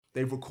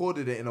they've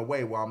recorded it in a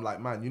way where I'm like,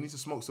 man, you need to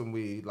smoke some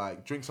weed,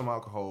 like drink some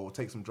alcohol,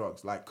 take some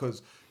drugs, like,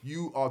 because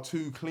you are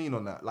too clean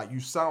on that. Like, you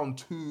sound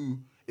too.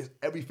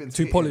 Everything's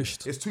too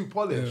polished. It's too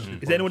polished. Is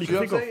there anyone you can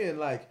think of?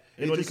 Like,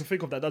 anyone you can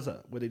think of that does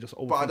that, where they just?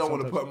 But I don't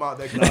want to put them out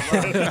there.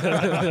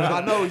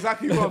 I know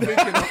exactly what I'm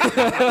thinking of.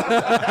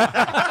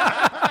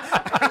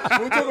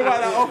 We'll talk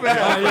about that off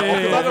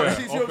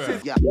air.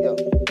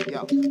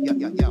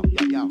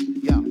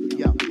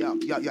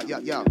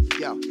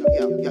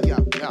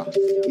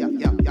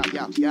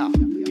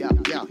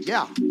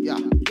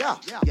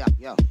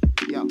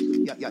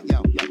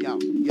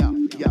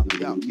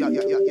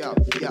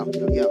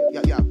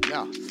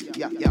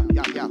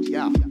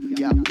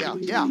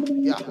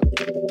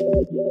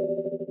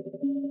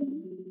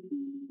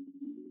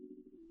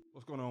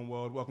 What's going on,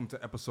 world? Welcome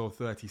to episode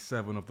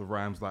 37 of the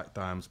Rhymes Like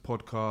Dimes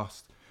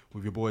podcast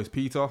with your boys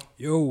Peter,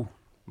 Yo,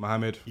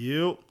 Mohammed,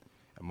 You.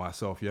 and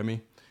myself,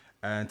 Yemi.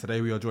 And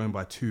today we are joined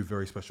by two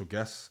very special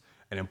guests,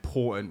 an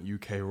important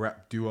UK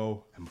rap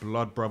duo and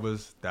blood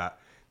brothers that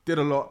did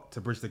a lot to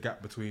bridge the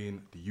gap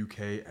between the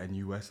UK and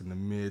US in the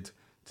mid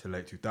to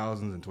late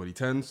 2000s and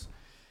 2010s.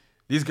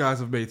 These guys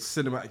have made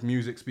cinematic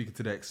music speaking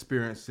to their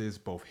experiences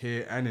both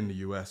here and in the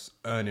US,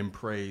 earning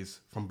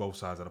praise from both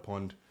sides of the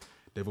pond.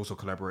 They've also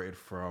collaborated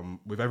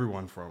with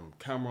everyone from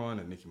Cameron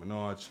and Nicki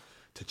Minaj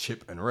to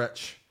Chip and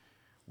Wretch.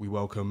 We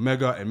welcome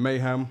Mega and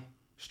Mayhem,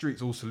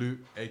 Streets All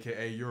Salute,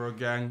 aka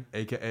Eurogang,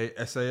 aka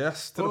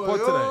SAS, to the pod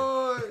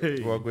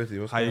today. Well,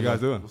 Gwizzy, How you guys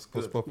doing? What's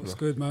popular? it's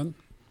good, man.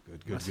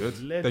 Good.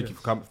 Legends. Thank you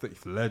for coming. Thank you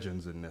for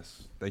legends in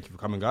this. Thank you for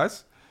coming,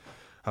 guys.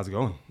 How's it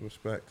going?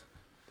 Respect.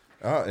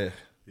 Out here.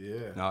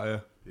 Yeah. Out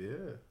here,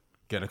 Yeah.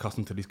 getting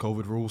accustomed to these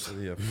COVID rules.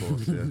 Yeah, of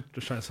course, yeah.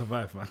 Just trying to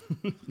survive, man.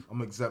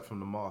 I'm exempt from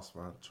the mask,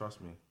 man. Trust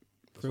me.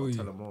 That's Feel what I you.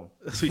 tell them all.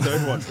 That's what you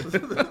don't want.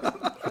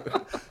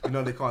 You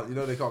know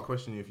they can't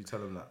question you if you tell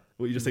them that.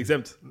 Well, you just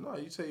exempt. No,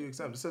 you say you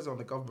exempt. It says it on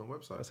the government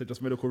website. I said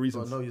just medical You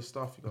reasons. gotta know your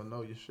stuff. You gotta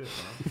know your shit,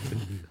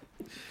 man.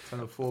 Tell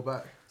them fall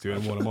back. Do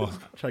you want a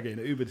mask? Try getting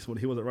an Uber this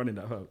morning. He wasn't running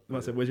that. The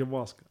man said, "Where's your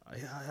mask?"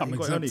 I'm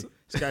got it, honey. exempt.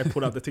 This guy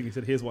pulled out the thing. He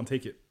said, "Here's one.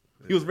 Take it."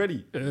 He was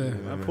ready. I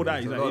pulled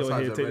out. He's A like, lot of "Yo,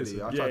 times here, they're take this."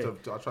 ready.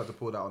 Yeah. I tried to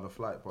pull that on the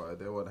flight, but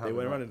they weren't They having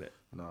weren't that. running it.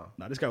 No.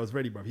 Nah, this guy was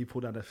ready, bro. He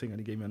pulled out that thing and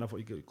he gave me another.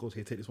 He goes,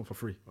 "Here, take this one for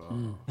free."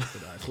 I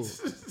said, "Alright, cool."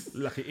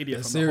 Look like an idiot.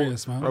 That's from the whole-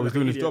 serious, man. Bro, he's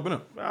doing his idiot. job,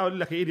 innit? I look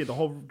like an idiot. The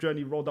whole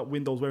journey rolled up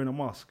windows wearing a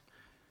mask.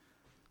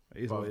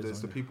 It is But what it there's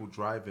is, the man. people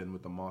driving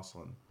with the mask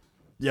on.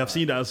 Yeah, I've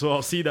seen that as well.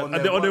 I've seen that. On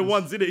And their on their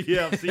ones. ones, innit?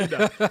 Yeah, I've seen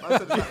that. I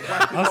said, like,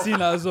 whacking I've off- seen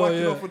that as well,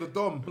 whacking yeah. off with the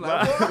dom.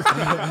 Like,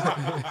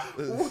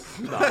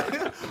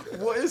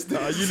 what is Nah,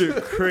 this? you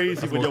look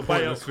crazy when you're by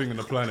Pointless yourself. thing on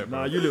the planet, bro.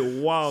 Nah, you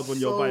look wild when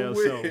you're So by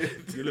yourself.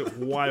 weird. You look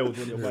wild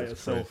when you're by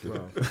yourself,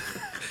 bro.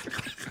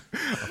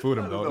 I feel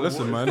them though.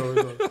 Listen, man.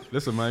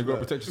 You got to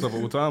protect yourself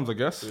at all times, I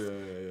guess. Yeah.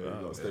 You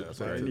gotta stay By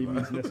protected, any man.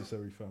 means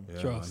necessary, fam.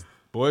 Yeah, Trust. man.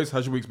 Boys,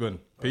 how's your week's been?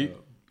 Pete?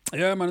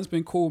 Yeah, man, it's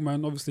been cool,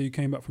 man. Obviously, you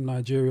came back from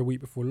Nigeria a week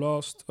before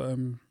last. So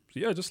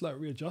yeah, just like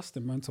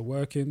readjusting, man, to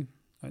working.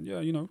 And yeah,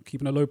 you know,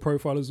 keeping a low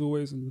profile as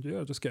always. And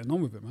yeah, just getting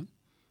on with it, man.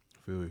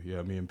 Feel you.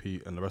 Yeah, me and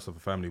Pete and the rest of the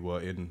family were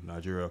in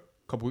Nigeria a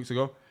couple weeks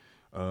ago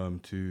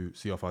to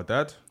see off our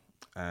dad,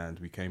 and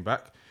we came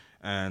back.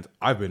 And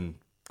I've been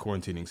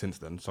quarantining since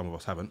then. Some of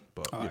us haven't,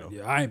 but you know.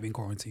 Yeah, I ain't been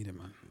quarantining,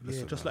 man.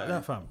 Yeah, just like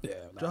that, fam. Yeah,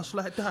 Just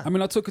like that. I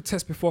mean, I took a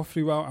test before I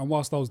flew out and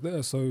whilst I was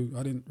there, so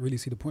I didn't really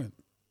see the point.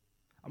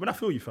 I mean, I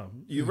feel you,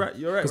 fam. You're right.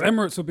 You're right. Because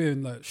Emirates were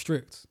being like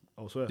strict.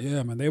 Oh, swear.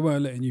 Yeah, man, they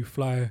weren't letting you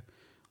fly,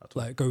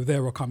 like go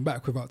there or come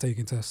back without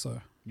taking tests. So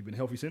You've been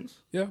healthy since?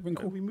 yeah, I've been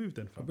Cool. cool. We moved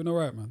then, I've fam. been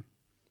alright, man.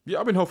 Yeah,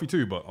 I've been healthy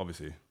too, but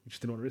obviously You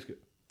just didn't want to risk it.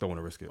 don't want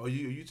to risk it. Oh,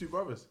 you two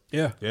brothers?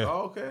 Yeah. Yeah.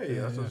 Oh, okay.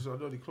 Yeah, That's what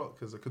I already clocked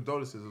because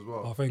condolences as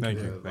well. Oh, thank Thank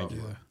you. you. Thank you.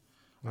 Yeah.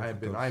 I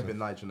ain't been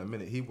Nigel in a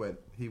minute. He went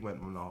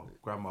when our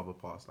grandmother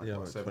passed, like Yeah,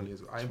 about like 7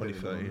 years ago. I ain't been in a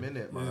 2013.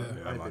 minute, man. Yeah. I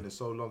ain't man. been in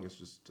so long. It's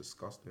just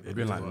disgusting. It'd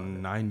been like Yeah.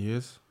 9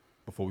 years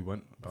before we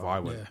went. Before I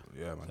went.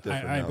 Yeah. Yeah, man.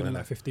 I ain't been in now,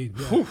 like 15.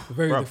 Yeah.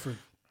 Very Bruv. different.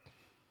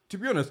 To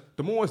be honest,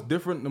 the more it's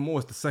different, the more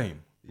it's the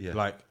same. Yeah.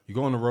 Like you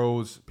go on the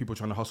roads, people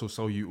trying to hustle,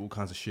 sell you all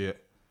kinds of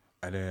shit,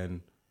 and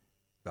then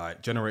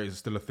like generators are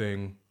still a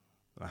thing.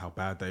 Like how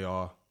bad they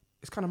are.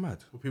 It's kind of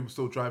mad. Were people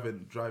still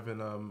driving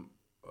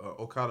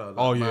Okada? Like,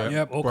 Oh yeah. man?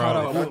 Yep, Bruv. Okada.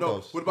 Like, no,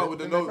 Vandos. what about with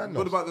the They no? make Vandos.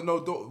 What about the no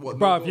door? What,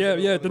 Bruv, no yeah,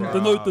 doors? yeah, the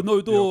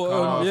no door,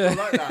 Still yeah.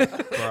 like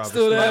that. Bruv,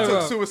 Still it's there, I bro.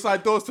 took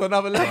suicide doors to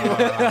another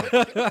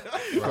level.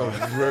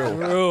 Real.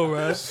 Real,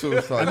 man.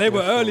 Suicide And they were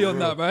was early for on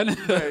real. that, man.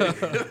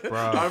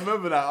 Bruv. I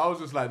remember that. I was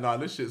just like, nah,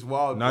 this shit's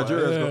wild. bro.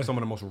 Nigeria's Yeah. got some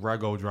of the most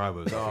raggo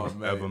drivers Oh, I've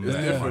mate. ever It's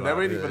met. different.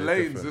 There ain't Yeah, even it's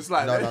lanes. different. It's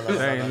like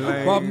They ain't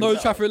lanes. Bruv, no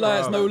traffic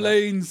lights, no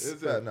lanes.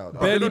 Is Yeah, it? no, They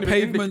Barely don't even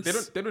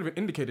pavements. They don't even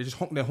indicate. They just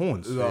honk their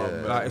horns. Yeah,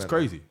 like it's man.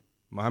 crazy.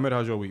 Mohammed,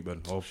 how's your week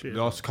been? Or Shit,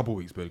 the last couple of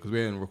weeks been? Because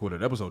we ain't recorded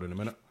an episode in a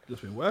minute.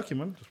 Just been working,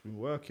 man. Just been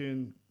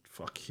working.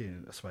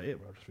 Fucking, that's about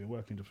it, bro. Just been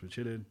working, just been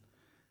chilling.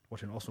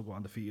 Watching Arsenal go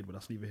undefeated, but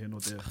that's neither here nor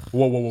there.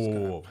 Whoa.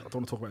 I don't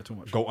want to talk about it too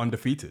much. Go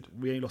undefeated.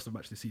 We ain't lost a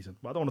match this season,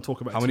 but I don't want to talk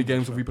about How it many too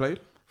games much, have we fam. played?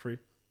 3.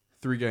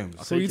 3 games.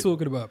 That's what you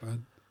talking about,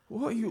 man.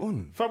 What are you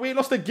on? Fam, we ain't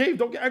lost the game.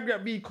 Don't get angry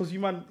at me because you,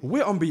 man.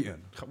 We're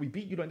unbeaten. We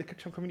beat you like in the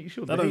Champ Community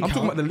Shield. That don't I'm count.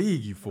 talking about the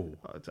league, you fool.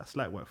 That's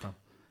light work, fam.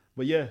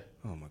 But yeah,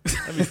 Oh my god.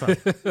 every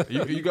fam.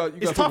 You guys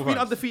It's tough being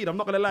undefeated. I'm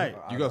not gonna lie.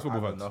 You guys football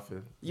I got fans?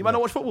 nothing. You might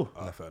not watch football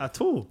fair at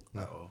all.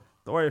 No.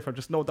 Don't worry if I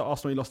just know that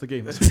Arsenal lost the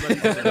game. That's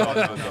No.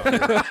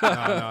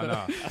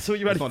 all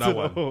you It's managed not to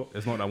that know. one.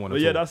 It's not that one But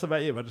at yeah, all. that's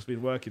about it. I've just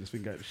been working. It's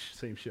been going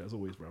same shit as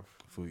always, bro.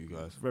 For you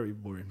guys. Very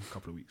boring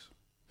couple of weeks.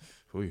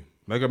 For you.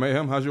 Mega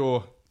Mayhem, how's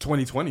your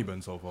 2020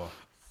 been so far?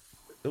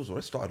 It was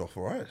alright. Started off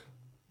alright.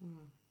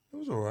 It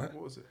was alright.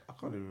 What was it? I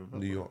can't even remember.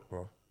 New York,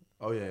 bro.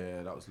 Oh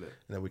yeah, that was lit.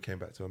 And then we came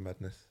back to a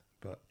madness.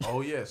 But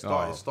Oh yeah,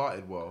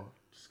 started well,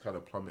 just kind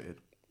of plummeted.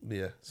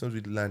 yeah, as soon as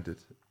we landed,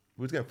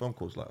 we was getting phone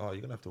calls like, "Oh,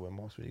 you're gonna have to wear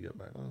masks when you get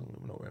back." Oh,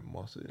 we're not wearing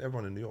masks.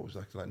 Everyone in New York was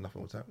acting like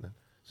nothing was happening.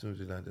 As soon as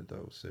we landed, though,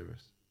 it was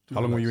serious. How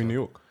long were you in New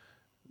York?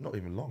 Not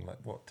even long. Like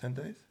what? 10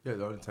 days? Yeah,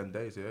 only 10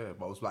 days. Yeah,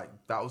 but it was like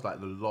that was like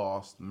the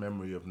last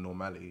memory of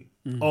normality.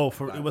 Oh,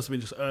 it must have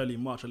been just early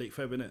March or late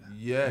Feb, innit?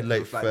 Yeah, it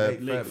Late was like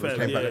Feb. Late It was Feb, We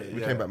came yeah, back.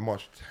 We came back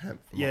March 10th.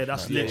 Yeah, March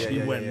that's 9th.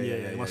 literally when.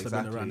 It must have been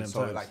exactly. around them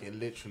So times. like it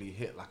literally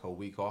hit like a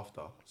week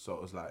after. So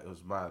it was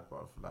mad,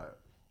 bro. Like,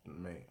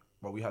 mate.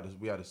 But we had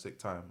a sick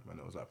time and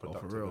it was like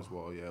productive real? as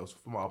well. Yeah, it was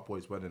from our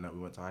boys' wedding that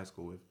we went to high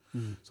school with.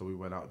 So we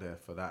went out there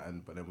for that,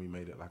 but then we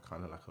made it like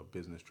kind of like a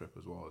business trip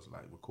as well. It was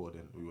like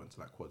recording. We went to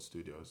like Quad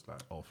Studios, like,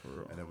 Oh, for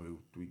real. and then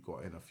we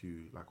got in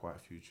quite a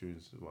few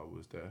tunes while we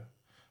was there.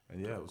 And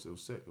yeah, it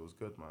was sick. It was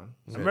good, man.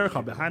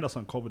 America behind us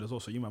on COVID as well,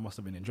 so you man must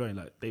have been enjoying.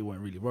 Like they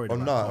weren't really worried. Oh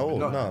about no!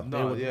 COVID. Oh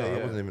No, no! yeah,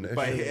 It wasn't even an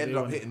But issue. it ended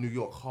up hitting New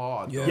York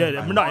hard. Yeah. though. Yeah,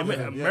 Like, no, harder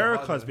than-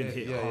 America's harder been than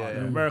hit Yeah, hard.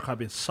 yeah, yeah. America have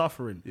been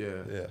suffering.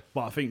 Yeah. Yeah.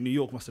 But I think New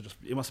York must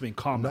have been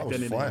calm No, back it was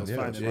then. innit? fine, It was yeah,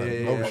 fine. it was innit? Yeah, fine.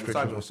 yeah, No yeah. At the restrictions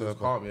time it was whatsoever.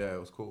 calm. Yeah, it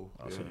was cool.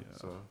 Yeah, Absolutely, yeah.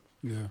 so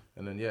Yeah.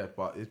 and then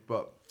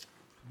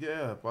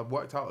I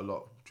worked out a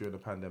lot during the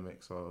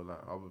pandemic. So like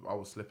I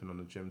was slipping on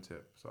the gym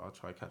tip. So I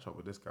try to catch up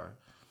with this guy,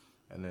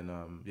 and then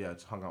I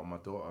just hung out with my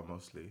daughter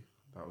mostly.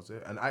 That was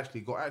it. And I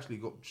actually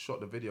got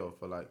shot the video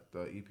for like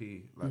the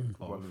EP, like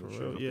one of the for shoot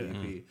real? of the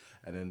Yeah. EP,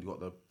 and then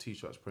got the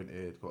t-shirts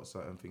printed, got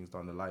certain things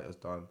done, the lighters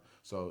done.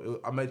 So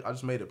I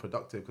just made it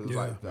productive because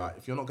Yeah. like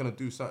if you're not gonna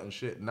do certain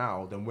shit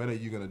now, then when are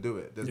you gonna do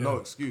it? There's no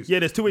excuse. Yeah,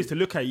 there's two ways to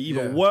look at it. You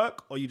either Yeah.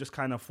 work or you just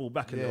kind of fall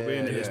back a little bit.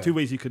 Yeah, innit? There's yeah. two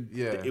ways you could.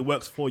 Yeah. It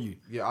works for you.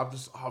 Yeah, I'm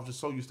just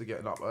so used to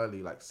getting up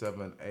early, like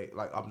 7, 8.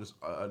 Like I'm just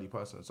an early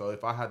person. So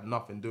if I had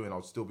nothing doing,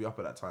 I'd still be up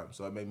at that time.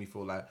 So it made me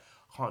feel like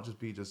I can't just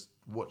be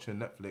watching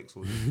Netflix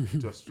or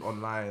just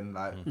online.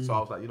 Like so, I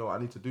was like, you know what,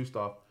 I need to do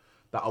stuff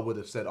that I would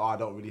have said, I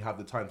don't really have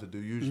the time to do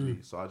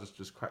usually. So I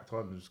just cracked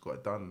on and just got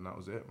it done, and that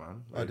was it,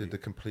 man. I did the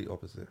complete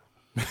opposite.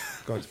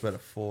 Going to bed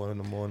at 4 in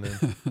the morning.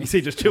 You see,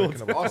 just chilled.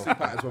 Waking up at Our 4. sleep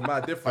patterns were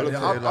mad different. I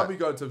looked Yeah, at it I'll like- be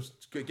going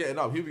to getting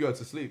up. He'll be going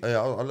to sleep.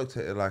 Yeah, I looked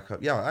at it like,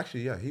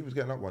 he was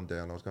getting up one day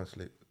and I was going to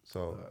sleep.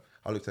 So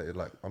I looked at it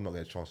like, I'm not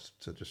getting a chance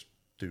to just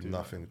do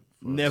nothing.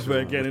 Never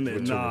again, innit?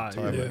 Until Nah,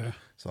 retirement. yeah.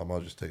 So I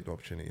might just take the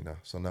opportunity now.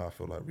 So now I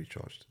feel like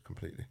recharged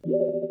completely.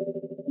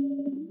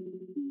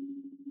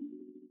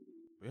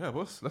 Yeah,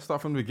 boss. Let's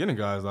start from the beginning,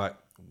 guys. Like,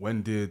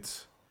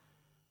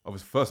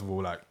 obviously, first of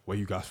all, like, where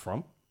you guys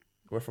from?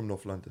 We're from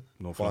North London.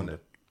 North Barnet.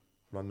 London.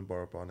 London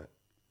Borough, Barnet.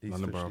 East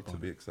London Borough, Finchley, to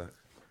Barnet. be exact.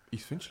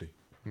 East Finchley.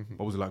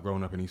 What was it like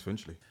growing up in East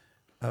Finchley?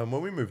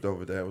 When we moved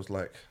over there, it was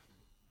like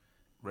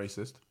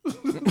Racist.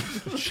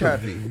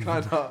 chavvy.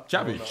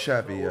 Chavvy.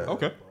 Chavvy, yeah.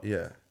 Okay.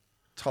 Yeah.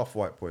 Tough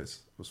white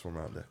boys was from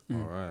around there.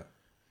 All right.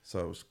 So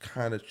it was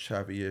kind of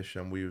chavvy-ish,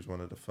 and we was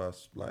one of the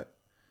first like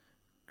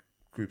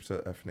groups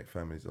of ethnic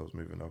families that was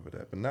moving over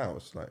there. But now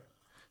it's like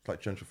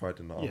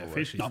gentrified in the other way.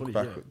 Finchley's fully,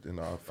 Backward in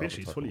the other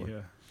Finchley's type of fully, way.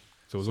 yeah.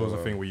 So it was always a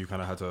thing where you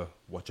kind of had to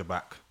watch your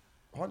back.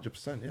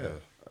 100%, yeah,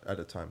 at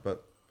the time.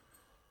 But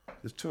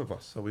there's two of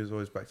us, so we was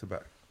always back to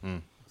back.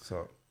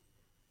 So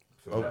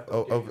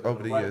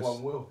over the years,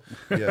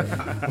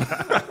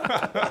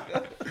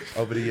 yeah,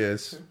 over the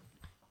years,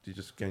 you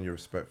just gain your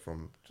respect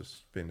from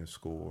just being in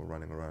school or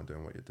running around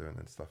doing what you're doing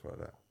and stuff like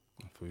that.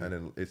 And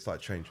then it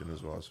started changing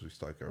as well as we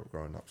started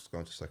growing up,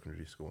 going to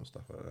secondary school and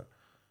stuff like that.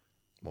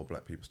 More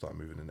black people started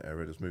moving in the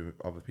area. There's moving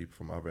other people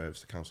from other areas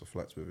to council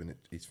flats within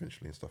East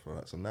Finchley and stuff like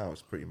that. So now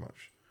it's pretty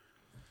much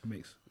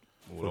Mix.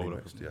 All fully over.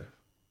 mixed, yeah.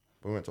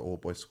 But we went to all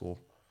boys school.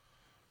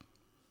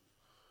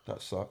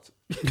 That sucked.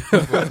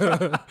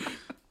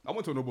 I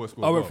went to an all boys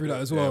school. I as went well. through that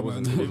as Yeah, well, it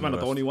wasn't man. too These man are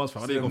the bad. only ones,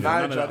 fam. I didn't go through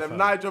none of that, Them fam.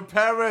 Nigel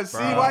parents. See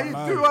why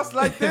you do us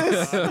like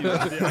this? I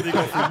didn't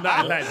go through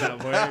nothing like that,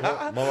 boy.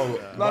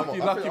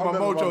 Lucky I think my I remember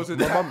mojo's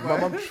intact, my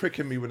mum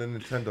tricking me with a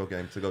Nintendo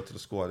game to go to the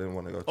school I didn't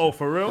want to go to. Oh,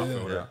 for real?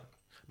 Yeah.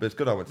 But it's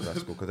good I went to that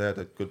school because they had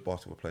a good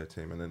basketball player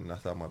team, and then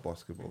that's how my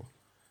basketball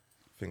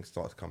thing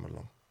started coming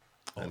along.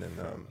 And then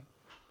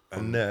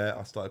from there,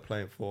 I started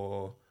playing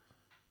for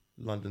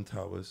London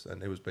Towers,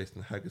 and it was based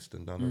in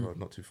Haggerston down the road,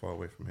 not too far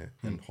away from here,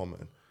 in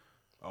Homerton.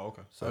 Oh,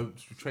 okay. So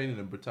training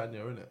in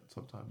Britannia, innit?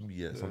 Sometimes.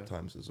 Yeah,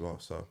 sometimes as well.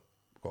 So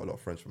got a lot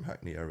of friends from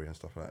Hackney area and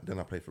stuff like that. Then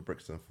I played for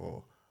Brixton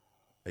for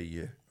a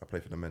year. I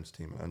played for the men's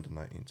team and under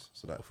 19s.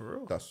 So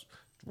that's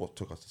what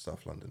took us to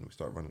South London. We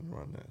started running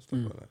around there and stuff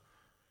like that.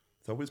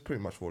 So we was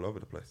pretty much all over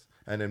the place.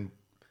 And then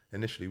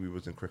initially we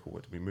was in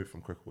Cricklewood. We moved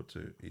from Cricklewood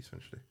to East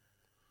Finchley.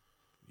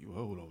 You were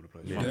all over the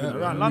place. Yeah.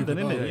 Around London,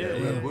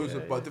 innit? Yeah.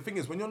 But the thing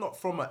is, when you're not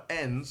from an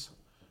ends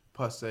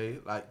per se,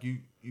 like you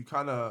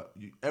kind of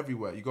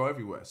everywhere. You go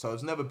everywhere. So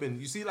it's never been.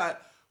 You see, like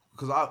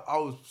because I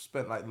was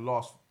spent like the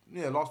last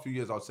few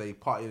years, I'd say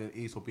partying in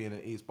East or being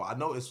in East. But I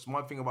noticed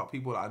one thing about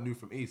people that I knew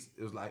from East.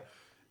 It was like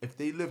if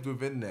they lived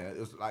within there, it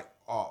was like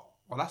well,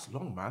 that's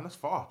long, man. That's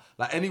far.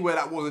 Like anywhere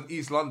that wasn't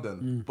East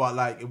London. But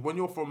like when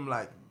you're from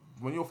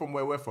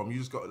where we're from, you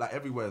just got like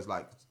everywhere's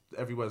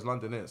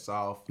London, innit?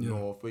 South,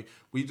 North.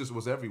 We just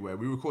was everywhere.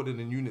 We recorded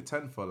in Unit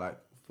 10 for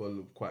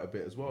quite a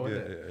bit as well,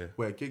 innit? Yeah.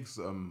 Where Gigs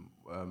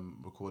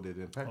recorded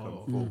in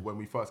Peckham when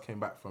we first came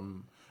back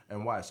from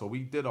NY. So we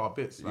did our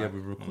bits. Like, we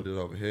recorded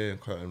over here in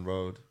Curtin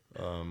Road.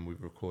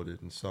 We've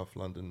recorded in South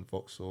London,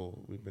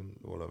 Vauxhall. We've been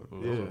all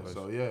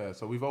over.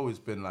 So we've always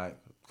been like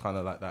kind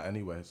of like that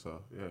anyway.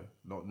 So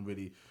not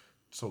really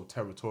so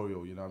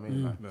territorial. You know what I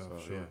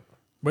mean?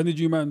 When did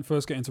you man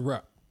first get into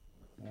rap?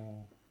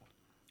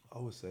 I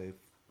would say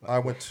I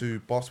went to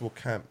basketball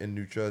camp in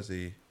New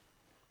Jersey,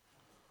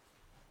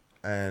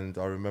 and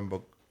I remember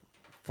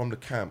from the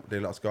camp they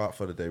let us go out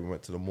for the day. We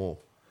went to the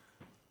mall.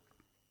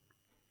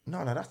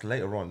 No, that's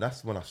later on.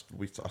 That's when I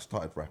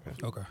started rapping.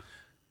 Okay.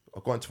 I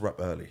got into rap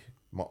early.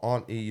 My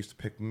auntie used to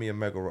pick me and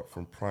Mega up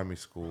from primary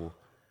school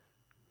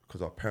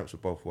because our parents were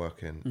both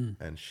working,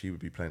 and she would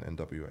be playing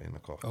NWA in the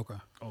car.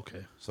 Okay.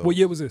 So what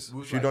year was this?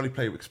 she'd only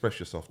play Express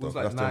Yourself though.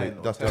 Like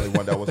that's the only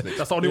one that wasn't.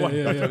 That's the only one.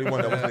 That's the only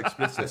one that wasn't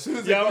explicit. as soon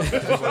as they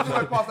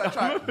got past that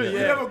track, we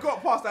never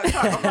got past that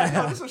track. I'm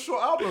like, this is a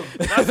short album.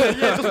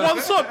 Just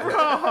one song, bro.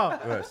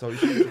 Right, so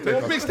she used to take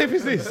What us, mixtape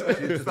is this?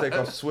 she used to take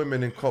us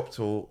swimming in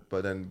Coptal,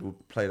 but then we'll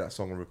play that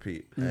song and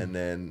repeat. And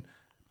then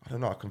I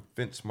don't know. I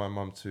convinced my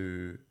mum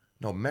to.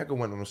 No, Mega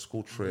went on a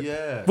school trip.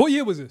 Yeah. What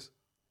year was this?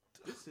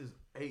 This is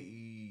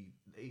 80.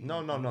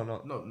 No. No,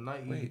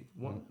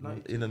 91.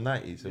 90. In the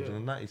 90s. It was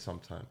in the 90s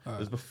sometime. It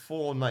was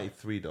before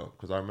 93 though,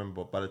 because I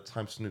remember by the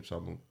time Snoop's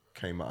album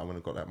came out, I went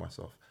and got that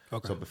myself.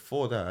 Okay. So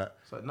before that,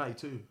 It's like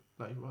 92,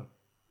 91.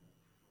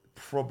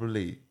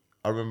 probably,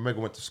 I remember Mega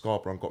went to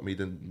Scarborough and got me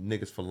the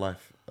Niggas for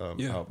Life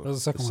album. that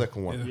was the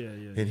second one.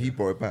 Yeah. And he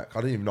brought it back.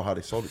 I didn't even know how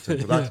they sold it to him,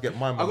 because I had to get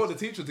my I mum. got the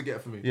teacher to get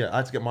it for me. I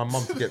had to get my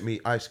mum to get me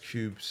Ice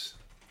Cube's.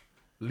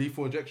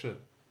 Lethal Injection.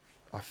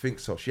 I think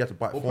so. She had to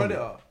buy it Or for me.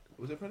 Predator.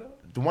 Was it Predator?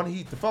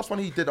 The first one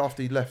he did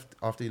after he left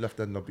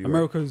NWA.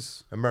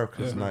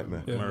 America's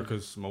Nightmare. Yeah.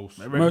 America's Most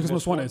Wanted. America's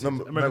Most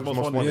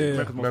Wanted.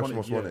 America's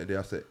Most Wanted.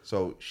 That's it.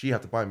 So she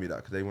had to buy me that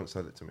because they wouldn't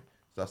sell it to me.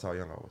 So that's how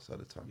young I was at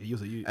the time. Yeah, you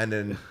was a youth. And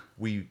then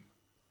we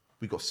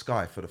got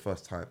Sky for the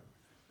first time,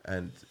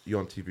 and You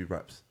on TV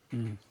Raps.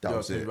 That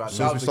was it. As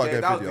soon as we started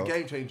getting the videos,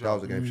 game changer. That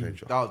was the game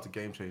changer. That was the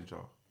game changer.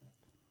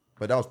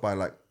 But that was by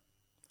like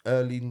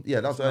early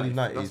 90s. That's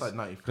like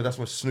 90s. Because that's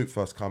when Snoop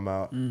first come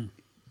out.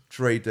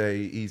 Dre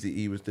Day,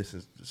 Eazy-E was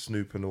dissing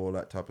Snoop and all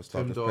that type of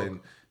stuff. Tim Dog.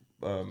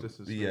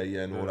 Playing,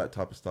 and all that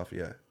type of stuff.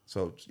 Yeah.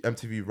 So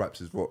MTV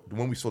Raps is what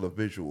when we saw the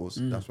visuals.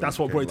 That's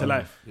what brought it to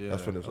life.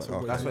 That's when it was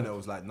like, That's when it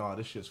was like, nah,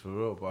 this shit's for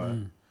real, but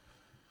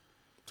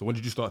So when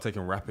did you start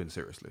taking rapping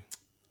seriously?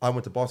 I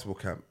went to basketball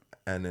camp,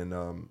 and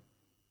then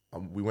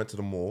we went to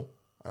the mall.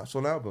 And I saw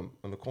an album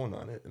on the corner,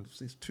 and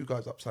these two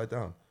guys upside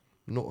down,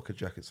 Nautica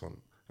jackets on.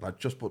 And I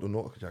just bought the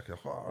Nautica jacket. I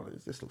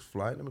thought, this looks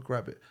fly. Let me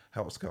grab it.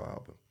 Helter Scout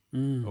album.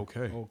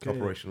 Okay.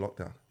 Operation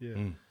Lockdown. Yeah.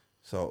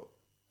 So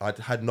I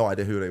had no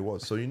idea who they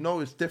was. So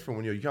it's different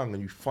when you're young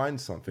and you find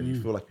something,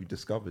 you feel like you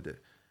discovered it.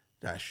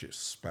 That shit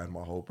spanned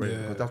my whole brain.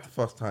 Because that's the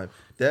first time.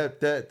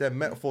 Their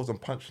metaphors and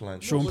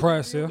punchlines. Sean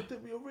Price, yeah.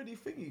 Did we already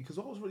thingy? Because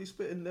I was already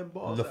spitting them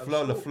bars. The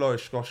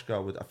Flourish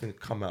Goshka with, I think, a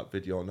come out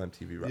video on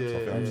MTV Raps. I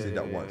think I've seen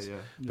that once. Yeah.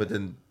 But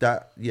then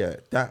that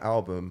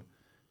album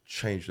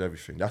changed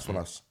everything. That's when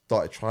I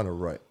started trying to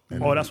write.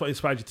 And That's what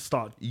inspired you to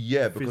start.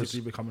 Yeah, because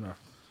physically becoming a.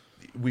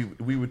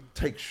 we would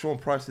take Sean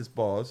Price's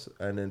bars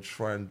and then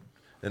try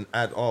and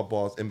add our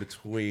bars in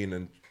between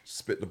and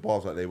spit the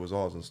bars like they was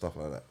ours and stuff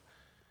like that.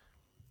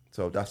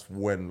 So that's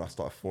when I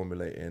started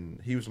formulating.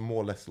 He was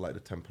more or less like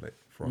the template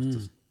for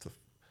us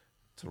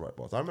to write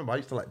bars. I remember I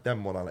used to like them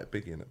more than I like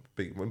Biggie.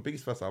 When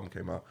Biggie's first album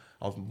came out,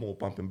 I was more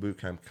bumping Boot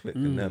Camp, Click,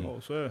 and them. The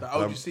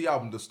OGC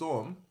album, The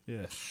Storm.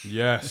 Yeah.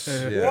 Yes.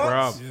 What?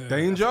 Bruv.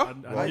 Danger? I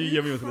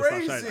knew Yemi was going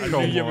to start crazy? shining.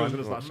 I knew Yemi was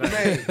going to start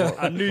shining. Mate,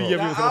 I knew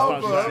Yemi was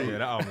going to start shining. Yeah,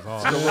 that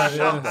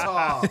album's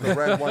hard. The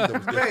Rang Wonder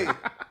was different. Mate,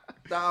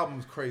 that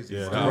album's crazy.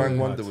 Yeah, man. The Rang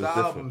Wonder was That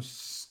different. album's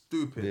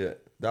stupid. Yeah,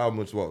 that album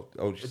was what?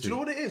 OGC. Do you know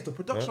what it is? The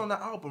production on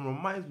that album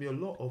reminds me a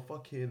lot of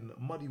fucking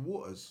Muddy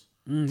Waters.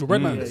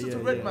 Redman. Listen to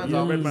Redman's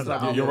album. Redman's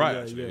That album. album. You're right,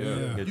 Yeah, actually. yeah,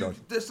 Yeah. It does.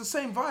 It's the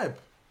same vibe.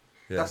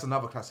 Yeah. That's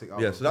another classic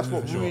album. Yeah, so that's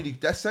what really,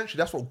 essentially,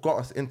 that's what got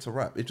us into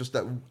rap. It's just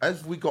that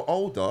as we got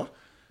older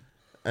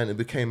and it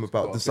became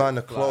about Got a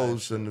designer bit flash.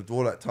 clothes and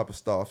all that type of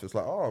stuff, it's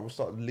like, we'll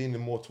start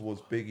leaning more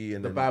towards Biggie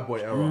and The then Bad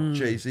Boy era.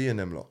 Jay-Z and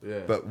them lot. Yeah.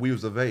 But we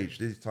was of age.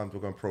 These times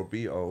we're going pro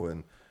Beto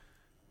and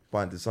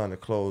buying designer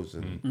clothes,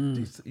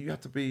 and you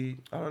had to be,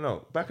 I don't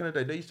know. Back in the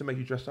day, they used to make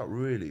you dress up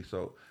really.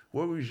 So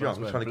when we was young,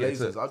 we were trying to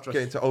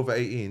get into over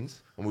 18s,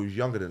 and we was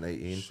younger than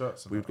 18.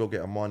 We would go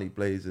get Armani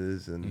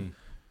blazers and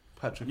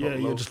Patrick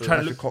you're just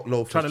trying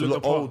to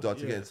look older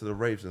to get into the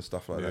raves and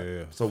stuff like that.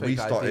 Yeah. So Fake we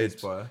started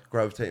IDs, boy.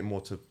 gravitating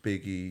more to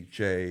Biggie,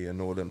 Jay,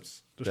 and all them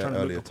their trying to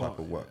look earlier the part, type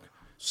of work.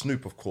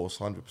 Snoop, of course,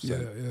 100%.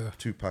 Yeah.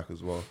 Tupac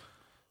as well.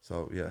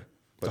 So yeah.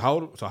 So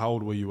how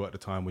old were you at the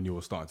time when you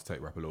were starting to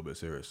take rap a little bit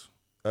serious?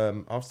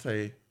 I'll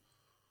say,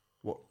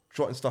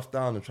 jotting stuff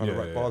down and trying to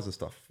write bars and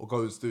stuff. Or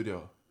go to the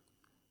studio.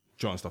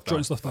 Jotting stuff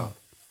down.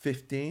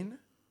 15.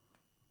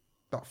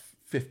 About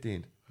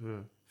 15.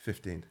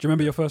 15. Do you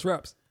remember your first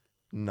raps?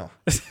 No.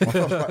 My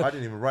first rap, I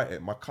didn't even write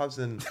it. My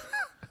cousin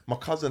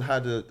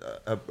had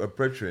a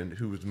brethren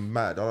who was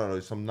mad. I don't know,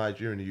 some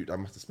Nigerian youth. I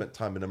must have spent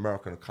time in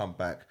America and come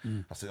back.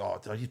 I said, oh,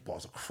 these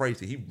bars are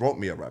crazy. He wrote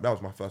me a rap. That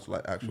was my first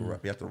actual rap.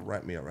 He had to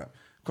write me a rap.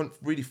 Couldn't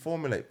really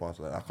formulate bars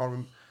like that. I can't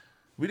remember.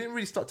 We didn't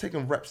really start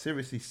taking rap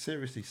seriously.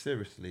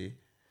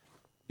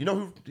 You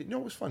know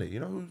what's funny? You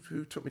know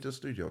who took me to the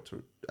studio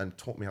and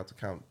taught me how to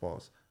count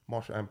bars?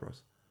 Marsha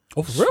Ambrose.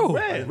 Oh, for real?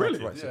 Wait, really?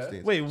 To write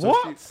 16s. Wait, So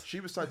what? She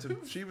was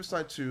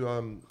signed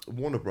to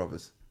Warner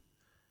Brothers,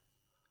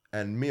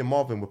 and me and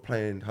Marvin were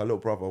playing. Her little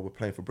brother were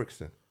playing for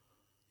Brixton.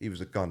 He was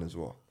a gun as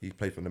well. He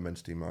played for the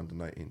men's team under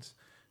 19s.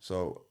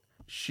 So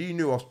she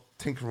knew I was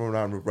tinkering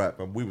around with rap,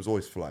 and we was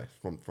always fly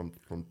from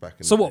back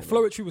in. So the what? day,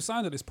 Flowetry was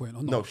signed at this point,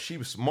 or not? No, she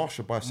was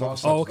Marsha by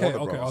herself. Oh, okay.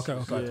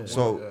 Yeah.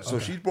 So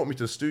she brought me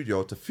to the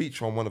studio to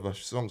feature on one of her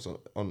songs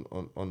on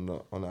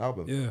the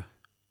album. Yeah.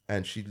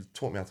 And she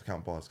taught me how to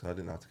count bars because I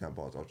didn't know how to count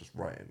bars. I was just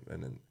writing,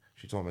 and then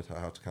she taught me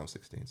how to count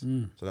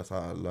 16s. So that's how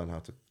I learned how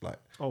to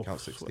count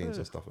 16s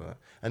and stuff like that.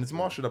 And it's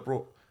Marsha that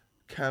brought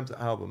Cam's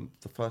album,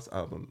 the first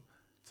album,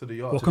 To the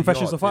yard. Well, To the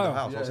Confessions yard. of Fire. in the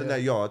house. I was in their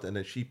yard, and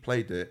then she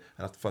played it,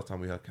 and that's the first time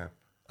we heard Cam.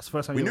 That's the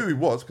first time We knew he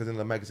was because in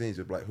the magazines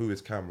you'd be like, who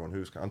is Cameron?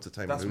 Who's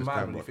Entertainment? That's Who's mad when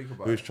Cameron? you think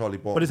about Who's it. Charlie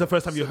Ball? But it's the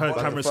first time you heard Like,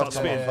 Cameron the start first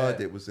time I spitting.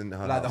 heard it was in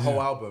her Like the house.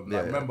 whole album. Like,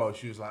 Yeah. remember,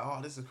 she was like, oh,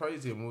 this is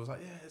crazy. And we was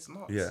like, yeah, it's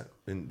nuts. Yeah,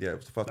 and it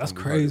was the first That's time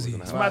we heard it was crazy. in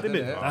her It's house. mad,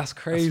 isn't it? That's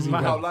crazy.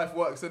 That's how man. life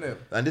works, isn't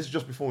it? And this is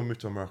just before we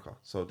moved to America.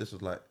 So this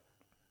was like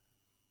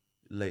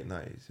late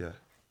 90s, yeah.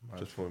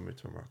 Just before we moved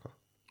to America.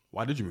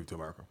 Why did you move to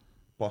America?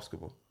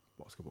 Basketball.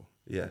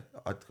 Yeah,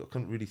 I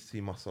couldn't really see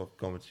myself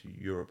going to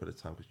Europe at the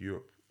time because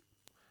Europe,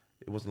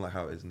 it wasn't like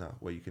how it is now,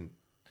 where you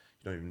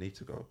don't even need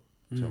to go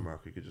to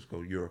America. You could just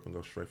go Europe and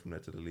go straight from there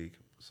to the league.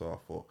 So I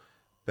thought,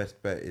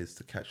 best bet is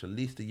to catch at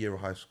least a year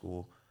of high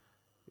school,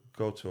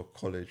 go to a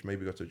college,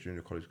 maybe go to a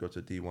junior college, go to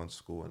a D1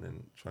 school, and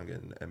then try and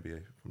get in the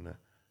NBA from there.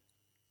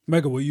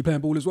 Mega, were you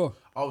playing ball as well?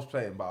 I was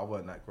playing, but I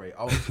wasn't that great.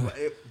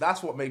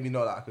 That's what made me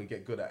know that I could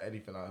get good at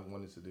anything I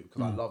wanted to do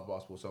because I love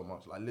basketball so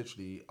much. Like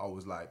literally, I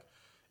was like,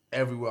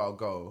 everywhere I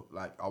go,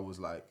 like I was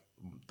like,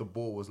 the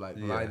ball was like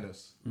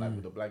Linus, like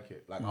with a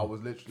blanket. Like I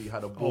was literally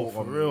had a ball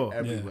on me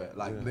everywhere.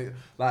 Like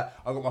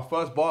I got my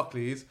first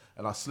Barclays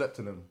and I slept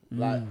in them.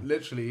 Like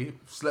literally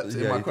slept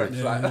in my crutch.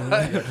 Like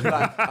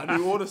I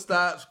knew all the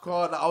stats,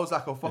 card. Like, I was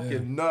like a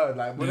fucking nerd.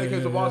 Like when it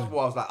came to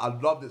basketball, I was like, I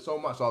loved it so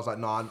much. So I was like,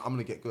 no, I'm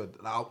gonna get good.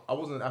 Like, I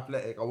wasn't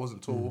athletic. I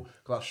wasn't tall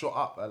because I shot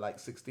up at like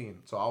 16.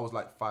 So I was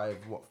like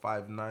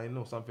 5'9"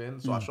 or something.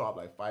 So I shot up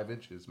like 5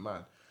 inches,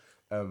 man.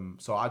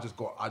 So I just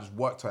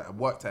worked at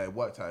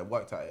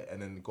it, and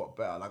then got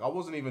better. Like I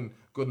wasn't even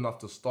good enough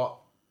to start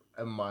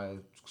in my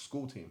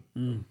school team,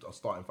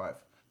 starting 5.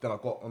 Then I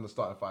got on the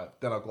starting 5.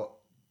 Then I got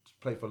to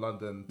play for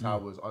London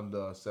Towers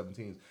under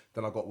 17s.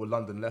 Then I got with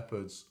London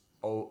Leopards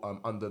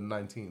under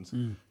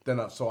 19s.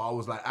 So I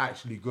was like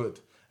actually good.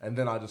 And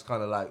then I just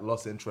kind of like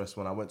lost interest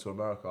when I went to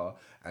America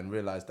and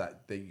realized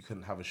that you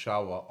couldn't have a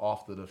shower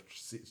after the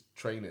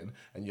training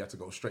and you had to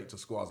go straight to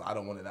school. I was like, I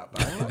don't want it that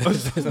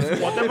bad.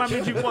 What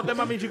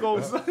that made you go?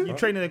 You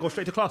train and then go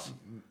straight to class.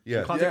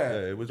 Yeah,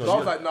 it was. So I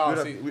was like, no,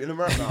 in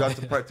America, you got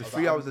to practice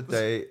 3 hours a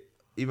day.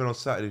 Even on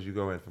Saturdays, you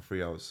go in for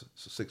 3 hours,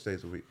 so 6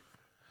 days a week.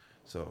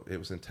 So it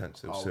was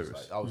intense. It was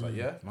serious. I was like,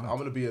 yeah, I'm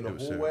gonna be in the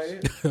hallway,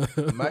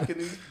 macking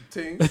these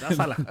things, That's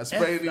like and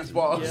spraying these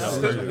bars.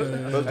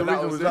 Yeah. But the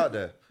reason was out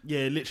there.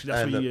 Yeah, literally.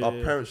 That's And what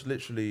our parents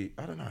literally,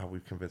 I don't know how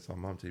we convinced our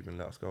mum to even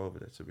let us go over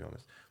there, to be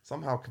honest.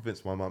 Somehow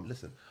convinced my mum,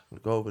 listen, I'm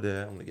going to go over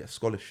there, I'm going to get a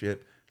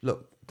scholarship.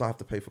 Look, don't have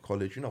to pay for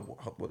college. You know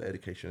what the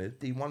education is.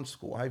 D1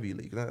 school, Ivy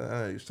League.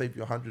 You save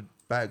you 100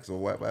 bags or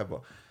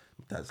whatever.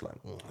 Dad's like,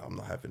 I'm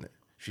not having it.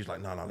 She's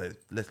like, no,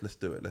 let's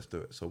do it. Let's do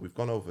it. So we've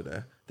gone over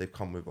there. They've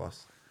come with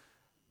us.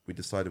 We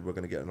decided we're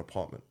going to get an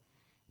apartment.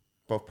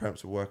 Both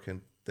parents were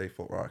working. They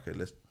thought, right, okay,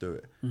 let's do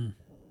it.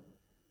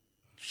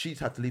 She's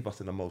had to leave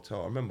us in a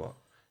motel. I remember,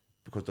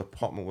 because the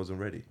apartment wasn't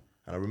ready.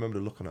 And I remember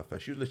the look on her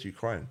face. She was literally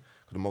crying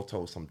because the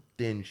motel was some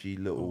dingy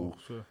little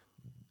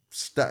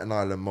Staten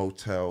Island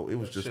motel. It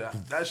was just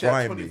that shit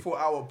had grimy.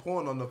 24-hour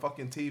porn on the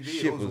fucking TV.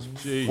 Shit was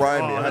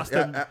grimy. Oh, that's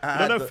them.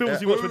 You know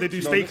films you watch when they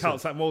do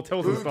stakeouts at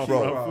motels and stuff,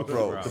 bro. bro. The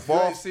You ain't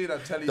bath, seen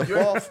that telly. the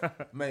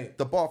bath, Mate,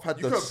 the bath had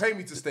you the couldn't pay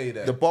me to stay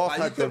there. the bath like,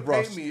 had you the couldn't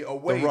rust. pay me a the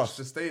wage rust.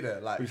 to stay there.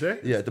 Like, You say?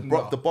 Yeah,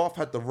 the bath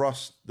had the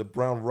rust, the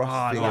brown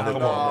rust thing. no, at the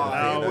come bottom.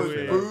 on, it no was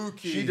way.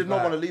 booky. She did not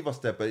like- want to leave us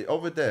there, but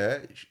over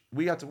there,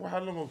 we had to. How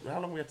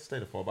long we had to stay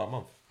there for? About a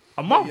month.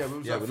 A month. Yeah, it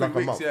was Yeah, it like was 3 like a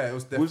weeks. month. Yeah, it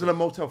was We was in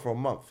definitely. a motel for a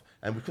month,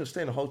 and we couldn't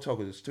stay in a hotel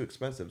because it's too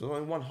expensive. There was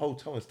only one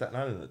hotel in Staten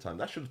Island at the time.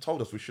 That should have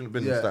told us we shouldn't have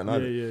been in Yeah. Staten Yeah,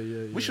 Island.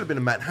 yeah. We should have been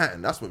in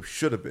Manhattan. That's what we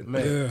should have been.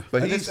 Mate. Yeah.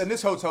 But and he's in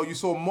this hotel, you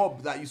saw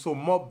mob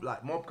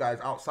guys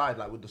outside,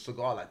 like with the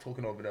cigar, like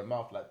talking over their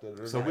mouth, like.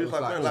 so like, we it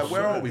was like,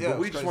 where are we? Yeah, But it we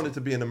was just crazy. wanted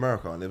to be in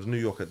America, and it was New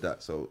York at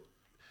that. So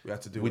We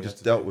had to do. we what just had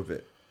to dealt do. with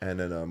it, and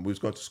then we was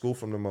going to school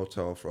from the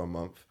motel for a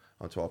month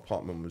until our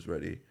apartment was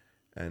ready,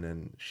 and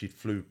then she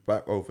flew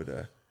back over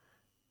there,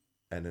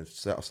 and then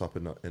set us up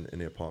in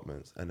the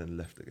apartments, and then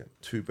left again.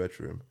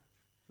 2-bedroom,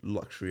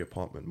 luxury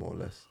apartment, more or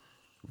less,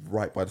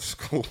 right by the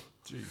school.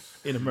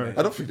 In America.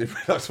 I don't think they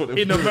realised what it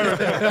was. In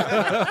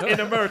America. In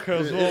America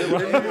as well, bro.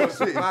 It was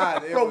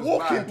mad. It Bro, was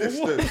walking mad.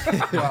 distance.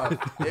 It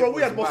Bro, we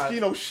was had mad.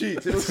 mosquito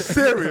sheets. It was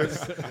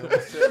serious. It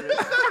was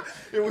serious.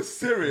 It was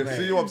serious.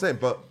 So you know what I'm saying?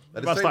 But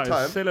at the Man same started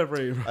time,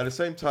 celebrating, bro. At the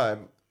same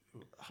time,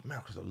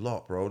 America's a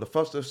lot, bro. The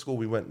first day of school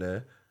we went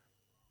there,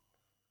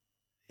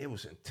 it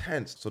was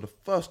intense. So the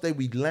first day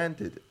we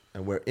landed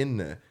and we're in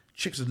there,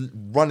 chicks are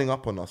running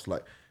up on us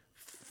like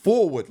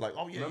forward, like,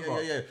 oh yeah,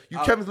 Remember, yeah. You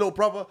Kevin's little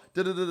brother,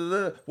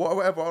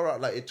 whatever. All right,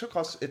 like it took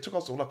us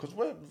all like because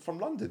we're from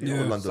London, you know,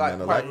 Yeah. what It's London like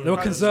men are quite- like. They were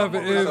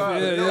conservative. Yeah.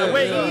 Like,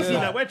 we're yeah, easy, yeah.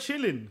 like we're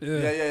chilling. Yeah.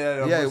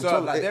 Yeah, Yeah, it was so-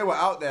 like they were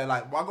out there.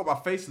 Like, I got my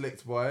face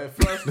licked, boy.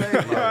 First day,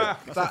 man.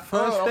 It's like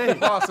first day.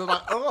 I was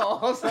like, oh,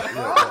 I was like,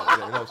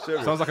 No,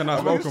 serious. Sounds like a nice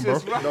I mean, welcome, bro.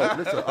 it's just No,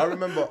 listen.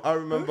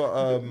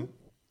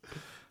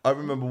 I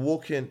remember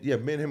walking. Yeah,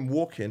 me and him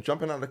walking,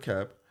 jumping out of the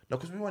cab. No,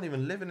 because we weren't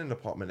even living in the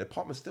apartment. The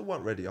apartment still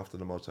weren't ready after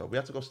the motel. We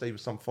had to go stay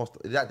with some foster.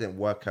 That didn't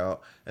work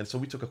out, and so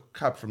we took a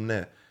cab from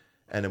there.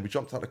 And then we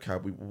jumped out the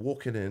cab. We were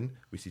walking in.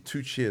 We see 2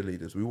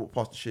 cheerleaders. We walk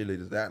past the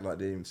cheerleaders. They act like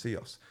they didn't even see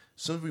us.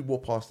 As soon as we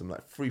walk past them,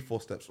 like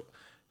 3-4 steps,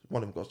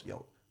 one of them goes,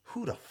 "Yo,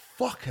 who the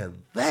fuck are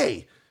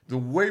they?" The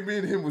way me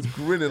and him was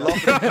grinning,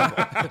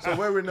 laughing. So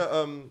we're in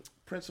the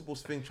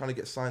principal's thing, trying to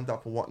get signed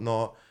up and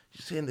whatnot.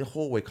 You see in the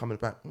hallway coming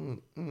back.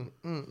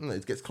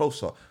 It gets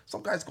closer.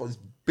 Some guy's got this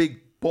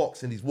big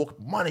box and he's walking,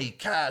 money,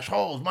 cash,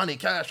 holes, money,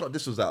 cash.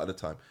 This was out at the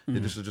time.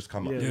 This had just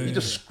come up. He's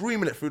just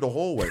screaming it through the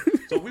hallway.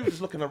 So we were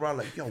just looking around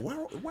like, yo, where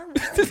no,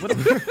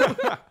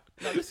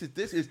 this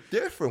is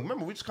different.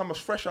 Remember, we just come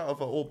fresh out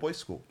of an all boys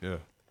school. Yeah.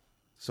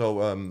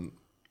 So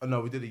Oh,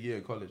 no, we did a year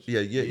in college. yeah,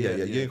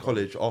 in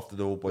college after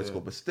the all boys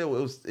school, but still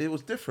it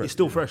was different. It's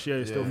still fresh, yeah.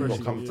 It's still Yeah. You fresh.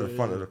 got coming to the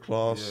front of the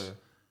class. Yeah.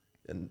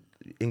 And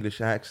English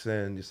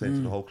accent, you're saying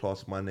to the whole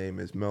class, "My name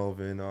is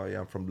Melvin. Oh yeah,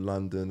 I'm from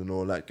London," and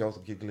all that. Girls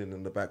are giggling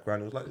in the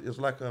background. It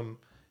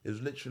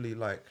was literally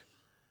like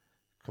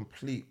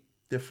complete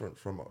different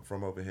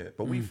from over here.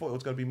 But we thought it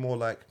was gonna be more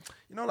like,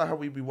 you know, like how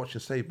we be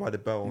watching Saved by the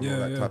Bell and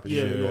all that type of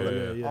shit. And all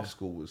that. Yeah. Our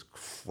school was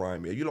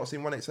grimy. Have you not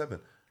seen 187?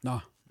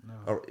 Nah.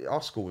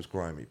 Our school was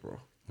grimy, bro.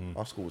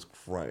 Our school was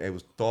grimy. It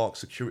was dark,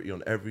 security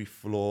on every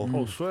floor.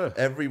 Oh, swear.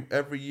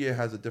 Every year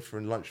has a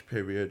different lunch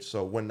period.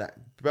 So when that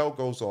bell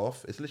goes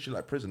off, it's literally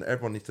like prison.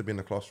 Everyone needs to be in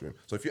the classroom.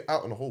 So if you're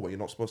out in the hallway, you're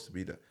not supposed to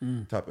be there,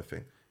 type of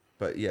thing.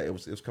 But yeah, it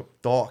was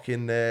dark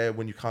in there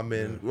when you come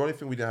in. The only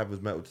thing we didn't have was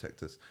metal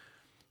detectors.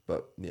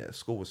 But yeah,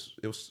 school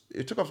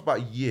it took us about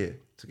a year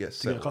to get To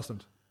settled. get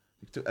accustomed.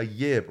 It took a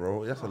year,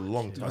 bro. That's a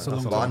long time. That's a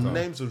long Our time.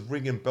 names was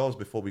ringing bells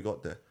before we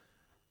got there,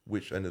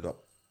 which ended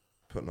up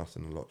putting us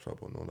in a lot of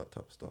trouble and all that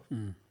type of stuff.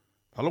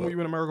 How long were you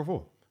in America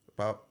for?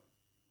 About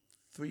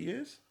 3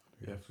 years.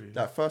 Yeah, free.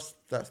 That first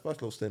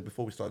little stint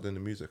before we started doing the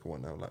music and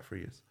whatnot, like 3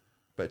 years.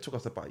 But it took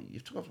us about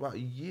a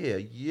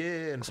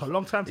year and It's a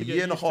long time to a get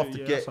year and a used half to, to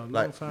yeah, get that's a long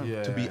like time.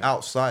 Yeah. to be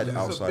outside.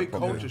 It's a big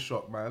properly. culture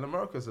shock, man.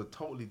 America's a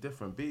totally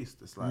different beast.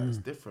 It's like it's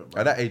different.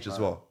 Man. At that age as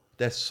Like, well,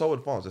 they're so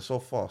advanced. They're so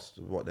fast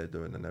with what they're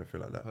doing and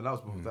everything like that. And that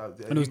was before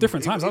that. And it was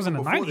different times. I was in the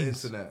before 90s.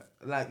 internet.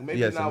 Like maybe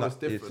Yeah, now it's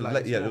different.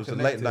 Like, it more was the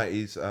late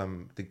connected.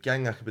 '90s. The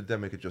gang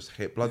epidemic had just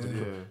hit.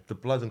 The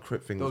blood and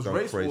Crip thing There was was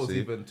going race wars crazy.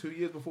 even 2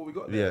 years before we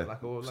got there. Yeah.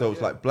 Like, So it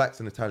was like blacks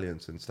and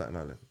Italians in Staten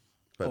Island.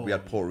 But we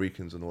had Puerto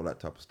Ricans and all that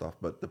type of stuff.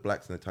 But the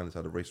blacks and Italians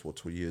had a race war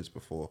 2 years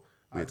before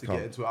I we had had to come.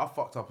 get into it. I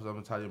fucked up as an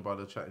Italian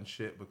brother chatting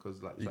shit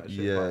because like chatting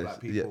shit Yeah, about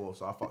black people.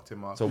 So I fucked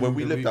him up. So when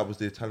we Then lived, that was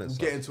the Italian we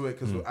side. get into it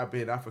because I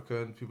being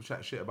African, people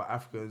chat shit about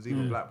Africans,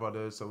 even black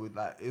brothers. So we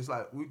like it's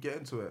like we get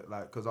into it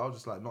like because I was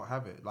just like not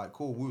have it like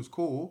cool. We was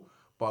cool,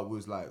 but we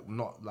was like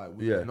not like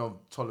we did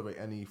not tolerate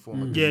any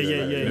form of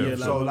Yeah.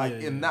 So Like,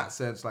 like in that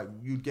sense, like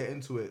you'd get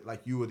into it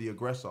like you were the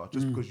aggressor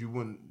just because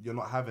you're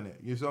not having it.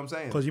 You see what I'm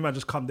saying? Because you might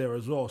just come there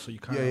as well, so you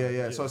can't.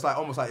 Yeah. So it's like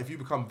almost like if you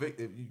become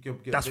victim, you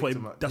get That's what-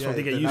 victim. what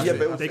they get then used that's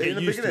to. it. but They get in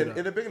the used to beginning,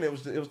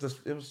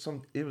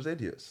 that. it was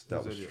idiots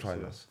that was idiots,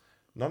 trying yeah. us.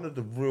 None of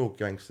the real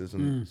gangsters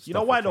and You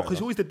know why though?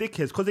 Because always the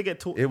dickheads, because they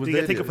get It was they the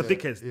get taken for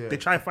idiots. dickheads. They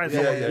try and find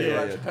Yeah, someone. yeah,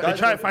 yeah. They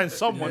try and find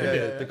someone. Yeah,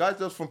 innit? the guys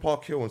that was from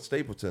Park Hill and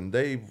Stapleton,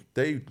 they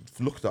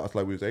looked at us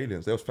like we was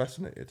aliens. They was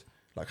fascinated.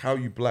 Like, how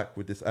you black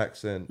with this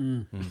accent?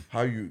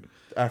 How you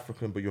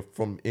African, but you're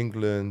from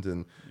England,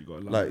 and You got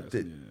a lot like, of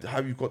that, yeah.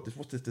 how you got this?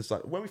 What's this?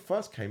 Like, when we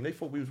first came, they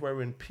thought we was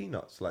wearing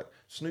peanuts, like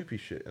Snoopy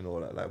shit and all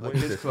that. Like, what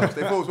is Kids this? clothes.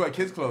 They thought it was wearing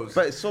kids' clothes.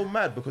 But it's so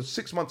mad because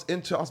 6 months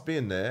into us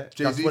being there,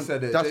 Jay-Z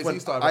said it. That's Jay-Z when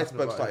started rapping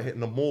Iceberg about started it.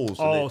 hitting the malls.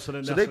 Oh, and so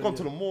then so that's they've when- gone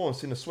to the mall and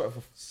seen a sweater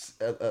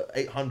for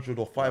 800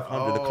 or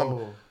 500. They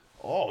come,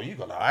 oh, you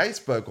got an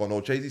Iceberg on,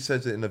 or Jay-Z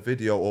says it in a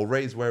video, or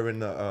Ray's wearing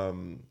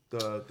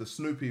the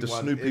Snoopy the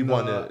one. Snoopy in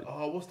one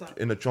what's that?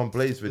 in a John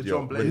Blaze video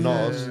John with Blaze,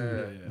 Nas.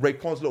 yeah.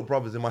 Raekwon's little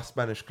brother's in my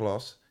Spanish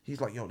class. He's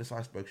like, yo, this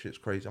Iceberg shit's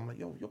crazy. I'm like,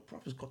 yo, your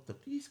brother's got the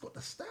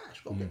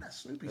stash. Go get that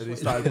Snoopy. And he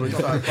sweater."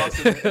 started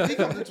busting it. He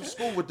comes into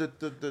school with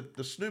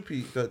the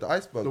Snoopy, the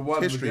Iceberg The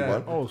one history with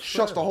one. that. Oh,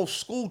 shuts the whole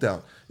school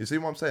down. You see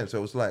what I'm saying? So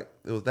it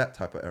was that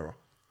type of era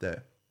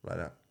there, like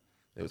that.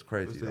 It was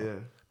crazy. Was it, though. yeah.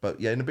 But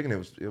yeah, in the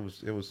beginning it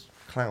was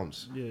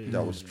clowns Yeah,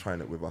 that was trying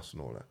it with us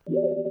and all that.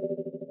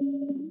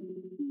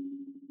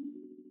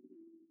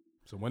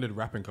 So when did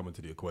rapping come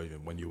into the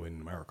equation when you were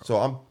in America? So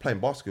I'm playing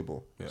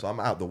basketball, Yeah. so I'm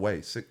out the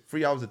way.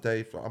 3 hours a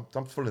day.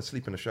 I'm falling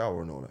asleep in the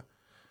shower and all that.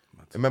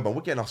 Remember,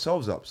 we're getting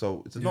ourselves up,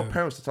 so it's not Yeah.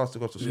 parents to tell us to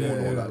go to school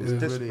and all that. It's Really,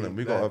 discipline.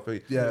 We got to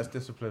be. Yeah, it's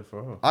discipline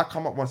for her. I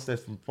come up one stage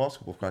from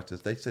basketball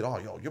practice. They said, "Oh,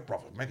 yo, your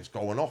brother Mega's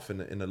going off in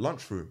the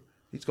lunchroom.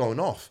 He's going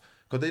off,"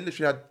 because they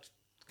literally had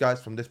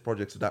guys from this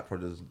project to that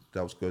project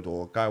that was good,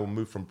 or a guy will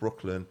move from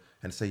Brooklyn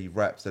and say he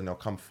raps, then they'll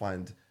come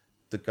find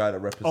the guy that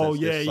represents Oh,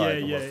 yeah, this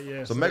side. yeah, of us.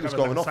 yeah. So So Mega's kind of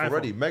going like a off cypher.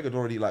 already. Mega'd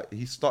already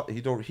he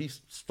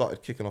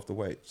started kicking off the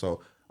weight.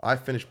 So I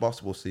finished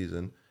basketball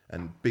season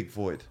and big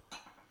void.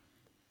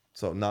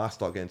 So now I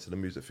start getting to the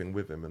music thing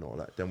with him and all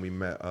that. Then we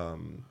met.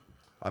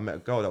 I met a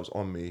girl that was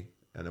on me,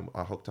 and then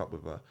I hooked up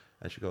with her,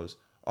 and she goes,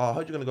 "Oh, I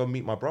heard you're gonna go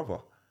meet my brother."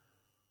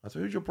 I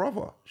said, "Who's your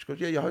brother?" She goes,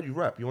 "Yeah, I heard you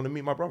rap. You want to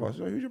meet my brother?" I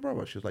said, "Who's your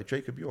brother?" She was like,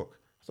 "Jacob York."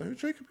 I said, "Who's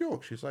Jacob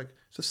York?" She's like,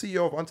 "It's the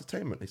CEO of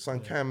Entertainment. He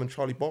signed Cam and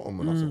Charlie Bottom."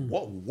 And I said,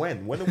 "What?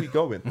 When? When are we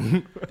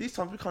going?" These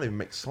times we can't even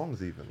make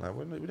songs. Even like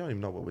we don't even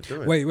know what we're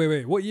doing.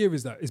 Wait. What year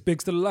is that? Is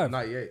Big still alive?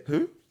 98.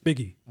 Who?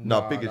 Biggie.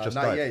 No, Biggie just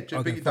died. 98.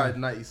 Okay, Biggie fine. died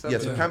in 97. Yeah,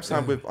 so Cam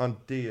signed with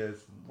Diaz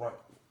right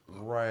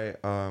right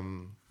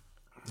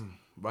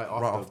right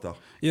after.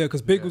 after. Yeah,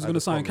 because Big was At going to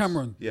the sign Promise.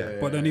 Cameron. Yeah.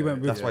 But then he went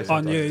with That's why he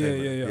On. signed Yeah.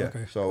 Entertainment.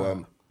 Okay.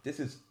 So this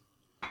is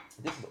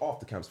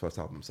after Cam's first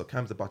album. So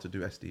Cam's about to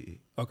do SDE.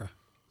 Okay.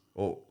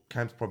 Or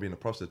Cam's probably in the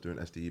process of doing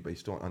SDE, but he's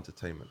still on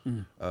Entertainment.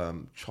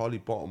 Charlie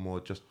Baltimore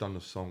just done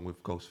a song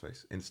with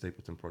Ghostface in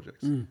Stapleton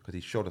Projects because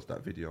he showed us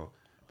that video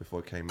before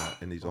it came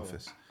out in his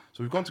office.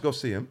 So we've gone to go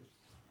see him.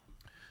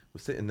 We're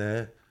sitting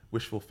there,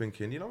 wishful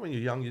thinking. You know, when you're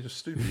young, you're just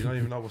stupid. You don't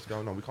even know what's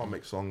going on. We can't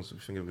make songs. We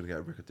think we're going to get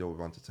a record deal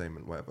with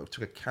Entertainment, whatever. We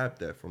took a cab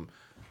there from,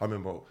 I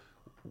remember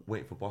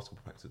waiting for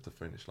basketball practice to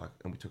finish,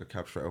 and we took a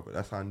cab straight over.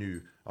 That's how I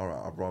knew, all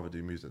right, I'd rather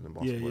do music than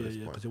basketball at this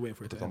point. Because you're waiting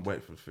for it to Because I'm end.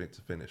 waiting for the thing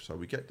to finish. So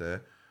we get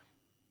there.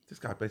 This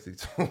guy basically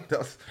told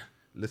us,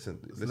 listen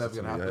never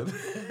to gonna me,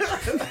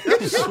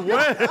 happen.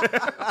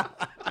 yeah?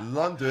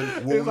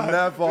 London will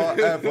never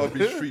ever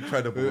be street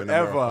credible in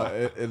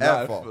America. in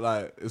Ever. life,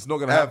 like it's not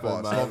gonna Ever. happen,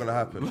 It's man. not gonna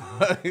happen.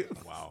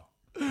 Wow.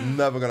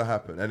 Never gonna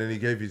happen. And then he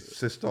gave his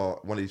sister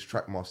one of these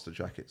Trackmaster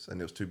jackets, and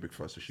it was too big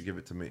for her, so she gave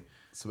it to me.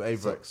 Some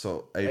Avrex.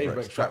 So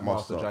Avrex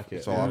Trackmaster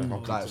jacket. So I've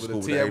come like to with school the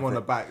with TM on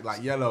the Avrex. back,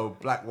 like yellow,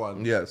 black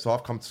one. Yeah, so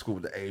I've come to school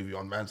with the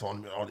Avion, man. So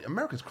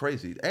America's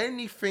crazy.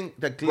 Anything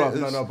that Bruv,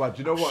 glitters, no, but do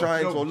you know what?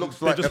 shines Do you know- or looks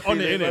they're like just on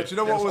it, appealing. innit? But you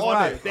know what It's was on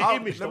mad? it. Their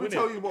image, Let me though,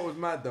 tell innit? you what was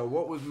mad though.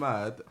 What was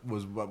mad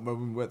was when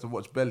we went to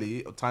watch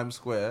Belly or Times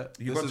Square.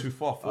 You This got is- too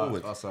far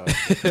forward. Sorry.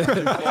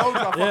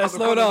 Yeah,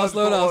 slow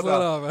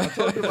down, man.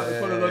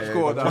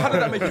 Chronological order. How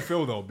did that make you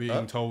feel though,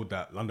 being told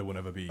that London will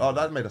never be? Oh,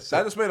 that made us sick.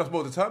 That just made us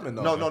more determined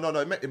though. No.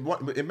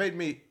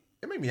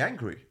 It made me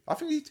angry. I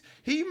think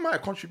he might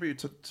have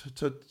contributed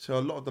to a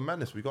lot of the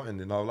madness we got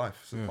in our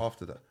life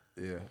after that.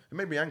 Yeah. It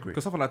made me angry.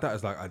 Because something like that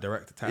is like a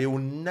direct attack. It will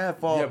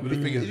never. Yeah, but the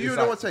thing is, you it's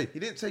know like- what I'm saying? He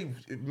didn't say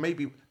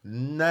maybe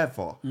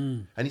never.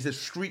 And he said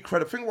street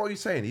credit. Think what he's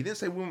saying. He didn't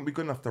say we wouldn't be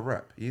good enough to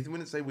rap. He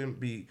didn't say we wouldn't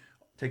be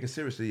taken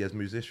seriously as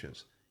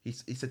musicians. He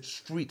said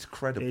street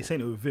credible. Yeah, he's saying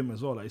it with him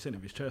as well. Like he's saying it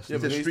with his chest. Yeah,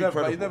 He's but a he's street never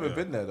credible,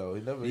 been there though.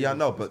 He never. Yeah, I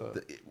know,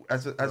 but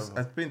as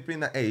being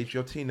that age,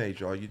 you're a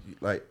teenager. You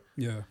like.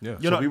 Yeah. Yeah.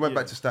 You're So not- we went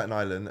yeah. back to Staten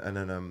Island, and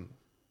then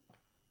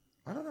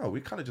I don't know.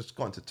 We kind of just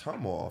got into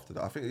turmoil after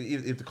that. I think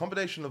if the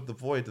combination of the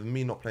void of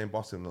me not playing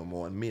basketball no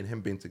more and me and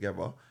him being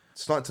together,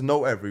 starting to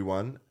know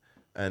everyone,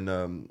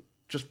 and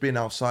just being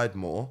outside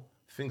more,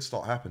 things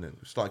start happening.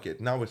 We start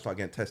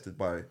getting tested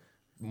by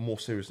more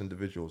serious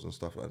individuals and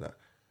stuff like that.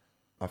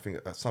 I think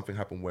something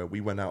happened where we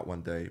went out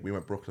one day. We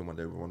went Brooklyn one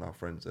day with one of our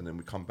friends, and then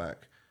we come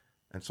back,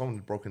 and someone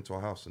broke into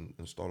our house and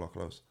stole our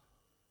clothes.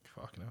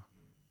 Fucking hell.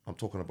 I'm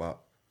talking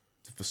about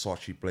the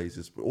Versace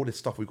blazers, but all this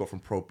stuff we got from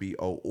Pro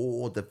BO,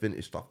 all the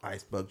vintage stuff,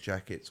 Iceberg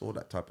jackets, all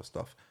that type of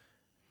stuff.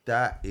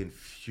 That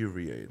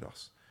infuriated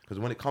us. Because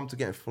when it comes to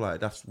getting fly,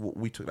 that's what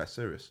we took that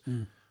serious.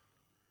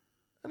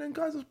 And then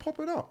guys are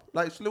popping up.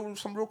 Like, it's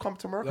some real come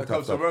to America Like type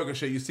comes to stuff. America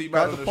shit, you see Guys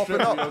man are on the popping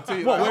strip up. with your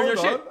team. What, like, wearing your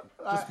hold shit?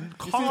 on. Like, you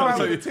see calm man down.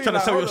 with your team, Trying to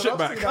like, sell your hold shit on,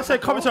 back. I've seen I that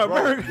said, coming to before.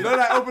 America. You know,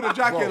 like, open the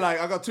jacket,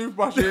 like, I got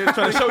toothbrushes.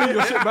 Trying to show you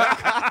your shit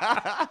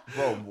back.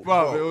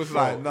 Bro, it was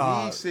like,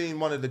 nah. He seen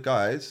one of the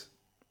guys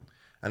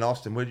and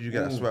asked him, where did you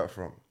get that sweater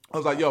from? I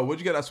was like, yo, where'd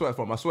you get that sweater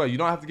from? I swear, you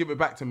don't have to give it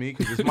back to me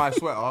because it's my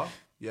sweater.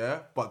 Yeah,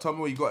 but tell me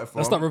where you got it from.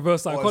 That's that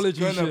reverse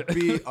psychology Or it's gonna shit.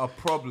 be a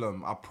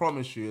problem. I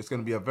promise you, it's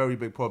gonna be a very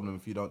big problem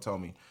if you don't tell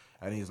me.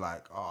 And he's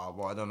like, oh,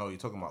 well, I don't know what you're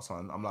talking about,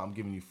 son. I'm like, I'm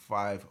giving you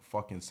 5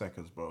 fucking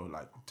seconds, bro.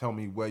 Like, tell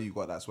me where you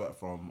got that sweater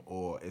from,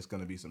 or it's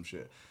gonna be some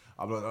shit.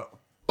 I'm like,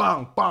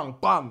 bang, bang,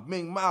 bang,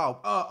 Ming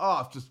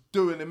Mao, just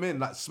doing him in,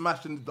 like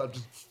smashing, like,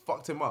 just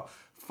fucked him up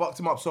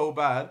so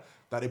bad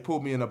that they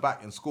pulled me in the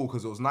back in school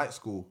because it was night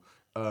school.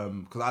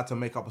 Because I had to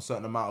make up a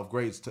certain amount of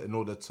grades in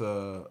order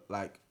to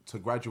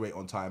graduate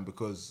on time,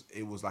 because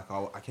it was like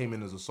I came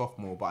in as a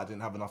sophomore, but I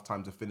didn't have enough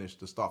time to finish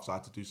the stuff, so I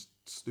had to do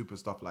stupid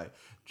stuff like,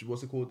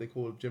 what's it called? They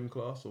call it gym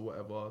class or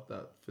whatever,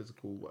 that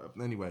physical, whatever.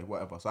 Anyway,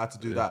 whatever. So I had to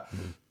do that.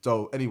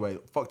 So anyway,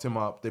 fucked him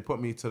up. They put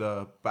me to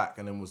the back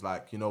and then was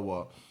like, you know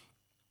what?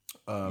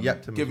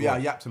 Yapped him as I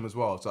well. yapped him as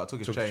well. So I took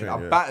his Took his chain. chain,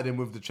 I yeah. battered him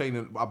with the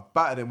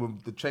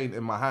chain.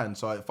 In my hand.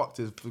 So I fucked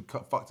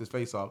his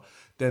face up.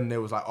 Then they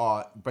was like,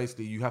 oh,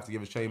 basically you have to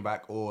give his chain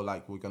back, or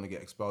like we're gonna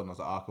get expelled. And I was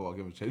like, ah, cool, I'll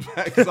give him his chain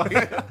back.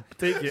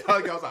 Take it. I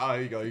was like, oh,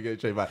 here you go, you get your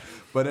chain back.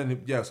 But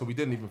then yeah, so we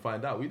didn't even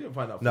find out. We didn't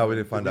find out. No, we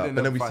didn't find out.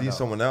 But then we find see out.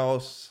 someone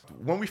else.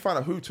 When we found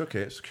out who took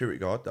it, security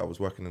guard that was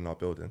working in our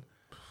building.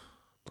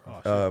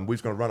 We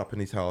was gonna run up in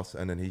his house,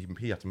 and then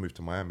he had to move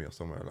to Miami or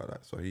somewhere like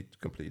that. So he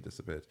completely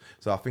disappeared.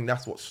 So I think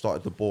that's what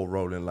started the ball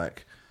rolling.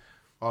 Like,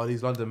 Oh,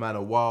 these London man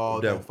are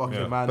wild. Yeah. They're fucking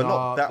Yeah. man but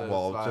not up. that There's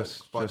wild. like-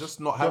 but just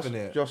not having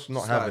it. Just not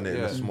It's having like, it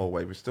in yeah. a small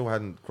way. We still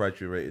hadn't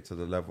graduated to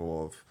the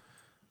level of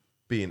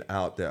being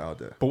out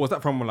there. But was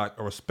that from like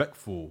a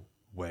respectful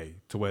way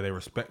to where they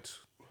respect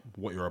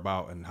what you're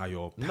about and how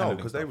you're No, handling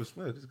because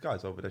stuff? these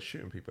guys over there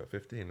shooting people at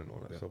 15 and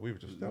all that. So we were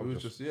just, We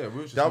was just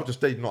that was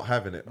just they not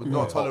having it.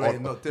 not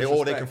tolerating, not or they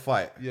disrespect. can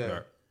fight. Yeah.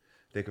 Right.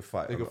 They can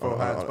fight. They can on- throw on-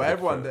 hands. on- But on-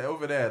 everyone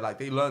over there, like,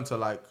 they learn to,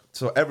 like,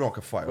 So everyone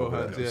can fight Throw over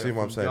hands, there. yeah, See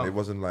what I'm from saying? young. It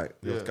wasn't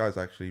like those Yeah. guys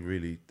actually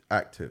really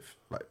active,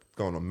 like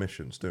going on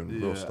missions, doing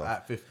real stuff.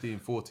 at 15,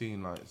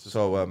 14, like, it's just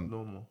So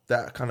normal.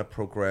 that kind of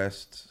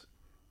progressed.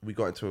 We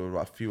got into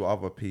a few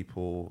other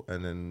people,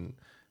 and then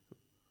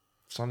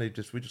suddenly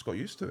we just got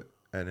used to it.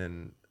 And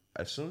then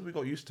as soon as we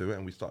got used to it,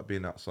 and we started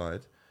being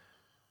outside,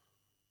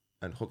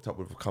 and hooked up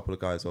with a couple of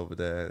guys over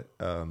there,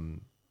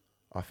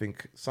 I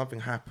think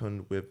something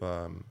happened with.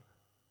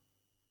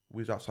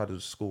 We was outside of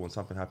the school, and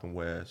something happened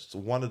where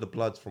one of the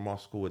Bloods from our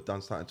school had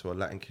done something to a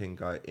Latin King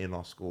guy in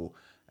our school,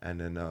 and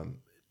then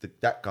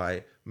that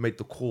guy made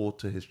the call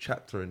to his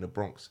chapter in the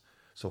Bronx.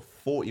 So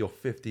 40 or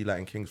 50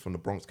 Latin Kings from the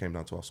Bronx came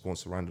down to our school and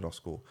surrounded our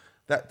school.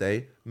 That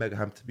day, Mega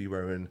had to be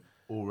wearing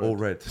all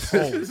red.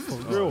 Oh, for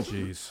real.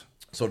 Jeez.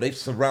 So they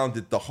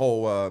surrounded the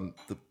whole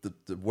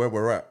the where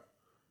we're at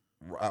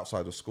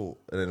outside of school,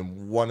 and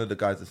then one of the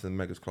guys that's in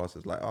Mega's class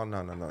is like, oh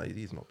no,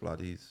 he's not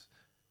Blood, he's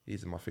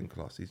in my thing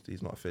class,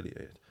 he's not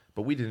affiliated.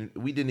 But we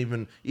didn't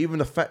even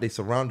the fact they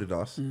surrounded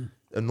us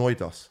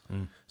annoyed us.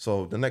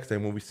 So the next day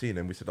when we seen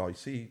them, we said, oh,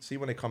 you see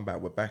when they come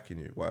back, we're backing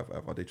you,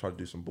 whatever. They tried to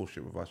do some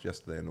bullshit with us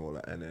yesterday and all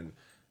that, and then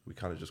we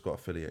kind of just got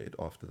affiliated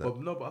after that.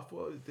 But I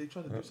thought they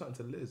tried to do something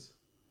to Liz.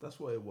 That's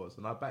what it was.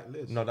 And I backed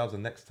Liz. No, that was the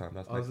next time.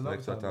 That's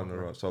next time down the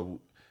road. So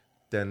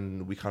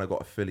then we kind of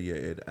got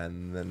affiliated,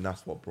 and then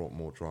that's what brought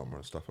more drama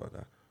and stuff like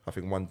that. I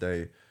think one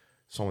day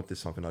someone did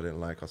something I didn't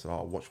like. I said, oh,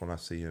 I'll watch when I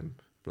see him,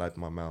 bled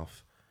my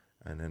mouth.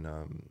 And then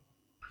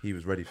he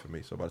was ready for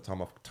me. So by the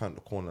time I turned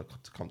the corner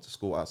to come to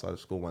school, outside of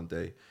school one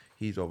day,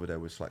 he's over there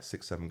with like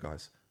 6-7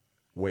 guys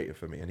waiting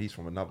for me. And he's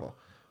from another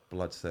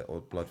blood set or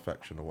blood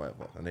faction or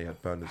whatever. And they had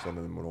burners on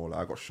them and all that.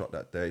 I got shot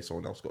that day.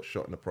 Someone else got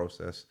shot in the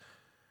process.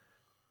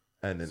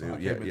 And then So I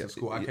came into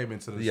school. I came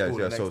into the yeah, school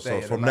yeah. the So next day,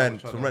 and from the man then,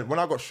 was trying to- when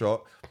I got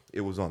shot,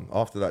 it was on.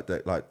 After that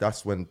day, like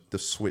that's when the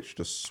switch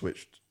just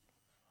switched,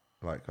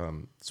 like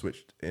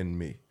switched in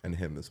me and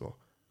him as well,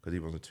 because he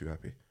wasn't too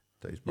happy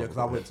that his Yeah, brother. because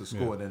I got went hit. to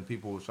school and then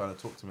people were trying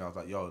to talk to me. I was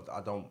like, yo,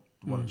 I don't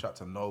want to chat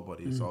to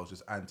nobody. So I was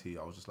just anti.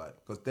 I was just like,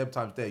 because them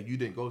times there, you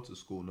didn't go to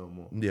school no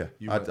more. Yeah,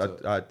 You went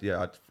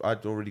to-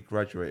 I'd already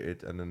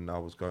graduated, and then I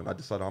was going. I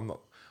decided I'm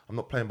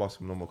not playing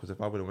basketball no more, because if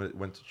I would have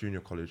went to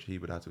junior college, he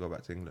would have to go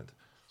back to England.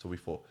 So we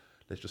thought,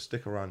 let's just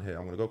stick around here.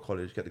 I'm gonna go to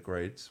college, get the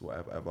grades,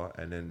 whatever,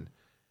 and then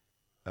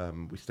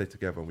we stay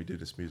together and we do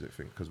this music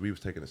thing, because we was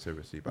taking it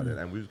seriously by then,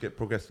 and we was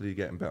progressively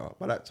getting better.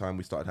 By that time,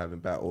 we started having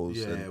battles.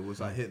 Yeah, and it was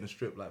like hitting the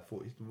strip like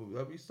 40.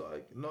 Have we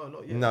started? No,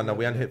 not yet. no,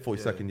 we hadn't hit Yeah.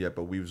 42nd yet,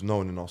 but we was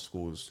known in our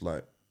schools,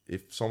 like,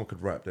 if someone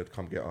could rap, they'd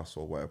come get us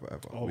or whatever.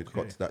 We'd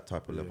got to that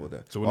type of level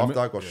there. So So when after the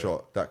I got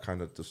shot, that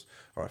kind of just,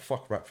 all right,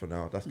 fuck rap for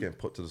now. That's getting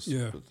put to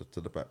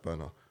the back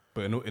burner.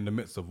 But in the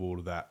midst of all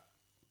of that,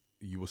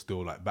 you were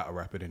still like battle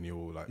rapping and you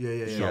were like Yeah.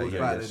 Yeah, it was yeah,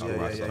 bad,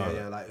 yeah,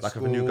 yeah. Like Like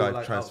if a new guy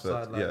like transferred,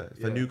 outside, like,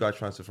 if a new guy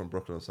transferred from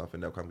Brooklyn or something,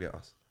 they'll come get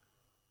us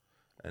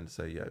and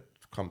say, yeah,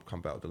 come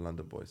battle the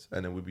London boys.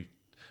 And then we'd be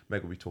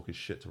Meg will be talking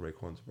shit to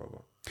Raekwon's brother.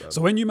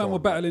 So when you man go were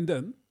on, like- battling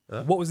then,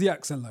 Huh? what was the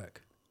accent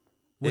like?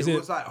 It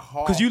was like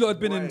half. Because you lot had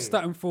been in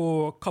Staten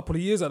for a couple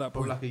of years at that for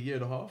point. like a year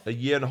and a half. a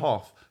year and a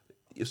half.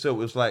 So it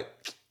was like,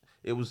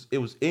 it was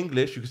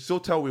English. You could still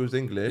tell we was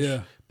English,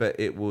 Yeah. but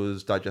it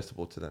was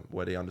digestible to them,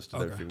 where they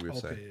understood Okay. everything we were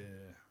saying.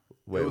 Yeah.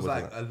 Where It was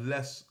wasn't like a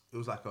less. It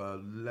was like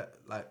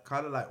like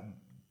kind of like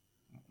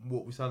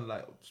what we sounded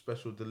like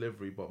special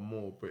delivery, but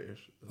more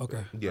British.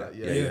 Okay. Yeah, Like,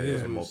 yeah, yeah, so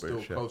yeah. we More were still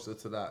British, yeah. closer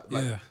to that.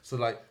 Like, Yeah. So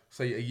like,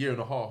 say a year and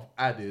a half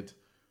added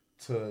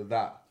to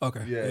that.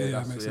 Okay. Yeah, Yeah,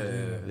 that's- makes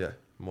sense. Yeah. yeah,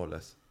 more or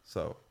less.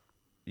 So,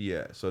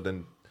 yeah. So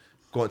then,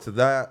 got into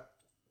that,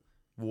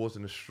 wars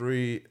in the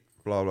street,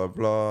 blah blah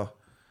blah.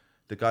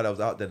 The guy that was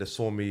out there that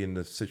saw me in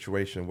the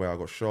situation where I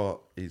got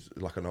shot, he's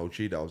like an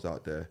OG that was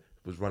out there,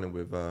 was running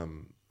with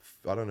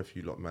I don't know if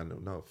you lot man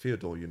know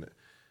Theodore unit.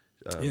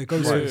 Yeah, go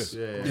Trife. to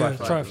Yeah,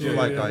 Trife, So yeah,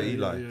 like yeah, guy yeah,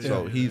 Eli. yeah,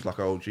 So yeah. he's like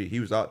an OG. He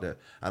was out there,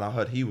 and I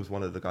heard he was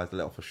one of the guys that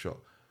let off a shot.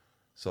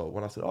 So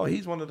when I said, "Oh,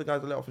 he's one of the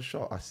guys that let off a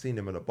shot," I seen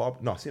him at a bar.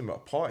 No, I seen him at a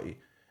party.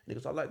 And he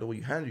goes, "I like the way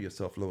you handle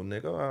yourself, little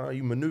nigga.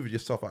 You maneuvered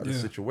yourself out of the Yeah.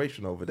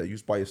 situation over there. You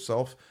was by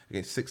yourself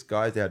against 6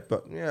 guys. They had,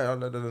 but yeah,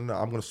 no.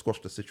 I'm gonna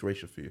squash the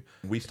situation for you."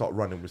 We start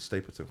running with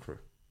Stapleton crew.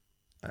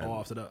 And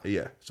After that.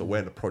 yeah. So we're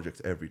in the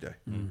projects every day.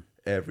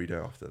 Every day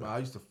after that. Man, I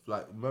used to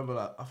like remember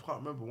like I can't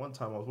remember one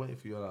time I was waiting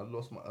for you and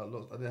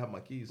I didn't have my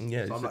keys.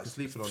 Yeah, so I'm he's like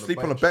sleeping on the sleep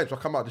bench. on the bench. I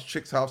come out this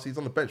chick's house. He's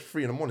on the bench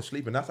 3 a.m.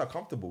 sleeping. That's how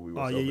comfortable we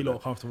were. Oh, yeah, you lot are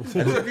comfortable.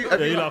 And if you- Yeah,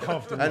 you lot are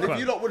comfortable. And if fam.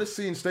 you lot would have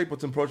seen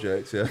Stapleton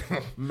Projects, yeah,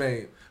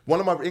 Mate,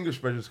 one of my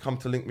English brothers come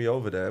to link me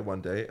over there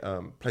one day,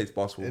 plays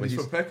basketball. and but he's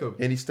from Peckham.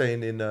 and he's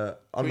staying in. I'm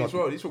Queens not.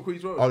 Road. He's from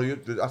Queens Road.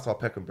 Oh, that's our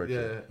Peckham bridge.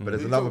 Yeah. Yeah. Who But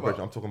there's you another talking bridge.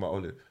 about? I'm talking about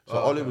Oli. So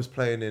Oh, Oli okay. was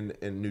playing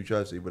in New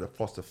Jersey with a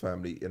foster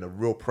family in a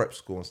real prep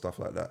school and stuff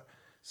like that.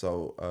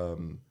 So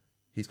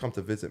he's come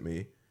to visit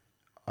me.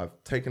 I've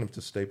taken him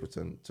to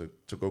Stapleton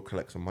to go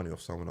collect some money off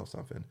someone or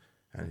something.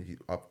 And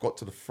I've got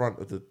to the front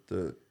of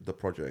the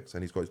projects,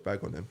 and he's got his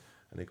bag on him,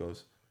 and he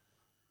goes,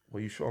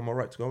 "Well, you sure I'm all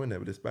right to go in there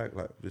with this bag?"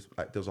 Like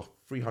there was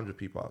 300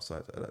 people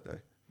outside that day.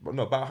 But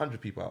no, about 100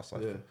 people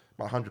outside. Yeah.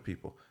 About 100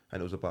 people, and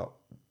it was about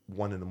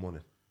 1 a.m.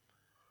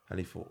 And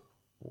he thought,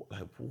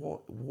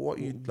 "What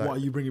are you? Like, What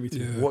are you bringing me to?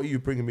 Yeah. What are you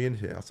bringing me in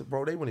here?" I said,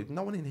 "Bro,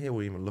 no one in here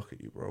will even look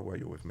at you, bro, while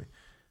you're with me."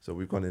 So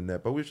we've gone in there,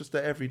 but we were just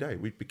there every day.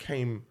 We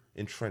became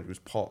entrenched. We was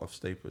part of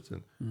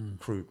Stapleton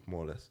crew,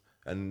 more or less.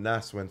 And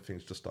that's when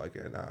things just started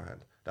getting out of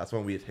hand. That's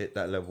when we had hit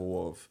that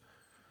level of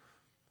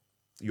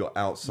you're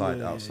outside.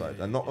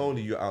 And not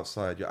only you're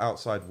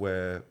outside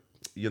where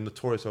you're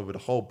notorious over the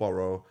whole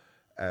borough,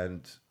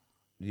 and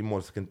you more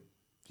or less can,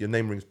 your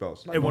name rings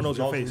bells. Like, Everyone knows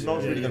your no one's- face. No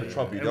one's Yeah, really yeah, going to yeah.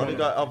 trouble you. The Everyone only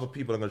guy, other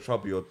people are going to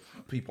trouble you are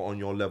people on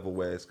your level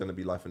where it's going to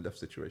be life and death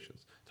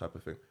situations type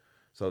of thing.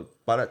 So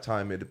by that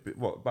time, it had been,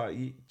 about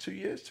 2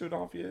 years,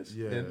 2.5 years?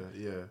 Yeah, in?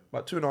 yeah.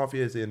 About 2.5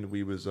 years in,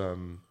 we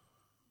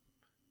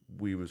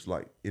was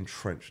like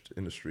entrenched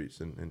in the streets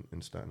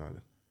in Staten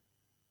Island.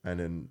 And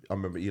then I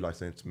remember Eli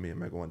saying to me and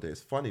Meg one day,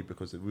 it's funny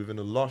because within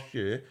the last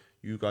year,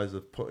 you guys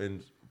have put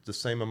in the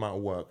same amount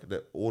of work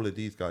that all of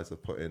these guys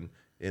have put in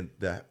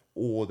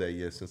all their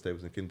years since they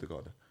was in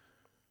kindergarten.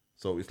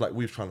 So it's like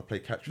we was trying to play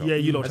catch up. Yeah,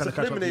 you lot And trying to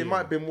catch up, subliminally, yeah. It might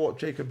have been what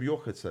Jacob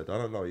York had said. I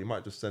don't know. He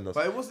might just send us.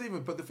 But it wasn't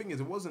even. But the thing is,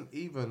 it wasn't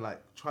even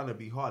like trying to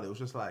be hard. It was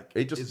just like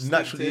It just it's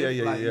naturally-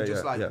 instinctive, yeah, like, yeah, you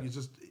just yeah, like yeah.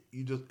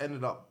 you just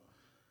ended up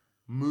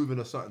moving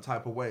a certain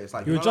type of way. It's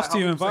like You adjust like to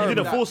your how people say environment. You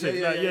didn't that- force it.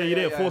 You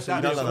didn't force it.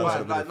 You that's didn't force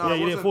why, it. like, no, Yeah,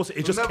 you it didn't force it. It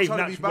was just never came trying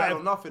to be natural. bad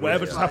or nothing. Whatever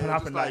It was just like- happened, it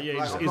was happened, just like, yeah, it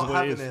like, just I'm is not what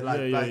it having is. it. Like,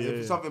 Yeah, like yeah, if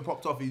yeah. something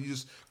popped off, you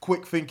just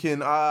quick thinking,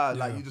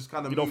 like you just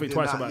kind of You don't think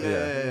twice about it.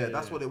 Yeah,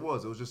 that's what it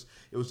was. It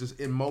was just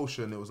in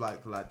motion. It was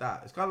like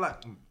that. It's kind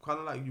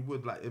of like you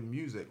would like in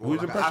music. Or we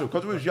was like impressionable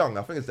because we was young.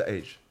 I think it's the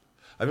age.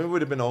 I mean, we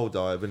would have been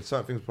older.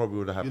 Certain things probably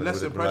would have happened. You're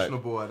less It would have been like-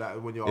 impressionable at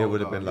that when you're it older.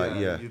 would have been like,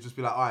 yeah. You'd just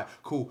be like, all right,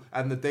 cool.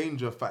 And the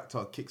danger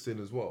factor kicks in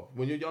as well.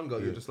 When you're younger,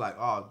 you're just like,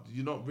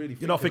 you're not really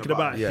You're not thinking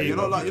about it. Yeah, You're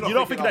you're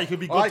not thinking that you could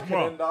be good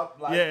tomorrow. End up,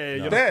 like, Yeah,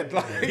 you're dead.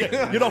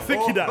 Like, You're not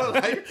thinking that.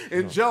 like,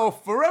 in jail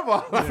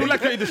forever. You feel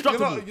like you're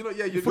indestructible.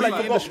 You're You feel like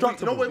you're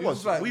indestructible. You know what it You're was?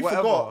 just like, We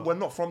whatever. forgot we're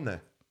not from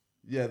there.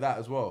 Yeah, that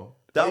as well.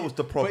 That But was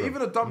the problem. But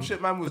even the dumb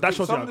shit man was But that doing,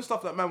 shows some you of the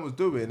stuff that man was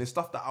doing is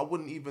stuff that I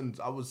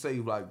would say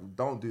like,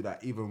 don't do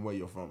that even where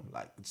you're from.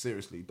 Like,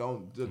 seriously,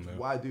 don't.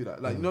 Why do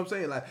that? Like, you know what I'm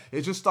saying? Like,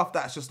 it's just stuff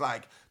that's just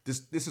like,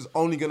 this is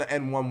only going to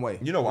end one way.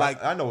 You know what?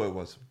 Like, I know what it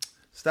was.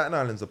 Staten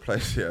Island's a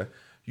place, yeah.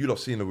 You lot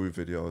seen the Wu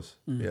videos,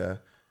 yeah.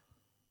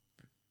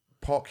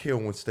 Park Hill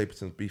when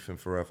Stapleton's beefing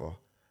forever.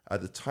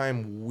 At the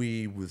time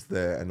we was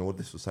there and all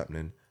this was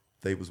happening,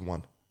 they was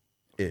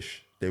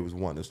one-ish. They was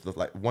one. It's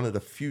like one of the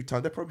few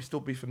times, they're probably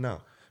still beefing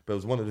now, but it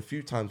was one of the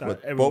few times That where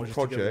everyone both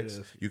was together, projects,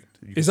 yeah.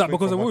 you Is that swing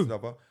because from of one Wu? to the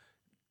other.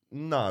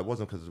 No, it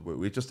wasn't because of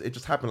Wu. It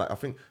just happened. Like I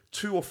think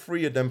 2 or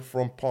 3 of them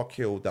from Park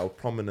Hill that were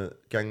prominent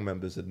gang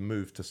members had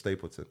moved to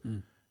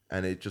Stapleton,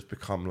 and it just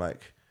become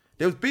like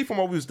there was beef from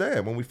when we was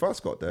there when we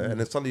first got there, and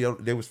then suddenly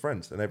they was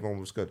friends and everyone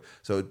was good.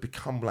 So it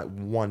become like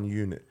one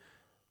unit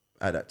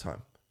at that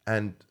time,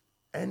 and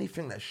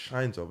anything that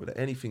shines over there,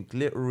 anything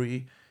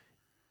glittery,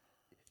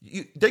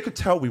 they could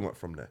tell we weren't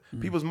from there.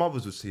 People's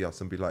mothers would see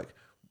us and be like,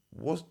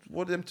 what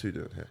are them two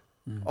doing here?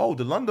 Oh,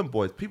 the London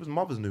boys. People's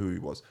mothers knew who he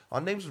was.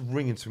 Our names was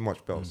ringing too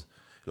much bells.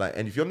 Like,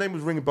 and if your name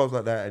was ringing bells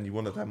like that, and you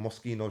wanted to have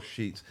Moschino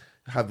sheets,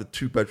 have the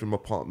 2-bedroom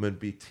apartment,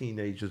 be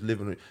teenagers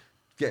living,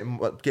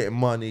 getting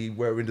money,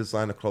 wearing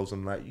designer clothes,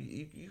 and like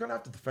you're gonna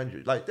have to defend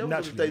you. Like there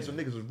was the days when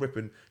niggas was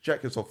ripping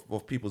jackets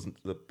off people's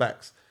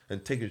backs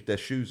and taking their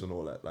shoes and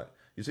all that. Like,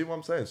 you see what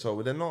I'm saying?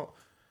 So they're not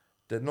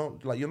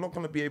like, you're not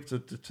gonna be able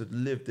to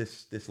live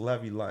this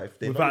lavish life.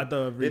 They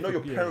know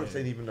your parents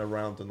ain't even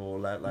around and all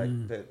that. Like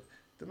they're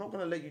not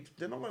gonna let you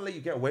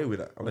get away with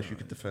that unless you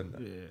can defend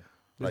that. Yeah.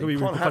 Like, you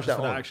can't have that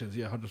on. Actions.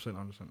 Yeah,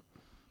 100%.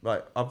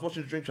 Like, I was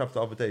watching Drink Champs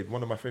the other day.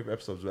 One of my favorite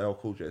episodes with LL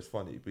Cool J. It's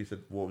funny, but he said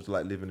what it was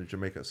like living in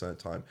Jamaica at a certain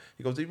time.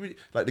 He goes,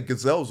 like the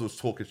Gazelles was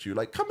talking to you,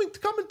 like, come and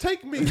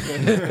take me. Or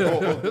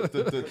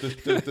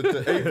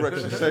the A-Rex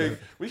is saying,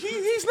 well,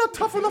 he's not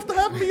tough enough to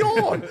have me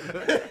on.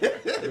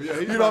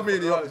 You know what I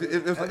mean?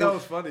 That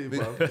was funny,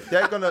 bro.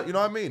 They're gonna, you know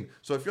what I mean?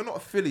 So if you're not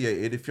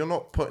affiliated, if you're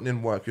not putting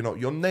in work,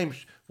 your name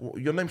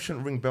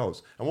shouldn't ring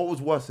bells. And what was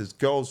worse is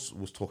girls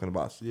was talking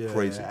about us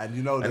crazy. And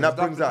and that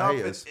brings out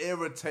haters.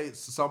 Irritates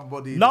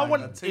somebody. No like,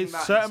 one,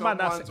 it's certain man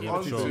that's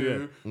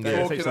onto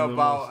talking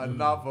about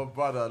another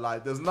brother.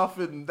 Like, there's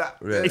nothing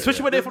that,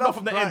 especially when they're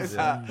from the ends.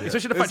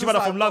 Especially the fact you're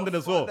from London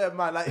as well. Them,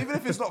 man. Like, even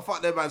if it's not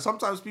fuck them, man.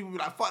 Sometimes people be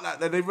like, fuck that.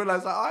 Then they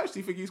realize, like, I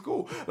actually think he's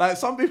cool. Like,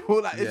 some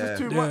people, like, it's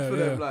just too much for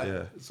them.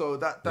 Like, so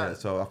that.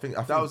 So I think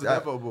that was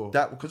inevitable.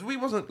 That because we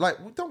wasn't like,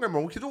 don't get me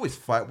wrong, we could always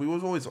fight. We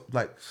was always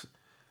like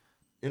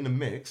in the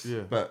mix,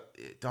 but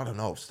I don't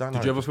know.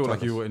 Did you ever feel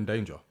like you were in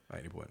danger at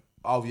any point?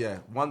 Oh yeah,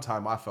 one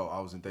time I felt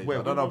I was in danger.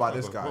 I don't know about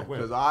this guy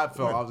because I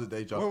felt I was in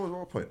danger.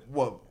 What point?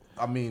 Well,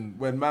 I mean,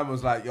 when man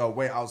was like, "Yo,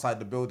 wait outside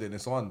the building,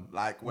 it's on."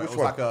 Like, where it was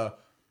one? like a,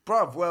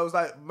 bruv, where it was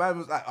like, man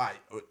was like, "All right,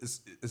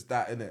 it's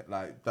that in it."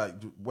 Like,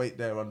 wait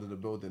there under the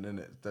building, in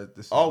it. You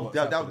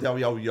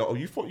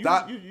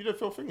thought you didn't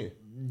feel thingy?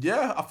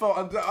 Yeah, I felt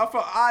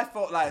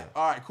like,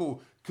 all right,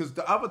 cool. Because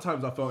the other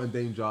times I felt in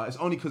danger, it's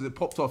only because it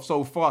popped off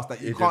so fast that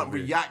you can't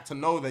react to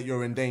know that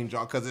you're in danger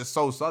because it's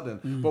so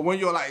sudden. But when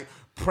you're like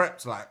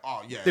prepped, like,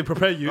 oh yeah, they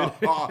prepare you.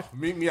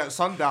 Meet me at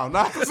sundown.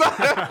 I was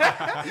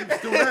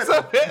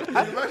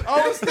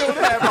still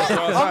there, but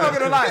I'm not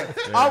gonna lie.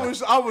 I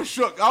was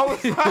shook. I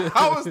was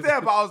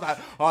there, but I was like,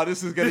 oh,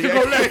 this is gonna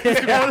get left.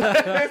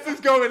 This is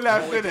going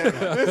left,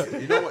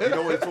 innit? You know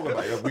what you're talking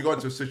about? We got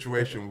into a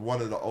situation with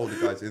one of the older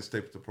guys in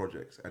Stapleton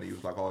Projects, and he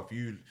was like, oh, if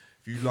you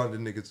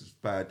London niggas is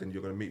bad, then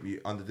you're gonna meet me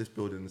under this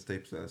building in the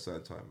Staples at a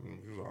certain time. And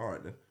he was like, all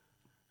right then.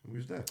 And we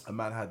was there. A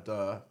man had,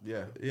 and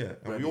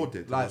we all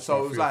did. Like,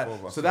 so it was like,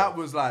 so that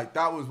was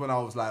when I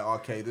was like,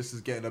 okay, this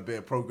is getting a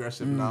bit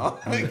progressive now.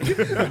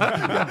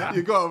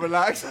 You gotta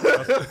relax.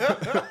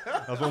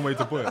 That's one way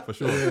to put it, for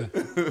sure. Yeah.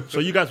 So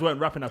you guys weren't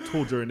rapping at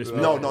all during this?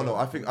 No.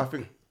 I think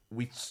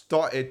we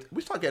started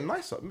getting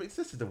nicer. I mean, this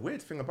is the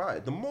weird thing about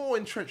it. The more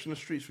entrenched in the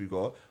streets we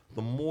got,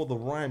 the more the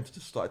rhymes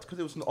just started, because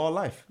it was our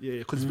life. Yeah,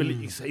 because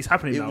it's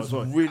happening now as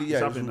well. Really,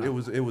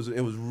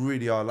 it was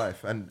really our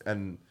life,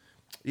 and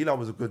Eli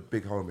was a good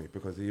big homie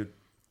because he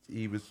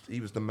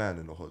was the man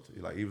in the hood.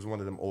 Like, he was one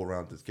of them all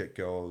rounders, get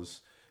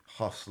girls,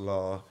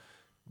 hustler,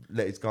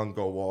 let his gun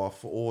go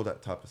off, all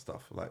that type of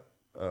stuff. Like,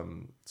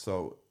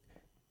 so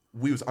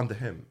we was under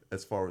him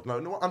as far as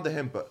not under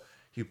him, but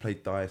he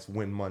played dice,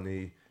 win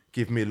money.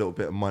 Give me a little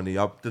bit of money.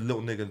 The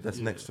little nigga that's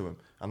next to him.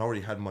 And I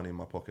already had money in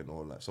my pocket and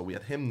all that. So we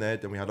had him there.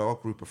 Then we had our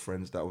group of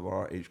friends that were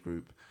our age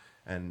group.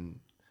 And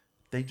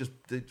I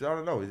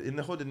don't know. In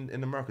the hood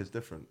in America, it's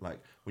different. Like,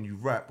 when you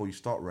rap or you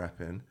start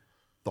rapping,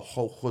 the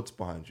whole hood's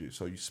behind you.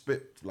 So you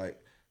spit,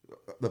 like,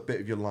 the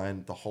bit of your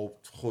line, the whole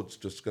hood's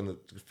just going to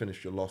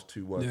finish your last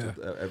two words of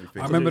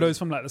everything. I remember those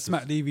from, like, the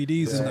Smack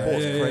DVDs. The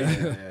support's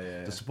crazy.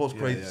 The support's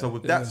crazy. Yeah. So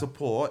with that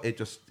support, we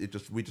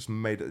just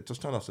made it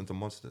just turned us into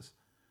monsters.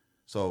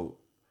 So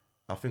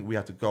I think we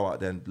had to go out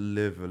there and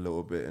live a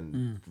little bit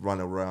and run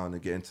around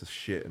and get into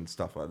shit and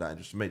stuff like that, and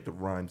just make the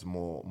rhymes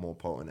more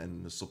potent,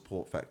 and the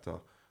support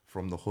factor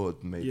from the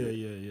hood made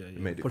it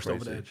made it pushed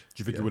crazy. Over the edge.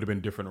 Do you think it would have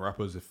been different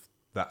rappers if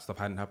that stuff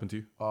hadn't happened to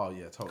you? Oh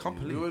yeah, totally.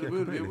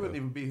 Completely. It wouldn't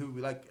even be who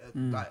like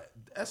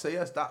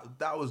SAS.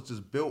 That was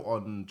just built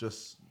on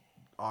just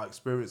our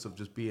experience of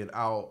just being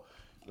out.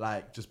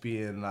 Like, just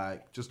being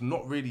like, just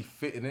not really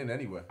fitting in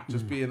anywhere.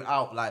 Just being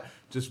out, like,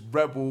 just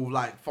rebel,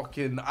 like,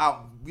 fucking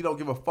out. We don't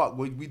give a fuck.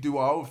 We do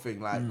our own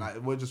thing. Like,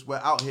 we're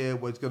out here.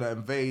 We're just gonna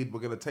invade. We're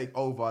gonna take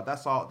over.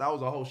 That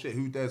was our whole shit.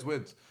 Who dares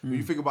wins. When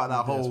you think about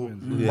that whole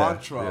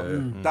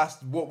mantra,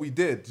 that's what we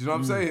did. Do you know what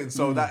I'm saying?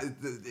 So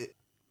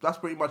that's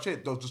pretty much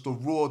it. Just a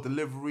raw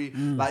delivery.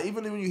 Like,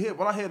 even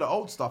when I hear the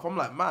old stuff, I'm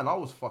like, man, I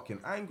was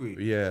fucking angry.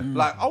 Yeah.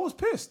 Like, I was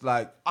pissed.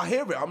 Like, I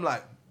hear it. I'm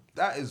like,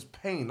 that is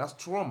pain. That's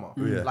trauma.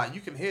 Yeah. Like, you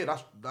can hear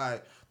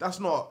that's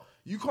not.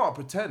 You can't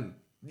pretend.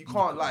 You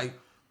can't, like.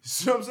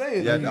 See what I'm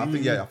saying? I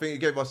think it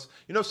gave us,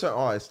 certain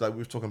artists like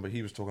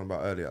he was talking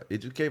about earlier. It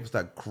just gave us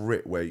that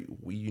grit where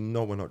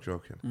we're not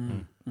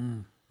joking.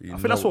 I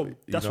think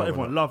that's what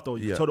everyone loved though.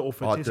 You tell the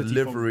authenticity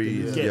our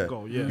delivery, from the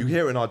get-go. Yeah. You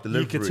hear it in our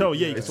delivery. You can tell,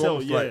 yeah, you it's can tell,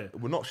 almost yeah. like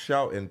we're not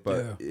shouting,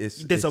 but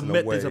it's There's in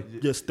a way.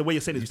 the way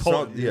you're saying it's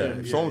Sound, potent.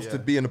 if someone was to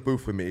be in a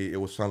booth with me, it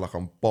would sound like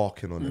I'm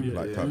barking on him,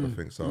 type of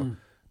thing. So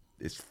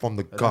it's from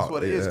the gut. That's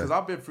what it is, because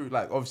I've been through,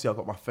 like, obviously I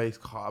got my face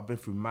cut. I've been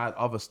through mad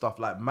other stuff,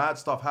 like mad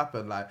stuff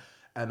happened, like,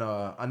 and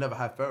I never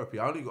had therapy.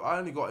 I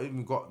only got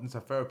into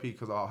therapy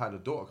because I had a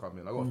daughter come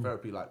in. I got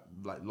therapy like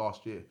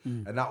last year,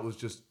 and that was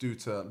just due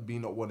to me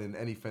not wanting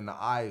anything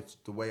that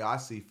the way I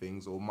see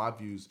things or my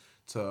views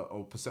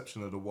or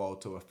perception of the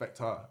world to affect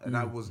her, and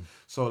that was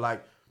so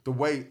like. The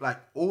way, like,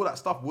 all that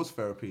stuff was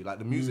therapy. Like,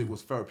 the music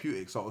was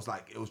therapeutic. So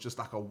it was just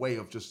like a way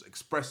of just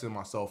expressing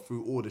myself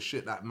through all the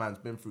shit that man's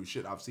been through.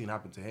 Shit that I've seen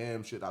happen to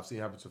him. Shit that I've seen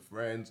happen to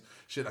friends.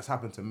 Shit that's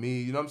happened to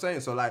me. You know what I'm saying?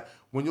 So, like,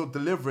 when you're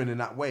delivering in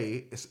that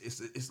way,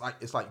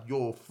 it's like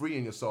you're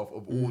freeing yourself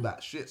of all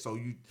that shit. So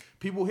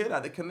people hear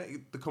that, they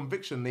connect the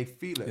conviction, they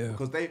feel it.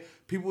 Because they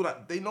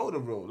know the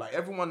real. Like,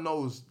 everyone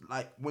knows,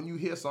 like, when you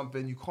hear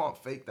something, you can't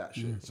fake that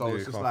shit. So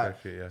it's just like,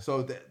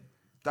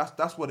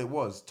 that's what it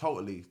was,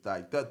 totally.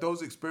 Like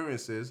those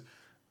experiences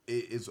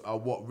are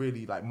what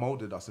really like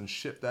molded us and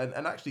shaped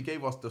and actually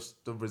gave us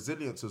the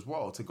resilience as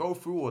well to go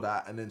through all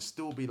that and then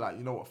still be like,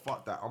 you know what,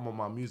 fuck that, I'm on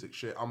my music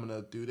shit, I'm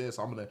gonna do this,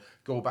 I'm gonna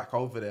go back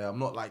over there. I'm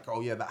not like,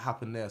 oh yeah, that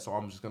happened there, so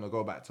I'm just gonna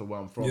go back to where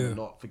I'm from and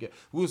not forget.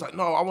 We was like,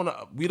 no,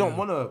 we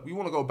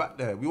wanna go back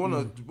there. We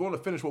wanna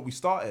finish what we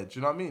started. Do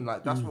you know what I mean?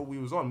 Like that's what we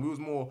was on.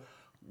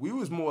 We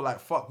was more like,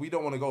 fuck, we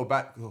don't wanna go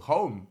back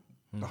home.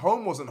 The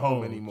home wasn't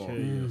home anymore.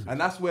 And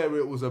that's where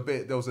it was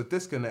there was a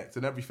disconnect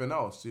and everything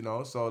else, you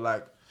know? So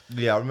like...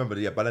 Yeah, I remember,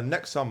 but the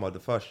next summer, the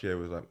first year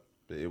was like,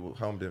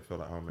 home didn't feel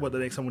like home anymore. What, the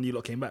next summer when you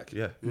lot came back?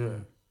 Yeah.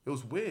 It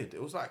was weird.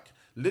 It was like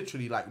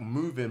literally like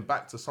moving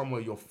back to somewhere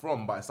you're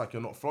from, but it's like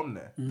you're not from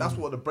there. That's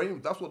what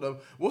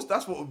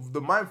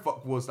the mind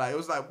fuck was like. It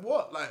was like,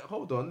 what? Like,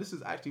 hold on, this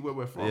is actually where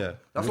we're from. Yeah.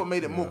 That's what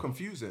made it more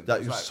confusing.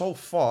 That it was so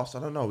fast. I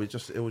don't know.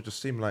 It would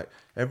just seem like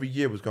every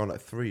year was going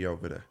like 3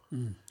 over there.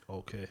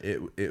 Okay.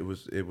 It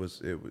was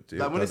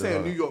like when they say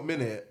a New York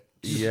minute.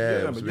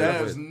 Yeah,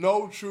 there's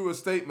no truer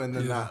statement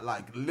than that.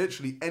 Like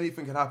literally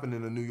anything can happen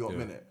in a New York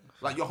minute.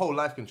 Like your whole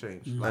life can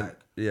change. Like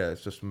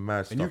it's just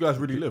mad stuff. And you guys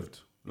really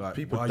lived. Like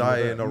people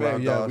dying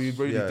around us. We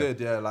really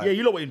did. Yeah, like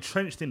you lot were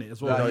entrenched in it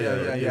as well.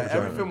 Yeah.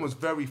 Everything was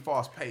very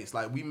fast paced.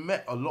 Like we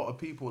met a lot of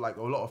people, like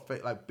a lot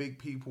of like big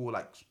people,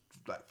 like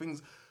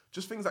things.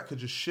 Just things that could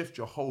just shift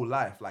your whole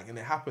life, like, and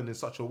it happened in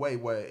such a way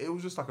where it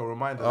was just like a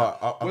reminder.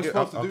 I'll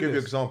give you an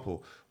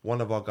example. One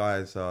of our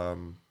guys,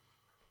 young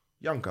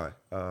guy,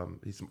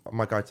 he's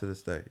my guy to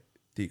this day,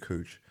 D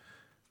Cooge.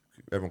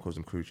 Everyone calls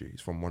him Coogee.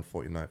 He's from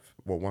 149th,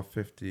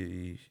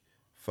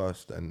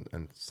 151st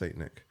and St.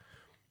 Nick.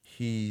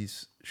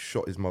 He's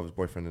shot his mother's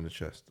boyfriend in the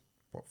chest,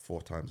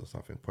 4 times or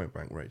something, point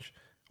blank range,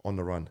 on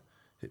the run.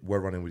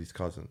 We're running with his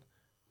cousin.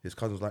 His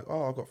cousin's like,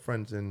 oh, I've got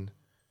friends in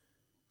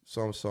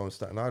so-and-so in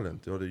Staten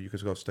Island, or you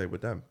could go stay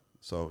with them.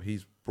 So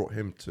he's brought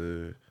him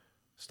to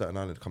Staten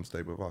Island to come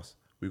stay with us.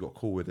 We got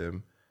cool with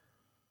him.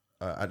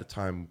 At the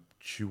time,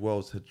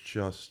 Jewels had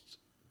just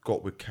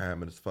got with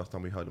Cam, and it's the first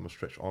time we heard him was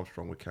Stretch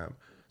Armstrong with Cam.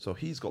 So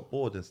he's got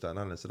bored in Staten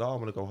Island and said, I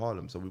want to go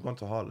Harlem. So we've gone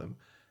to Harlem,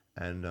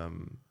 and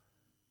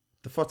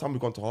the first time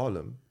we've gone to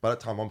Harlem, by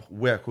that time, I'm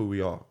aware who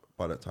we are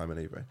by that time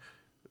anyway.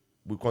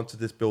 We've gone to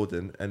this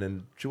building, and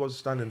then Jewels is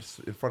standing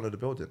in front of the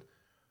building.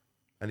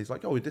 And he's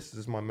like, oh, this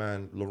is my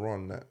man,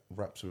 Laurent, that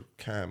raps with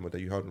Cam, or that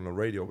you heard on the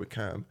radio with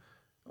Cam.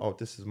 Oh,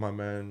 this is my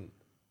man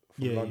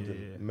from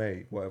London,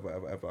 May,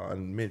 whatever.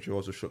 And me and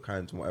Jewels shook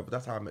hands and whatever.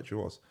 That's how I met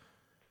Jewels.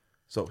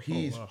 So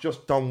he's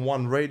just done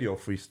one radio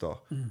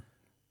freestyle.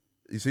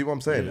 You see what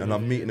I'm saying? And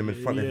I'm meeting him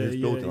in front of his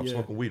building. I'm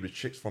smoking weed with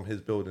chicks from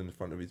his building in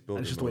front of his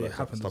building. And it's just the way it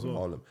happens as well. In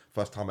Harlem.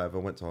 First time I ever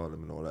went to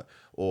Harlem and all that.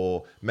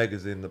 Or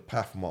Mega's in the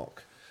Pathmark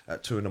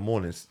at 2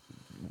 a.m.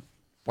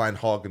 buying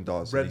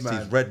Haagen-Dazs. Red and Man. he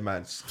sees Red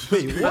Man.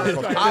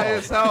 High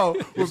as hell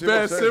with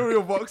bare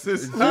cereal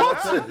boxes. What?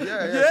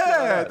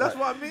 Yeah, that's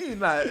what I mean.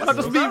 Like, I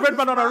just meet Red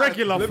Man on a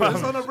regular, fam.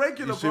 It's on a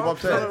regular, You see bro. what I'm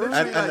saying? So literally,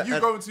 And- like, you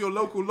go into your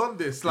local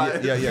Londis,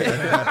 like,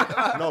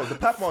 Yeah. No, the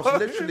Pathmark's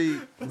literally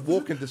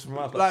walking this from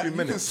us like 2 you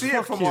minutes. can see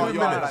it from 2 our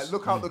yard. minutes. Like,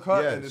 look out the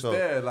curtain, it's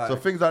there. Like, so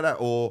things like that,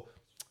 or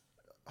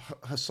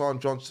Hassan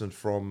Johnson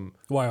from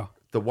Wire.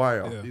 The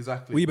Wire. Yeah.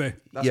 exactly. Weebay.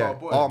 That's our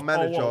boy. Our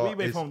manager,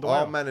 Weebay from The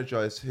Wire. our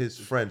manager is his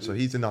friend, so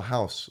he's in the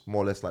house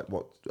more or less like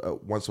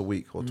once a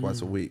week or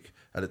twice a week.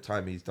 At the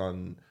time, he's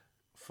done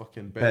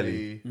Fucking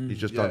Belly. Belly. He's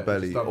just Yeah, done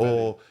Belly. he's done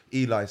or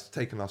Eli's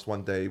taken us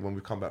one day when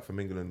we come back from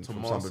England from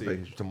Marcy. Sunbury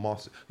Bay to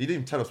Marcy. He didn't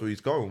even tell us where he's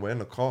going. We're in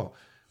the car.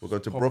 We're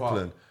going to Pop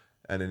Brooklyn. up.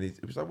 And then he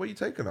was like, where are you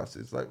taking us?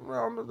 It's like,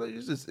 well,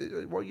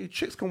 well, you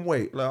chicks can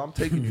wait. Like, I'm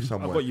taking you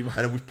somewhere. got you.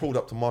 And then we've pulled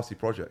up to Marcy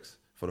Projects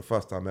for the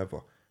first time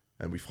ever.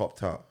 And we've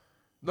hopped out.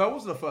 No, it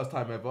wasn't the first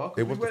time ever. 'Cause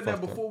It we was the went there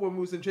first time. before when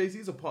we was in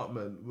Jay-Z's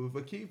apartment with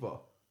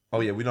Akiva. Oh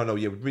yeah, we don't know.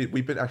 Yeah,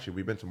 we've been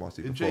to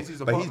Marcy In before. Jay-Z's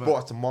but he's apartment.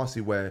 brought us to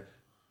Marcy where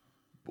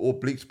all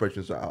Bleach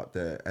brethren are out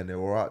there, and they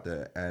were out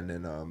there, and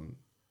then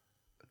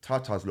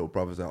Tata's little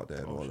brothers out there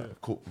and all that.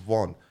 Called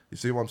Von. You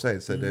see what I'm saying?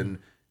 So then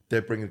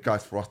they're bringing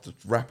guys for us to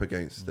rap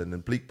against, and then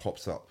Bleak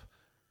pops up.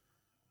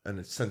 And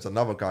it sends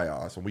another guy at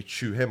us, and we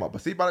chew him up.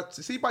 But see, by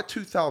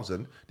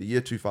 2000, the year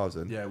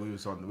 2000, Yeah,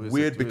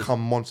 we had become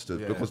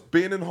monsters because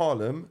being in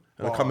Harlem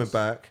and coming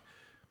back,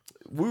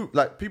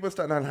 people in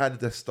Staten Island had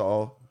their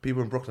style.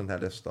 People in Brooklyn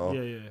had their style.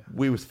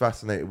 We was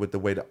fascinated with the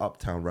way the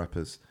uptown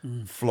rappers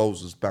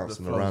flows was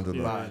bouncing around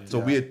in them. So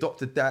we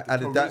adopted that,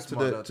 added that to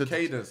the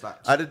cadence,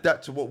 added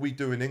that to what we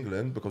do in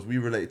England because we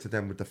related to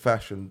them with the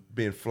fashion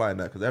being fly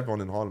and that. Because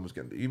everyone in Harlem was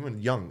getting, even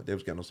young, they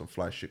was getting on some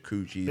fly shit,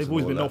 Coogis. They've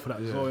always been known for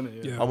that as well,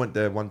 innit? I went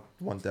there one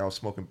day. I was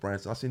smoking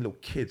Branson. I seen little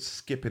kids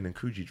skipping in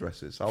Coogee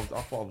dresses. I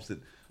thought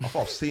I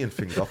was seeing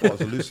things. I thought I was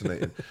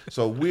hallucinating.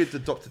 So we had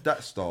adopted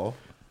that style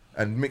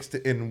and mixed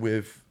it in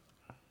with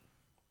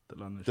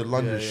the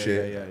London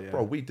shit,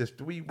 bro. We went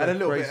and a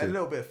little crazy.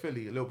 bit of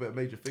Philly, a little bit of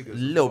Major Figures, a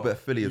little bit of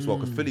Philly as well,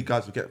 because Philly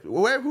guys would get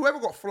whoever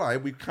got fly.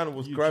 We kind of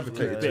was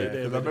gravitated to it.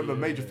 Because I remember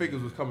Major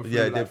Figures was coming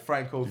through, like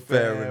Franco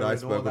Fair and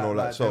Iceberg and all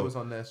that. So was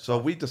on there. So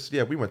we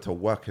went to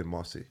work in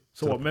Marcy.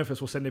 So what?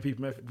 Memphis was sending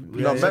people.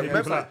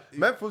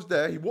 Memphis was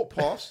there. He walked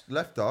past,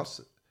 left us,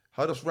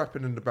 heard us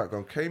rapping in the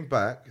background, came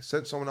back,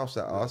 sent someone else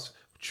at us.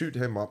 Chewed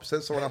him up,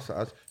 sent someone else at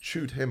us,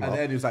 chewed him up. And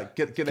then he was like,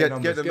 get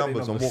the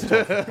numbers and walked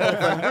off.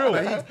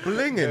 And he's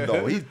blinging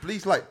though.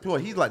 He's like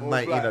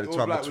 19 at the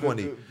time,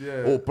 20.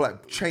 All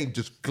black, chain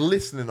just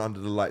glistening under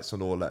the lights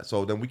and all that.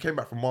 So then we came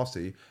back from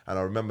Marcy, and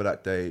I remember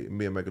that day,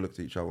 me and Mega looked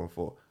at each other and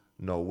thought,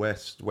 no, we're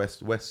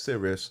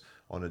serious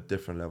on a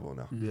different level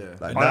now. Yeah.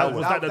 Like that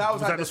was like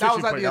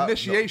the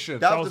initiation.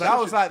 That was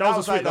like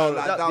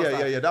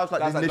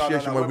the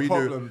initiation where we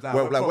knew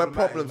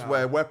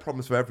we're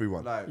problems for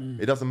everyone.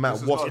 It doesn't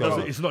matter what's going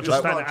on. It's not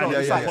just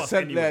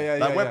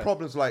we're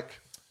problems like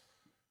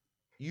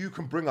you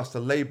can bring us to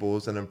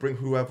labels and then bring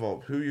who was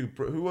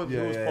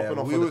popping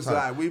off. We was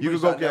like, we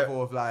reached that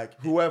level of like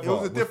whoever. It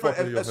was a different.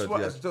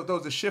 There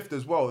was a shift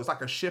as well. It's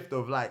like a shift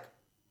of like.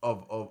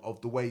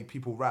 Of the way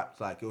people rapped,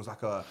 like it was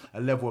like a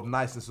level of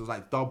niceness. It was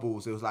like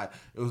doubles. It was like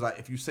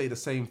if you say the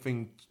same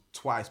thing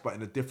twice but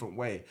in a different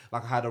way.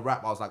 Like I had a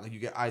rap, I was like, you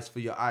get ice for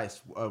your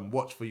ice,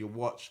 watch for your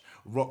watch,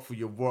 rock for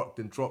your rock,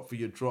 then drop for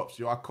your drops.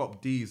 Yo, I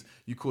cop D's.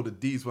 You call the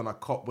D's when I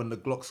cop. When the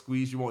Glock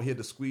squeeze, you won't hear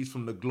the squeeze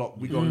from the Glock.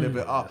 We gon' live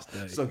it up.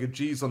 So get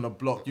G's on the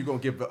block, you gon'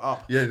 give it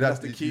up. Yeah, that's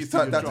the keys to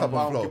that type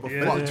of flow.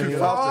 Fuck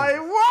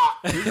 2000. What?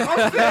 I'm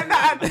saying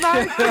that at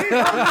 19.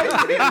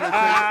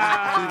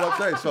 See what I'm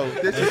saying? So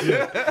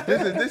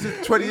this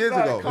is 20 years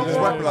ago. We just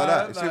rapping like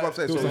that. You see what I'm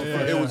saying?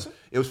 So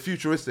it was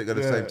futuristic at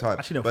the same time.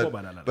 Actually, never thought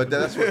about that. But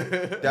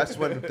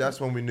that's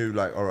when we knew,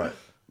 like, all right,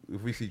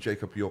 if we see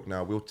Jacob York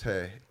now, we'll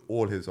tear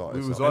all his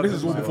artists. And this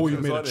is all before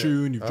you've made a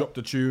tune, you've dropped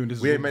a tune.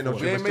 We ain't made no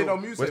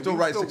music. We're still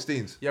writing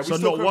 16s. Yeah, so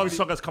not one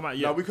song has come out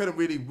yet. No, we couldn't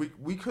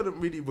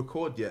really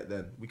record yet.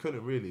 Then we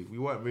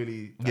weren't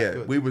really.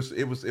 Good.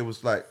 It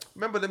was like,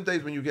 remember them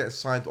days when you get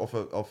signed off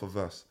a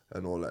verse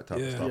and all that type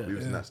of stuff. We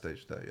was in that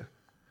stage there. Yeah.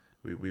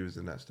 We was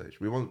in that stage.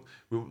 We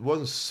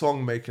wasn't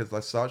song makers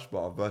like such,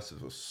 but our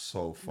verses were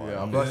so fire. Yeah,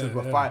 our verses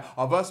were fire.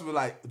 Our verses were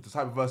like the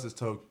type of verses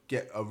to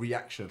get a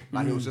reaction.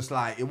 Like it was just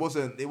like it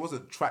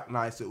wasn't track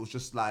nice. It was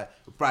just like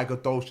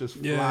braggadocious,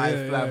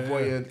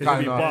 flamboyant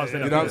kind of.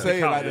 You know what I'm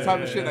saying? Like the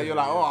type of shit that you're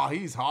like, oh,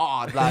 he's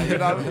hard. Like you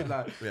know,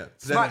 like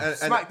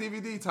smack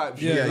DVD type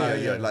shit.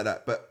 Yeah, like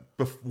that. But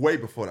way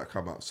before that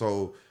come out.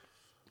 So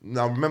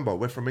now remember,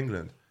 we're from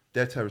England.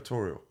 They're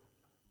territorial.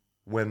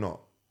 We're not.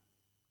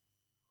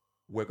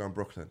 We're going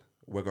Brooklyn.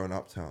 We're going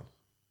uptown.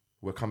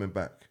 We're coming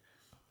back.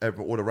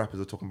 All the rappers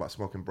are talking about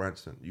smoking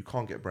Branson. You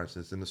can't get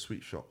Branson. It's in the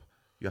sweet shop.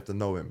 You have to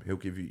know him. He'll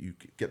give you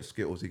get the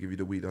Skittles. He'll give you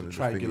the weed under the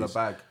triangular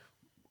bag.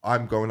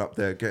 I'm going up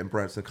there getting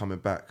Branson, coming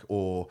back.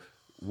 Or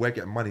we're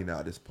getting money now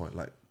at this point,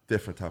 like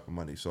different type of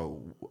money. So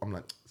I'm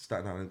like,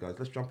 Staten Island guys,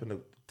 let's jump in the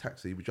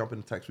taxi. We jump in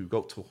the taxi. We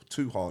go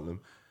to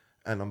Harlem.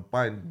 And I'm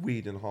buying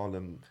weed in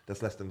Harlem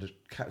that's less than the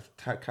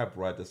cab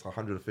ride that's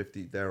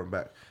 150 there and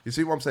back. You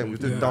see what I'm saying? We're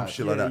doing dumb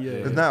shit like that.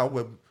 Because now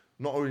we're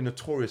not only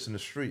notorious in the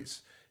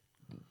streets,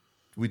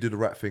 we do the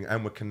rap thing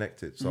and we're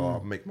connected. So I'll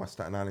make my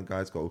Staten Island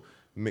guys go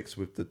mix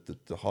with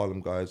the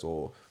Harlem guys,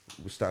 or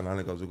with Staten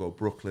Island guys will go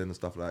Brooklyn and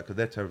stuff like that, because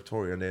they're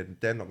territorial and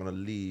they're not going to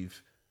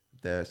leave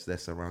their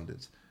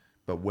surroundings.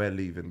 But we're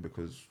leaving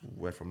because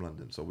we're from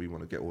London, so we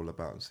want to get all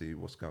about and see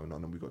what's going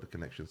on, and we've got the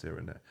connections here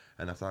and there.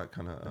 And that's how it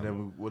kind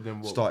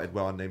of started,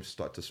 where our names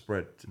started to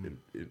spread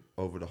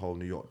over the whole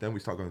New York. Then we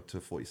started going to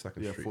 42nd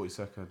Street. Yeah,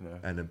 42nd, yeah.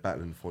 And then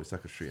battling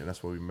 42nd Street, and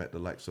that's where we met the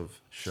likes of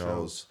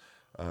Shells,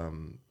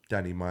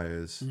 Danny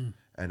Myers, and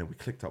then we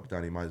clicked up with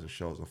Danny Myers and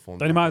Shells and formed...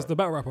 Danny Myers, the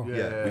battle rapper?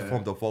 Yeah, we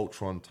formed a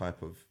Voltron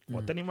type of...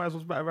 Well, Danny Myers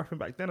was better rapping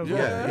back then as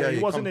well. Yeah, he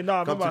wasn't in... No,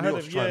 I remember I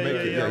heard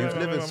him. He was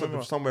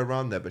living somewhere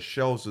around there, but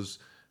Shells was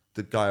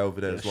the guy over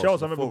there as well. Shells,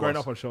 so I remember the four growing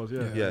of up on Shells,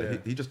 yeah. Yeah,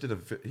 he just did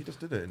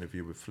an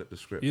interview with Flip the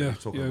Script. Yeah, and he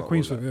was talking yeah, about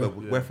Queens all that. Flip,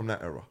 yeah. But we're from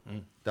that era.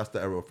 That's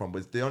the era we're from. But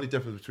it's the only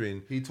difference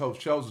between He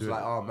told Shells was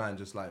like, oh man,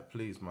 just like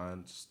please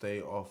man,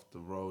 stay off the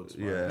roads.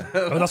 Man. yeah.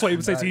 Oh, that's what he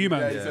would say to you,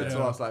 man. Yeah, he said to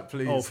us like,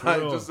 please, Oh, for like,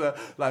 real? just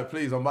like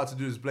please, I'm about to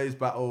do this Blaze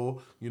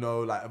battle. You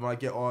know, like when I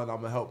get on, I'm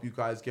gonna help you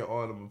guys get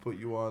on. I'm gonna put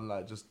you on,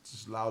 like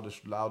just louder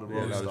road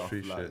louder stuff.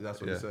 street Like, shit, that's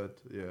what yeah. he said.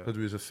 Yeah. Because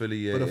we was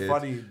affiliated. But the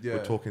funny, yeah.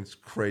 We're talking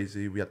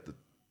crazy. We had the,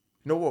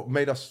 you know what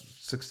made us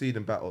succeed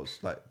in battles?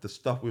 Like the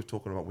stuff we were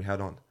talking about, we had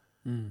on.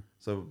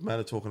 So man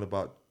are talking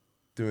about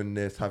doing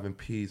this, having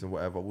peas and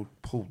whatever. We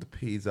pulled the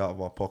peas out of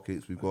our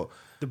pockets. We've got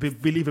The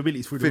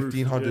believability through the roof.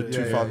 $1,500,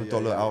 Yeah.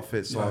 $2,000 yeah.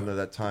 outfits on at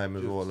that time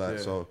as well. Like,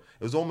 yeah. so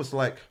it was almost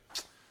like,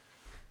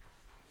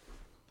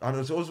 I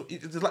don't know,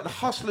 it was like the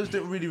hustlers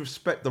didn't really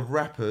respect the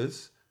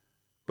rappers,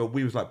 but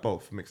we was like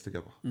both mixed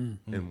together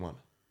in one.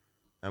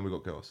 And we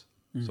got girls.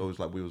 So it was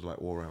like, we was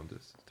like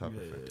all-rounders type of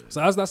thing.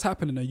 So as that's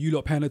happening, are you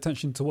lot paying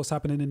attention to what's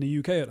happening in the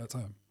UK at that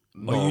time?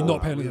 Or are you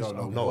not paying we attention?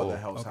 don't know Okay. what the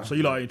hell's happening. So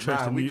you lot are interested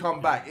Man, in we mu-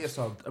 come back, it's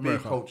a big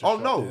America. culture Oh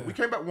shock. no, we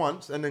came back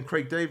once, and then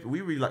Craig David.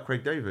 We really like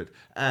Craig David,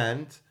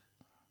 and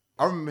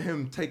I remember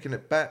him taking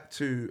it back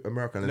to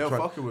America and They're then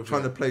fucking with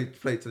trying it. to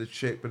play to the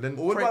chick. But then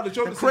Well, what Craig, about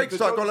the then Craig Jodeci-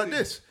 started going the like Jodeci?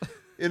 this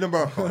in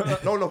America.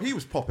 No, he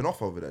was popping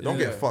off over there. Don't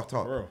get fucked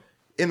up. Bro.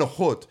 In the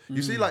hood,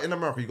 you see, like in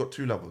America, you got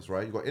two levels,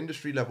 right? You got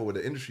industry level where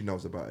the industry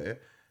knows about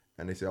it,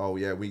 and they say, "Oh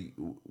yeah,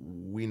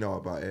 we know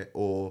about it,"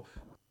 or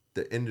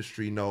the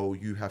industry know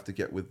you have to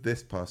get with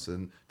this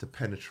person to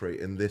penetrate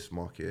in this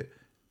market,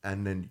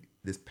 and then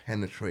there's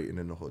penetrating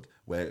in the hood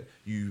where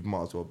you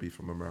might as well be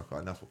from America,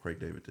 and that's what Craig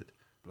David did.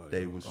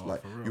 They was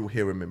like, you'll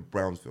hear him in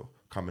Brownsville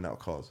coming out of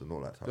cars and all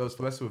that type They of was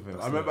stuff. messing with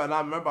him. I remember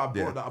I bought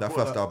Yeah, that. that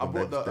first album, I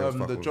bought they was the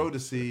fucking with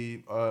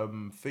Jodeci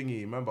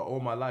thingy. Remember All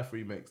My Life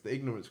remix, the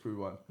Ignorance Crew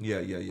one. Yeah.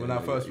 When I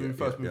first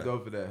moved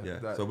over there. Yeah.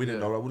 That- So we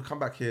didn't yeah. know. We'd come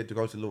back here to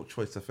go to little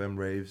Choice FM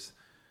raves.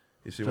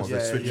 You see, Just- once they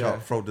yeah, switch yeah.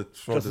 up, throw Just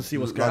the to see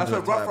what's London going That's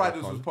when attire Rough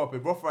Riders back was on.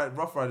 popping.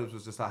 Rough Riders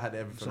was just I had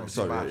everything.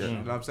 Sorry, smashed, yeah. You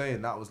know what I'm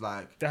saying? That was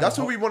like That's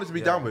what we wanted to be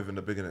Yeah. down with in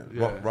the beginning.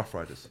 Yeah. Rough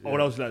Riders. Oh,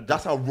 that was like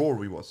That's how raw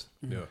we was.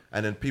 Yeah.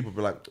 And then people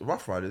be like,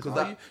 Rough Riders, oh,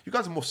 that- you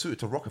guys are more suited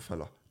to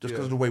Rockefeller just because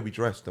Yeah. of the way we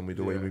dressed and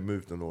the way Yeah. we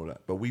moved and all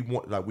that. But we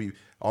want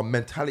our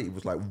mentality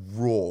was like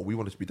raw. We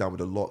wanted to be down with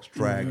the Locks,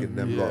 Drag, and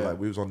them lot. Like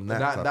we was on that.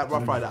 that type that of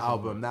Rough thing. Rider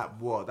album.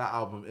 That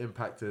album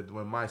impacted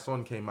when My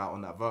Son came out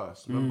on that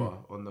verse. Remember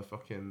on the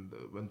fucking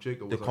when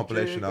Jigga was The on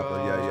compilation Jigga.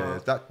 album, yeah.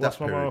 That's What's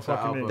my period. motherfucking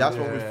album. name? That's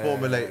when we Yeah.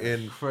 formulate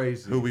in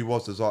Crazy. who we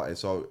was as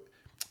artists.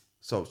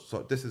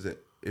 So this is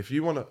it. If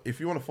you wanna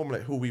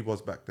formulate who we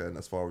was back then,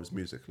 as far as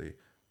musically,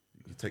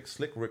 you take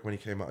Slick Rick when he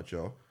came out of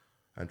jail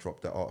and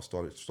dropped that art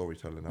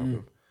storytelling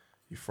album.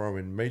 You throw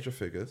in Major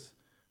Figures,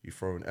 you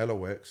throw in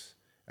LOX,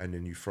 and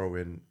then you throw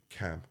in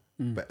Cam,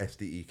 but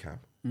SDE Cam.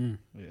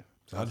 yeah.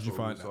 So how did you That's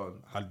what find was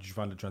on. how did you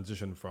find the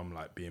transition from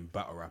like being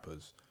battle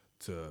rappers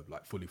to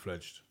like fully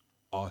fledged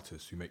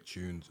artists who make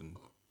tunes and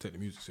take the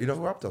music You know seriously?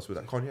 who helped us with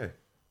that? Kanye.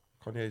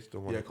 Kanye's the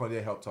one. Yeah,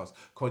 Kanye helped us.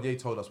 Kanye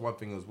told us one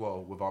thing as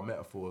well with our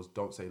metaphors: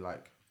 don't say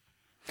like,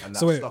 and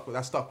So wait.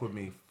 that stuck with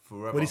me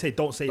forever. What do you say?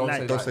 Don't say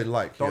like. Don't say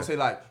like, Don't yeah. say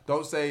like.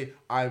 Don't say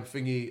I'm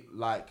thingy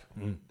like.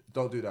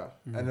 Don't do that.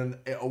 And then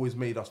it always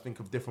made us think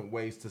of different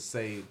ways to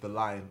say the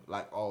line,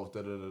 like oh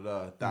da da da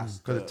da. That's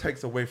Because it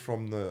takes away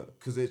from the.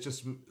 because it's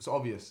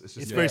obvious. It's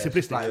just It's very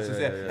simplistic. Like, it's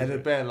just, Yeah, yeah. And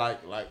then bare like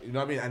you know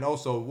what I mean. And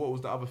also, what was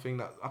the other thing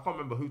that I can't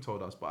remember who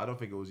told us, but I don't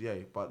think it was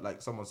Ye. But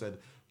like someone said,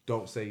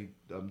 don't say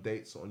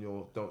dates on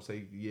your, don't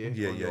say year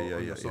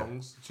on your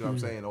songs. Do you know what I'm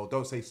saying? Or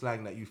don't say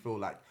slang that you feel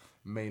like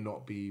may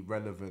not be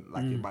relevant.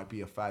 Like it might be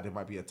a fad, it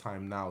might be a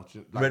time now.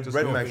 Like, just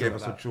Redman little gave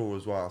things us like a jewel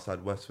as well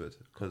outside Westford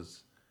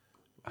because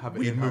have it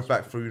we in-house.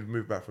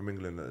 moved back from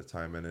England at the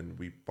time, and then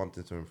we bumped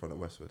into him in front of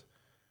Westwood,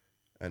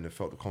 and it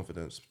felt the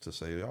confidence to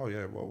say, "Oh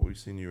yeah, well we've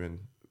seen you in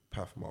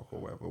Pathmark or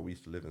whatever. We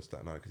used to live in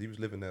Staten Island because he was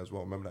living there as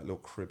well. Remember that little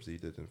cribs he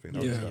did and thing?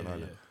 That was Staten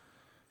Island.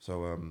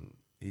 So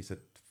he said,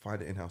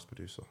 find an in-house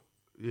producer.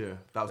 Yeah,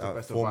 that was the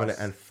best formulate advice.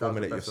 and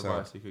formulate that was the best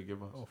yourself. advice he could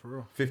give us. Oh, for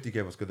real. 50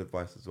 gave us good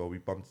advice as well. We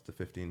bumped to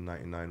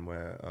 1599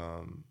 where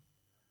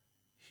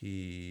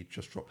he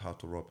just dropped How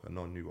to Rob and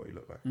no one knew what he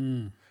looked like.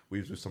 We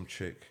was with some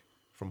chick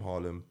from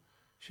Harlem.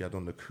 She had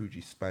on the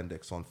Coogee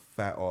spandex on,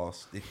 fat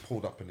ass. He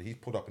pulled up in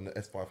the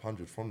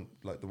S500 from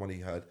like the one he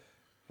had.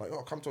 Like,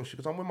 oh, come to us. She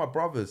goes, I'm with my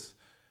brothers.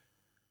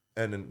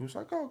 And then we was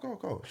like,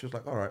 go. She was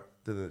like, all right.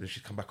 Then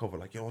she'd come back over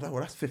like, yo,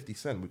 that's 50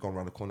 Cent. We'd gone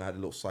around the corner, had a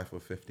little cypher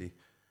with 50.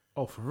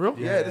 Oh, for real?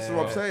 Yeah, this is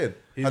what I'm saying.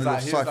 He Had was a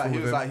like, little cypher with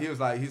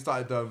him. he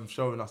started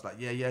showing us like,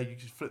 yeah, you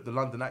can flip the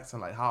London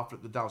accent like how I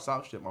flip the down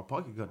south shit. My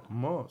pocket got the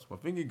most, my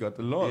finger got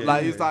the lot. Yeah,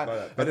 like yeah, he's like,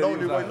 but and no then one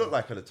knew what he looked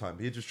like at the time.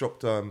 He just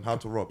dropped How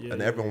to Rob,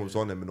 and everyone was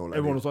on him and all that.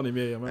 Everyone was on him,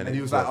 yeah, man. And And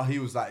he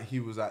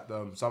was at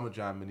Summer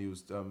Jam and he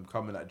was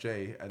coming at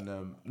Jay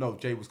and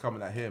Jay was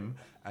coming at him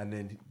and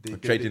then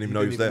Jay didn't even know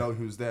he was there. know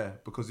who was there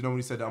because you know when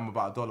he said I'm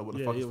about $1, what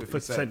the Yeah, fuck yeah, is 50 50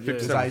 cent? cent, yeah. 50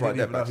 Cent Cent, was he didn't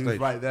right even know he there was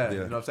right there. backstage.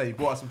 You know what I'm saying? He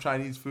bought us some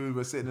Chinese food.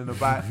 We're sitting in the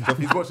back.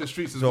 He's watching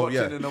Streets is So, watching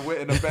yeah. in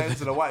the Benz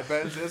and the white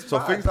Benz. It's So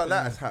mad. things like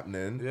that is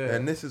happening, Yeah.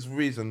 and this is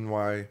reason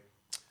why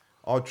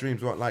our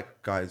dreams weren't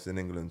like guys in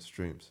England's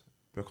dreams.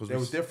 Because They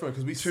were different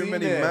because we too seen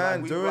many it,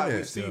 man like, doing like,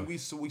 it.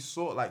 We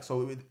saw like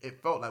so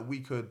it felt like we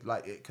could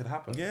like it could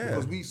happen. Yeah,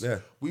 because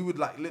we would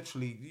like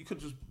literally you could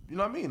just you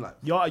know what I mean like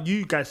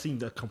You guys seem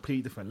the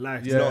completely different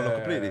lives. Yeah. No,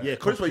 completely. Yeah,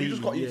 Chris, you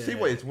just got you completely, see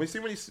what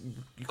it is. When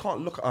you can't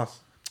look at us.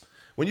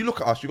 When you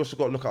look at us, you just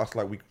got to look at us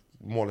like we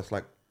more or less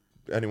like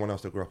anyone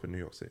else that grew up in New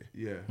York City.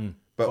 yeah.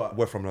 But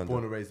we're from London.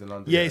 Born and raised in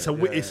London. Yeah, it's a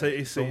weird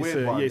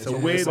one. It's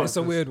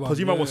a weird one. Because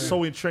you man was yeah.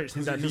 so entrenched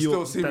in You that can New still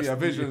York. see me. that's- Our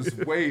visions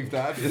waved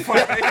at.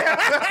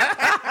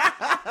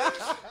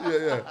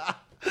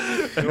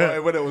 Yeah.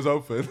 when it was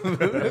open.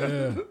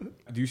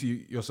 Do you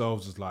see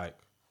yourselves as like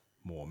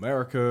more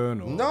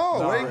American or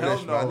No, English,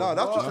 hell man. no. No,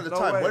 that's just at the No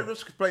time. way. We're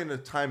just explaining the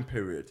time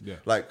period. Yeah.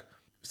 Like,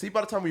 see,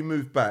 by the time we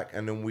moved back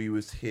and then we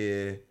was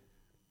here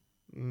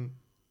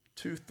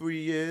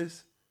 2-3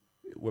 years,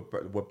 we're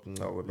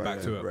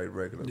back to it.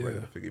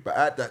 regular figure. But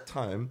at that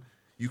time,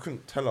 you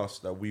couldn't tell us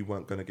that we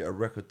weren't going to get a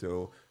record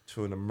deal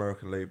to an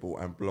American label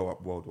and blow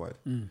up worldwide.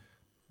 You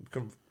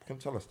couldn't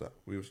tell us that.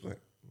 We was like,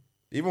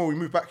 even when we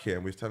moved back here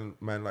and we was telling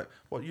man like,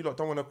 what, you lot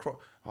don't want to cross?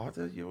 What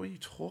are you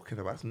talking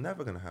about? It's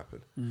never going to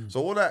happen.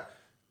 So all that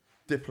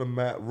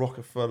Diplomat,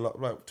 Rockefeller,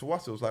 like to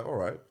us it was like, all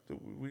right,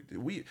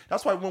 we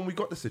that's why when we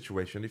got the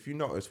situation, if you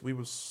notice, we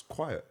was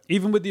quiet.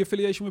 Even with the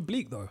affiliation with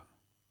Bleak, though,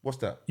 What's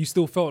that? you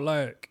still felt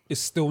like it's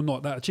still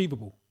not that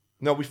achievable.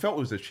 No, we felt it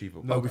was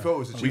achievable. No, we felt it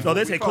was achievable. No,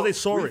 they say 'cause they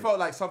saw we it. felt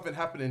like something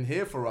happening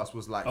here for us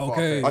was like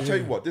Okay. far-fetched. I'll tell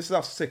you what, this is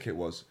how sick it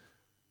was.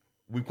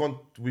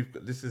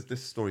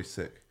 This story's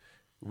sick.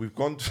 We've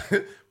got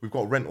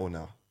rental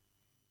now.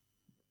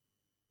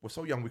 We're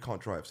so young we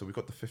can't drive, so we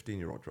got the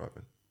 15-year-old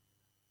driving.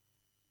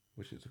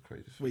 Which is the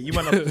craziest. Wait, you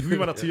man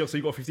are too young, so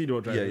you got a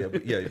 15-year-old driving.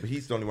 But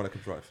he's the only one that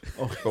can drive.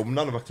 But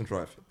none of us can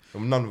drive.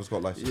 And none of us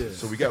got license. Yeah.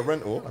 So we get a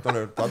rental. I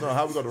don't know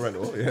how we got the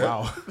rental. Yeah.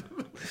 wow?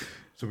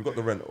 So we got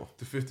the rental.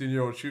 The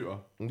 15-year-old shooter,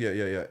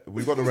 Yeah.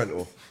 We got the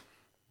rental.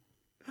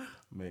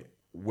 mate.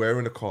 We're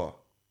in the car,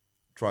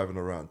 driving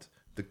around.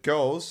 The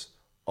girls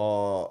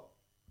are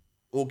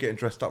all getting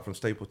dressed up from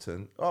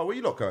Stapleton. Oh, where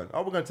you lot going?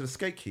 Oh, we're going to the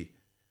Skate Key.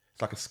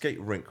 It's like a skate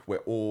rink where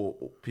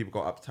all people go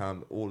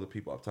uptown. All the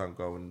people uptown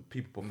go and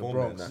people perform in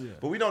Bronx, there. yeah.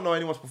 But we don't know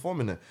anyone's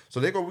performing there. So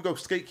we go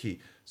Skate Key.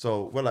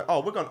 So we're like,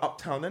 oh, we're going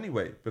uptown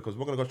anyway because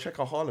we're gonna go check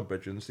our Harlem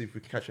bedroom and see if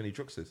we can catch any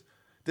druxes.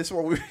 This is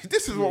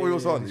what we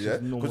was on, this yeah,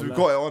 is normal because we life.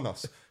 got it on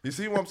us. You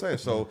see what I'm saying?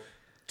 So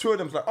two of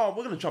them's like, oh,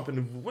 we're gonna jump in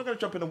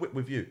the whip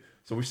with you.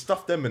 So we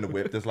stuffed them in the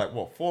whip. There's like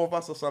what, 4 of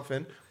us or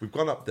something. We've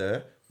gone up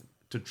there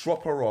to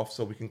drop her off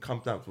so we can come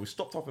down. So we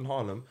stopped off in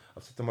Harlem. I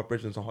said to my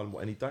brethren in Harlem,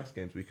 what, any dice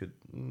games we could?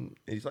 And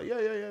he's like,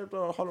 yeah,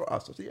 holler at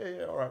us. I said,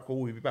 yeah, all right, cool,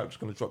 we'll be back. We're just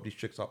gonna drop these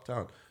chicks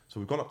uptown. So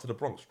we've gone up to the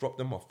Bronx, dropped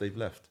them off. They've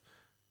left.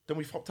 Then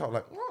we popped out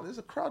like, oh, there's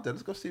a crowd there.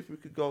 Let's go see if we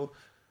could go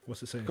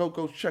What's it saying?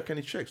 go check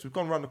any chicks. We've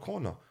gone around the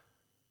corner.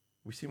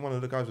 We seen one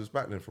of the guys who was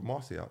back then from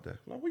Marcy out there.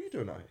 Like, what are you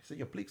doing out here? He said,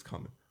 yeah, Bleak's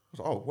coming. I was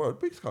like, oh, word,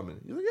 Bleak's coming.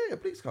 He's like, yeah,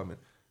 Bleak's coming.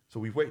 So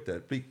we wait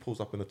there. Bleak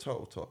pulls up in a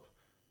turtle top.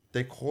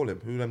 They call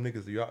him, who them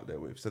niggas are you out there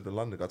with? Said the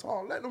London guys,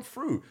 oh, let them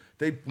through.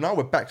 Now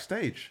we're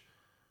backstage.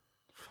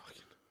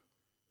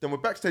 Then we're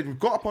backstage. We've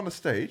got up on the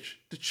stage.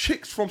 The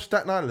chicks from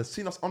Staten Island have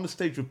seen us on the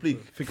stage with Bleak,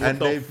 and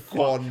they've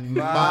gone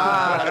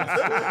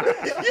mad.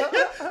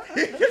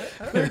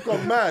 They've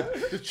gone mad.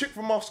 The chick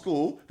from our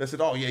school, they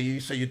said, "Oh yeah, you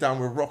say you're down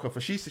with Rocker,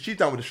 for she's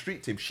down with the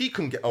street team. She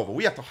couldn't get over.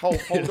 We had to hold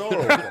her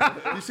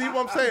over. You see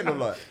what I'm saying? I'm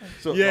like,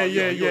 so, Yeah, like,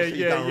 yeah. It's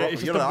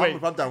It's just just the way-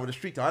 I'm down with the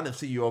street team. I didn't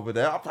see you over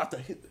there. I have to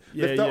lift that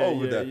yeah,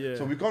 over yeah, there. yeah.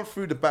 So we've gone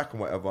through the back and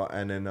whatever,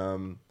 and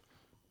then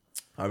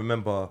I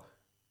remember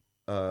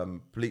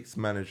Bleak's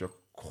manager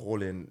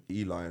calling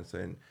Eli and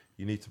saying,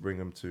 you need to bring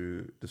them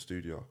to the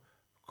studio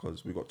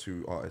because we got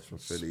 2 artists from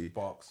Philly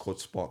Sparks. called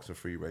Sparks and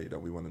Free Ray that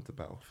we wanted to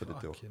battle for the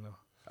deal. Fucking hell.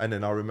 And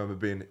then I remember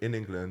being in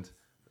England,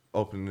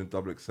 opening the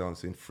Double XL and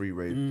seeing Free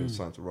Ray being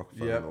signed to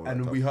Rockefeller. Yeah, and all that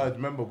and type we of heard. stuff.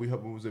 Remember, we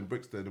was in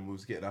Brixton and we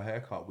was getting our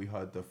haircut. We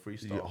heard the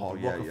freestyle. Yeah, of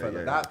the yeah, Rockefeller.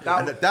 yeah. That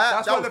And that's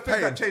that one of was the things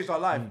pain. that changed our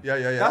life. Yeah.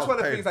 That's that one of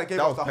was the things that gave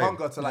That us was the pain.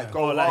 hunger to like Oh,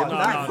 go like, hard. no,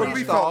 That no, When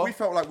freestyle. we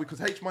felt like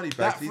because H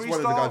Moneybags, he's one of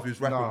the freestyle? guys we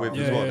was rapping No. with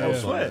Yeah, as well. yeah, That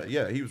was yeah. on there.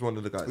 Yeah, he was one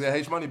of the guys. Yeah,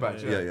 H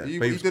Moneybags. Yeah, yeah. He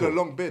But he was did a cool.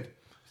 long bid.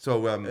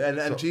 So And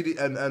so- GD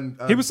and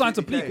He was signed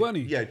to GDK. Bleak, wasn't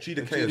he? yeah,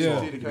 GDK as Yeah,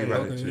 well. GDK, we ran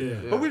okay, into.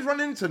 yeah. But we've run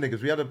into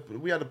niggas.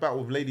 We had a battle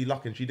with Lady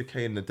Luck and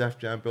GDK in the Def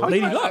Jam building.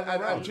 Lady Luck?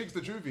 and Jigs the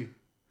Juvie.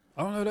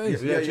 I don't know who that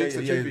is. Yeah, Jigs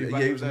the Juvie, yeah,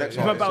 he was the next You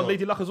one. heard about So-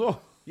 Lady Luck as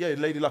well? Yeah,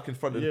 Lady Luck in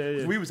front of. Yeah,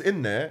 yeah. We was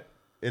in there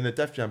in the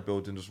Def Jam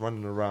building, just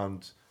running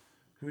around.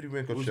 Who did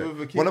we go Was check? with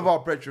Akeem One of our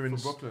from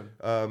brethrens Brooklyn.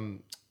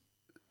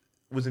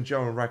 was in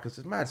jail on Rikers.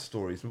 It's mad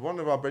stories. One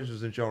of our brethren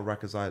was in jail on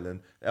Rikers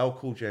Island. L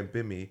Cool J and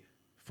Bimmy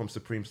from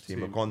Supreme's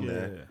team have gone Yeah,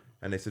 there, yeah.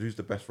 and they said, "Who's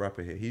the best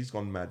rapper here?" He's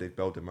gone mad. They've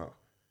bailed him out.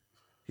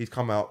 He's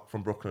come out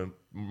from Brooklyn,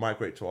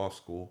 migrated to our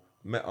school,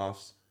 met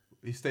us,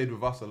 He stayed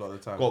with us a lot of the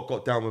time.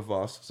 got down with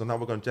us. So now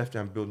we're going to Def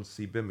Jam building to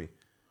see Bimmy.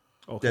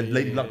 Okay, Then yeah,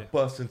 Lady yeah, Luck yeah.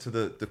 burst into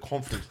the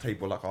conference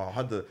table like, oh, I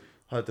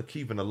heard the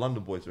Keith and the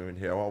London boys were in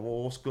here. Oh,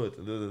 well, what's good?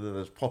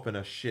 There's popping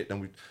her shit.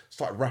 And we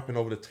started rapping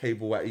over the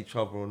table at each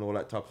other and all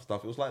that type of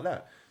stuff. It was like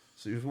that.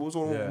 So it was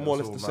all Yeah, more or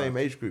it's less the all same mad.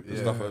 age group and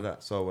Yeah. stuff like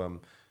that. So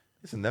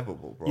it's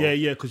inevitable, bro.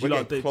 Yeah, because We're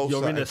you're getting closer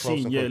in the and closer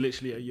scene. and Yeah, closer.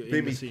 literally, you're in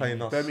the Bimi's scene.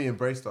 playing us. Bemi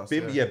embraced us.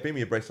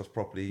 Bimi embraced us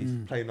properly. He's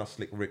playing us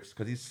Slick Ricks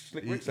because he's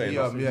Slick Ricks saying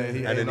us. he and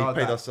then he A&R'd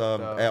played that, us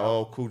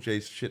LL Cool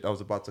J's shit that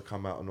was about to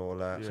come out and all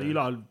that. So you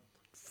lot are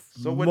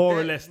So we're more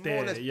there- or less more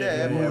there. or less Yeah, there,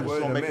 yeah, but yeah. we're just not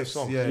in the making mix.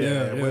 songs.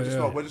 Yeah.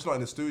 We're just not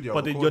in the studio.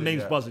 But your recording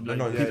name's yet. buzzing. Like,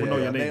 No, people know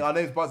your name. Our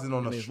name's buzzing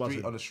on Your a name's street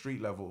buzzing. on a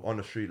street level. On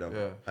the street level.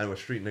 Yeah. And we're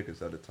street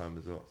niggas at the time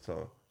as well.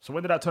 So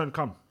when did that turn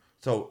come?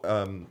 So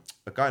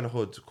a guy in the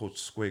hood called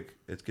Squig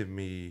is giving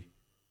me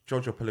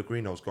Jojo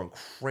Pellegrino's gone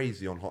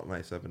crazy on Hot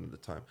 97 at the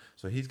time.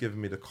 So he's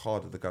giving me the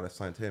card of the guy that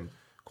signed him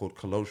called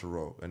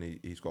Calogero, and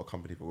he's got a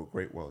company called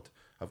Great World.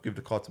 I've given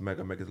the card to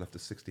Mega. Mega's left a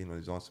 16 on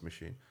his answer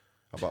machine.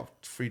 About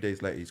 3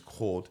 days later, he's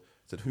called,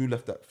 said, "Who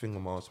left that thing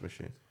on my answer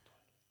machine?"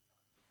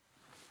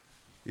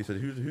 He said,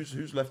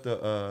 "Who's left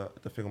the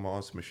thing on my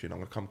answer machine? I'm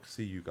gonna come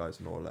see you guys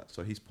and all that."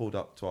 So he's pulled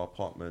up to our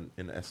apartment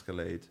in the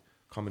Escalade,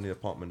 come in the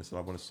apartment and said,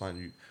 "I want to sign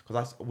you,"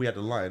 because we had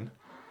a line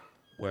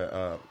where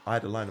I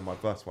had a line in my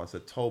verse where I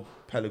said, "Told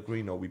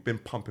Pellegrino we've been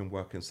pumping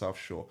work in South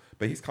Shore,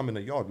 but he's come in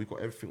the yard. We've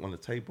got everything on the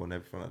table and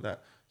everything like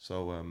that."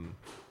 So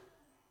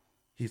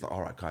he's like,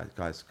 "All right,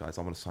 guys,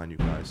 I want to sign you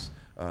guys.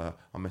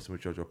 I'm messing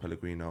with Jojo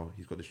Pellegrino.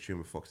 He's got this tune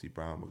with Foxy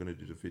Brown. We're gonna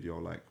do the video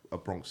like a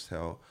Bronx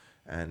Tale,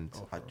 and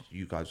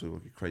you guys will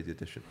be a crazy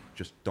addition.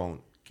 Just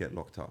don't get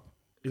locked up."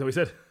 Is that what he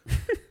said?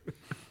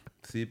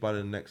 See, by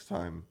the next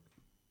time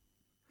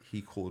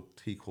he called.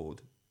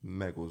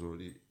 Meg was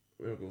already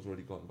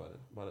gone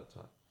by that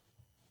time,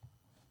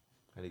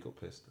 and he got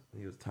pissed.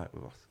 He was tight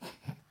with us.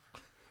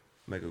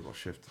 Mega got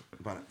shifted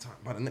by that time.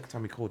 By the next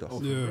time he called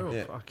us,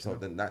 Yeah. So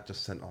then that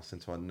just sent us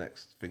into our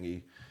next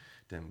thingy.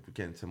 Then we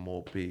get into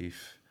more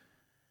beef.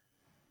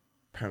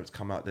 Parents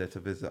come out there to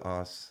visit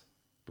us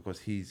because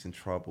he's in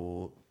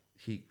trouble.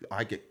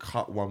 I get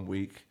cut 1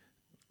 week.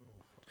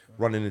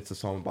 Running into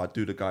someone, but I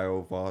do the guy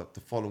over.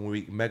 The following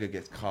week, Mega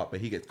gets cut,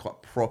 but he gets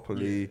cut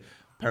properly.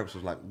 Parents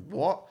was like,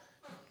 "What?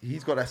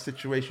 He's got that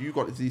situation. You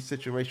got this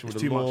situation with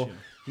It's the too law. much, yeah.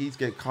 He's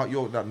getting cut.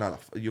 You're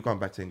going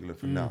back to England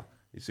for now."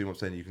 You see what I'm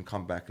saying? You can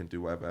come back and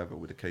do whatever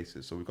with the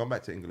cases. So we've gone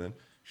back to England.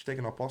 She's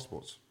taking our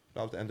passports.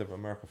 That was the end of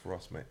America for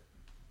us, mate.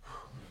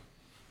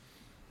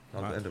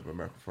 That was the end of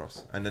America for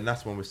us. And then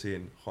that's when we're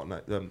seeing Hot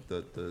Night, the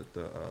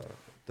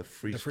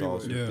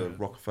freestyles with the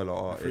Rockefeller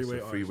artists, the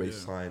freeway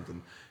signed,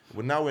 and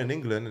now we're in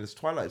England and it's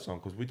Twilight Zone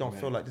because we don't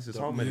feel like this is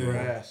home anymore.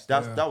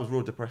 That was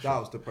real depression. That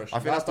was depression. I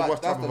think that's the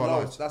worst time of our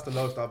lives. That's the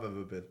lowest I've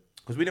ever been.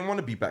 Because we didn't want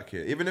to be back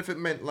here, even if it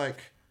meant like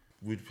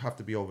we'd have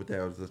to be over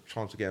there. There's a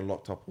chance of getting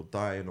locked up or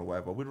dying or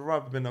whatever. We'd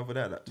rather been over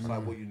there. That It's time.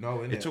 like what you know,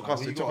 innit? It took Like, us.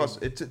 what It you took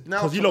us. Now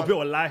Because you lot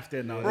built a life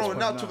there now. bro. That's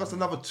Now why it took us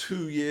another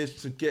 2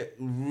 years to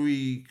get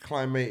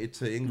reclimated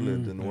to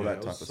England and all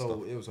that type of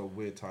stuff. It was a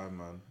weird time,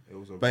 man. It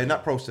was. But in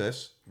that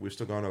process, we're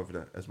still going over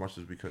there as much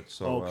as we could.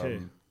 So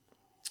Okay.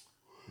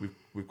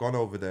 we've gone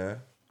over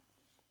there.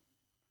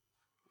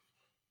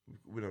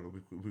 We don't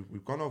know.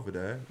 We've gone over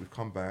there. We've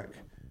come back.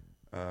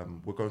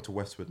 We're going to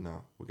Westwood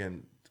now. We're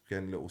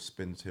getting little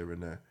spins here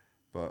and there,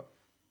 but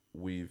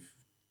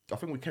I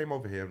think we came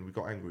over here and we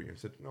got angry and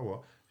said, you know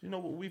what?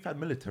 We've had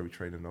military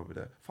training over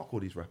there. Fuck all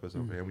these rappers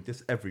over here. And we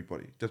dissed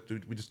everybody.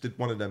 We just did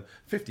one of them.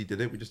 50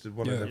 did it. We just did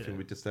one of them thing.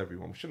 We dissed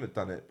everyone. We shouldn't have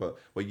done it, but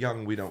we're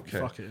young. We don't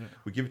care. Fuck it, innit?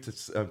 We give it to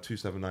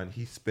 279.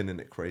 He's spinning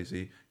it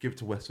crazy. Give it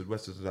to Westwood.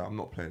 Westwood says, "I'm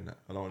not playing that.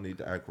 I don't need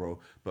the aggro,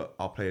 but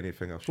I'll play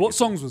anything else." What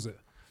songs was it?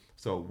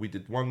 So we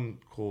did one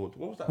called,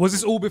 what was that? Was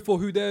this all before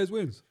Who Dares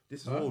Wins?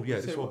 This is all,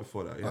 this is all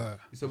before that, yeah.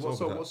 You said It's what all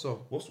song? that. What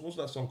song? What's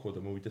that song called?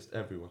 When we dissed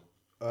everyone.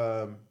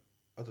 I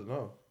don't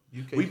know.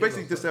 UK We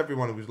basically Killers, dissed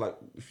everyone and was like,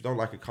 if you don't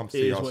like it, come It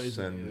see is what it us is,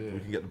 and we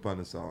can get the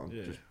burners out and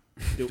Yeah.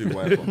 just do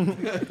whatever.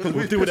 Because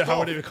We'll deal with it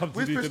how it comes to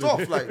we do, was pissed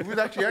didn't off, like, we was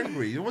actually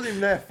angry. It wasn't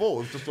even their fault, it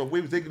was just like, we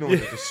was ignorant,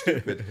 it was just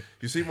stupid.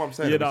 You see what I'm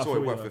saying? Yeah, We no, I saw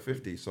feel it work you. for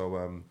 50,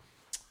 so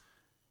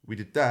we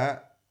did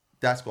that.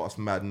 That's got us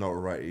mad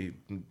notoriety,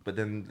 but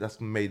then that's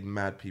made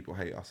mad people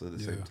hate us at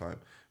the same time.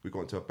 We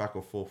got into a back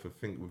and forth, I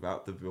think,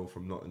 without the Ville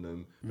from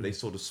Nottingham, but they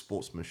saw the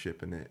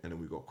sportsmanship in it, and then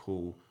we got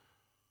cool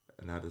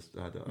and had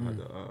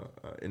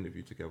a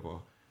interview together.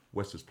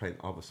 West was playing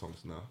other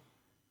songs now,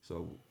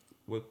 so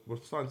we're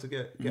starting to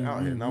get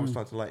out here. Now we're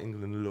starting to like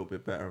England a little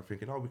bit better and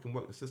thinking, we can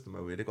work the system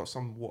over here. They got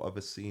somewhat of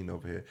a scene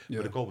over here,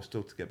 but the goal was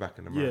still to get back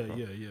in America.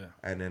 Yeah.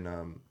 And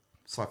then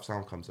Cypher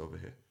Sound comes over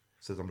here,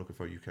 says, "I'm looking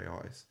for a UK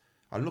artist.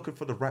 I'm looking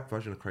for the rap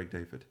version of Craig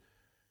David."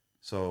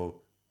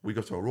 So we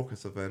go to a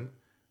Raucous event.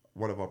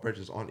 One of our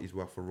brethren's aunties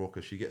work for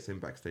Raucous. She gets in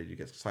backstage. He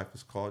gets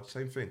Cypher's card.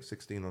 Same thing,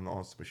 16 on the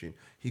answer machine.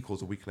 He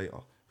calls a week later.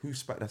 "Who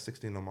spat that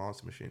 16 on my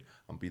answer machine?"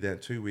 I'll be there in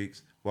 2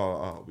 weeks.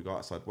 Well, we go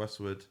outside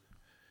Westwood.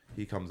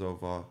 He comes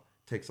over,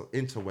 takes us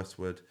into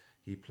Westwood.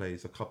 He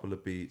plays a couple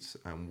of beats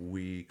and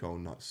we go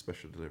nuts.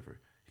 Special delivery.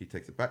 He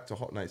takes it back to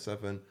Hot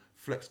 97.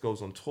 Flex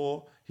goes on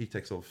tour. He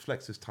takes over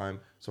Flex's time.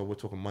 So we're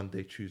talking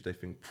Monday, Tuesday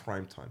thing,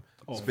 prime time.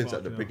 Spins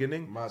at the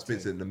beginning,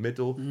 spins it in the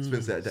middle,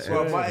 spins it at the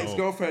Well, end. my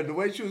ex-girlfriend, the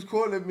way she was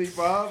calling me,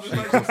 bro, it's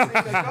like she's seen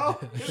the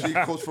girl. She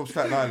calls from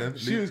Staten Island.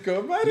 She was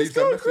going, "Man, leaves it's a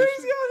going message.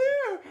 crazy out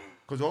here."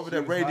 Because over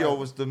there, radio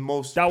was the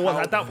most. That was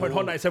at that point, powerful-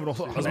 Hot 97 was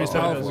most 97 as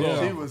powerful,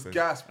 well. She was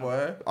gas,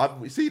 boy.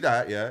 We see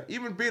that, yeah.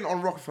 Even being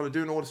on Rockefeller,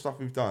 doing all the stuff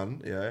we've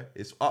done, yeah,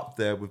 it's up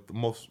there with the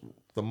most,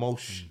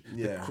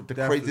 Yeah, the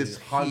definitely. craziest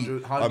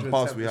 100, heat and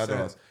buzz we had on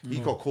 110%. us. He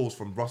got calls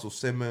from Russell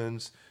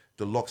Simmons,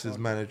 the Lox's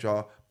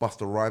manager,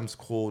 Buster Rhymes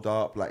called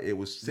up. Like it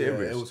was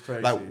serious. it was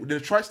crazy. Like the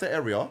tri-state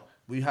area,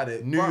 We had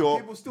it. New But York,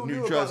 people still New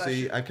knew about that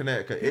Jersey, shit. and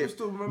Connecticut. People It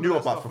still remember knew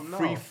that about stuff for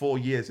from now.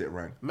 3-4 years. It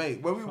rang.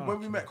 Mate, when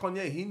we met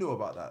Kanye, he knew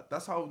about that.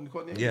 That's how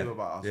Kanye Yeah, knew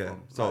about us. yeah.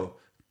 From. So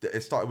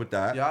it started with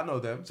that. yeah, I know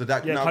them. So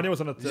that Yeah, now, Kanye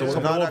was on a so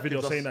some now award that video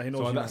gives us- saying that he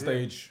knows. So at you that know.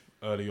 stage,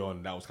 early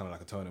on, that was kind of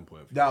like a turning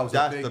point. That was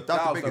That's the big. the- that's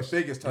that the was biggest. the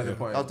biggest turning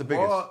point. That was the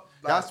biggest. What?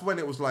 That's when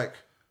it was like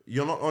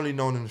you're not only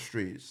known in the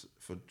streets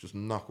for just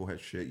knucklehead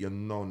shit. You're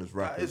known as that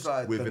rappers is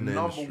like the within the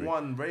number industry.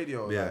 one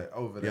radio like,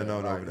 over there. You're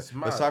known like, over it's there.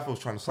 mad. But Cypher was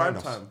trying to sign Prime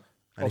us. time.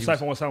 And he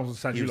Cypher was sounds with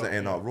San he was Julo.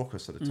 at A&R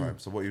Raucous at the time.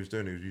 So what he was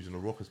doing, he was using the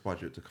Raucous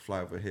budget to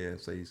fly over here and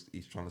say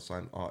he's trying to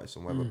sign artists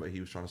and whatever, but he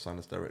was trying to sign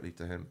us directly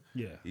to him.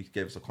 Yeah. He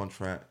gave us a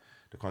contract.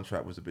 The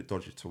contract was a bit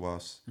dodgy to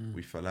us.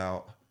 We fell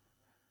out.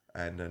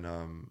 And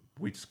then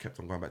we just kept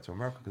on going back to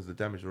America because the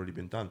damage had already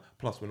been done.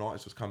 Plus, when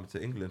artists was coming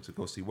to England to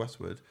go see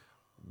Westwood,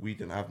 we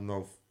didn't have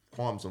no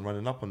qualms on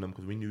running up on them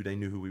because we knew they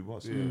knew who we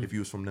was. If he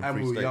was from them And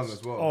three we were states. young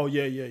as well. Oh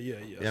yeah.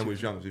 Yeah, and we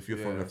was young. If you're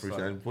from Yeah, the free so-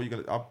 state, and what you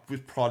gonna? I was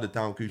Prada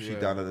down, Gucci Yeah.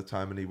 down at the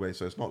time anyway.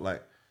 So it's not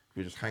like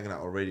we're just hanging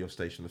out on a radio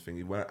station. The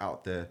thing, we're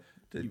out there.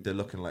 They're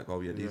looking like, oh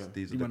yeah, these are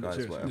You the want it guys,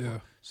 serious. whatever. Yeah.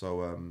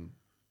 So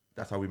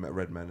that's how we met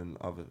Redman and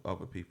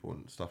other people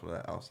and stuff like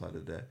that outside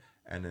of there.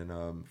 And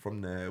then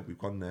from there, we've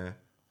gone there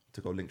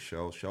to go link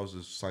Shells. Shells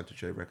is signed to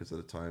J Records at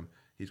the time.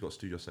 He's got a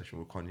studio session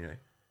with Kanye.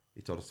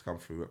 He told us to come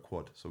through at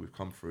Quad, so we've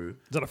come through. Is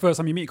that the first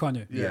time you meet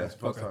Kanye? Yeah, it's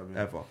first Okay. time.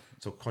 Yeah. Ever.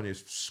 So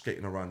Kanye's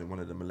skating around in one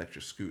of them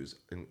electric scooters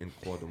in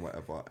Quad and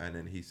whatever. And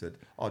then he said,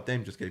 oh,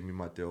 Dame just gave me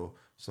my deal.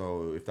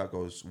 So if that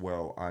goes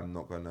well, I'm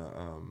not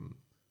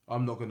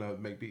gonna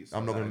make beats.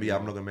 I'm not like gonna that be I'm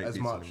anymore. not gonna make as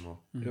beats much. anymore.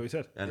 You know what he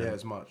said? And Yeah, then,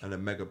 as much. And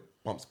then Mega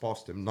bumps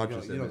past him,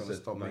 nudges You're him not and gonna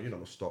said, stop no, making you're not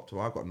gonna stop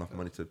till I've got enough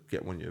money to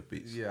get one of your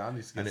beats. Yeah, I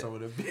need to get And some of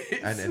the beats.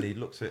 And then he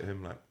looks at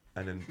him like,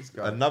 and then This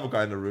guy. another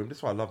guy in the room, this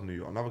is why I love New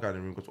York, another guy in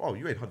the room goes, oh,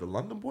 you ain't heard the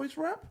London Boys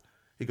rap?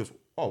 He goes,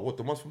 oh, what,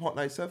 the ones from Hot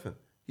 97?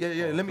 Yeah,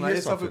 let me Like,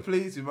 hear something, something.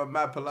 please. You're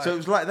mad polite. So it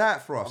was like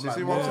that for us. I'm You like,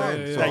 see what I'm yeah,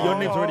 saying? yeah, So yeah. Your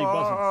name's already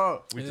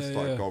buzzing. we just Yeah,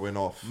 started yeah. going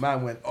off.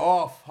 Man went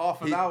off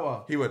half an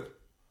hour. He went,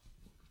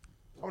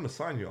 I want to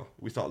sign you.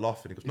 We started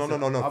laughing. He goes, no, said,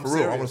 for "I'm real, I want to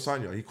serious."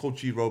 sign you. He called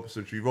G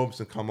Robinson. G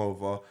Robinson come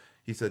over.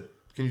 He said,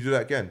 can you do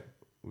that again?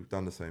 We've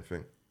done the same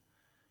thing.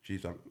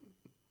 G's like,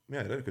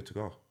 yeah, they're good to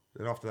go.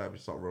 Then after that, we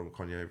started rolling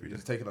Kanye every day.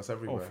 He's taking us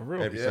everywhere. Oh, for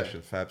real? Every Yeah.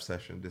 session, Fab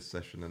session, this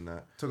session and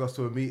that. Took us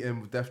to a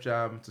meeting with Def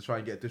Jam to try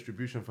and get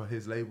distribution for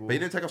his label. But he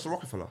didn't take us to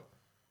Rockefeller.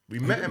 We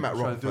met him at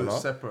Trying to do it Rockefeller.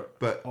 separate.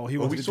 But Oh, he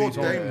well, wanted we to saw do his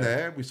own. Dame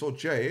there. We saw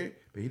Jay,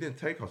 but he didn't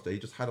take us there. He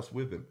just had us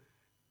with him.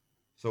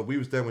 So we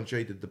was there when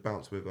Jay did the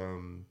bounce with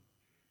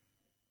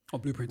Oh,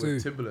 Blueprint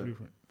With 2. Timberland,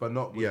 but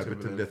not with yeah,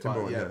 Timberland. but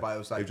Timberland, yeah, but it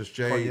was like just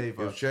Jay. Kanye It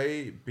was verse.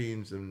 Jay,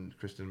 Beans, and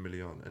Christian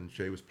Milian, and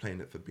Jay was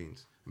playing it for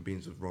Beans, and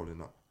Beans was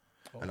rolling up.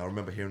 And I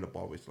remember hearing the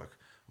bar where it's like,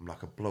 I'm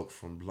like a bloke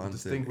from London,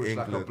 Distinguished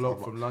like England. a bloke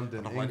I'm from like- London,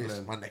 and I'm like,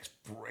 England. my neck's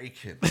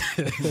breaking.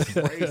 It's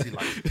crazy,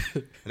 like.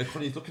 And then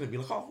Connie's looking at me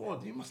like, oh,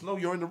 what? You must know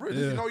you're in the room.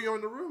 Does Yeah. he know you're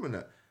in the room and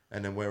that?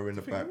 And then we're in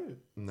the back. weird?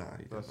 Nah,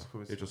 he That's didn't know. It's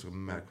coincidence. just a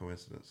mad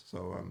coincidence.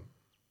 So,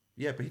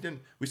 yeah, but he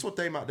didn't. We saw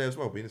Dame out there as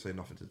well, but he didn't say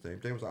nothing to Dame.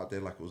 Dame was out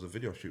there like it was a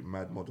video shoot,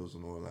 mad models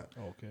and all of that.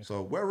 Oh, okay.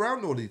 So we're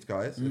around all these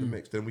guys in the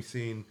mix. Then we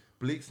seen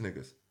Bleaks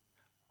niggas.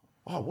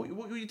 Oh,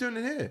 what are you doing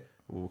in here?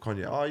 Well,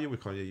 Kanye. Oh, you with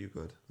Kanye? You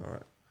good? All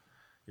right.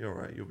 You're all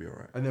right. You'll be all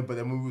right. And then, but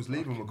then when we was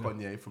leaving with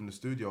Kanye from the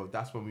studio,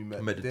 that's when we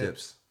met, Met the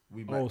Dips.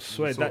 We met, Oh, we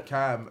swear, saw that-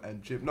 Cam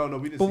and Jim. No,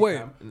 we didn't But see wait.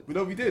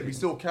 Cam. We did. We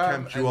saw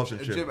Cam, Cam, Jewels,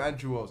 and Jim. and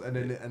Jewels. And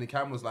then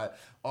Cam was like,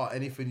 "Oh,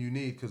 anything you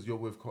need because you're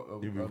with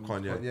You with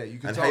Kanye. Yeah, you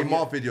can and tell. Hey he-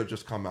 Ma video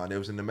just come out and it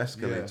was in the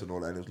mescalate Yeah. and all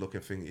that and it was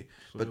looking thingy.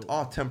 But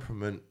our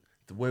temperament,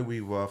 the way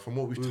we were, from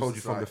what we've it was told you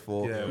just from like-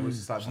 before, Yeah, it was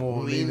just like more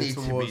we leaning need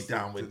to be towards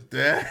down the- with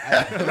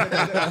that.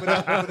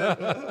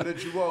 But then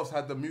Jewels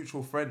had the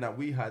mutual friend that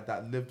we had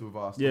that lived with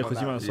us. the Yeah, one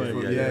 'cause you that- might have saw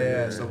him.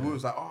 Yeah. So we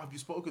was like, "Oh, have you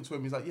spoken to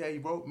him?" He's like, "Yeah, he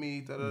wrote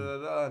me." Da da da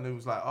da. And it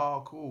was like,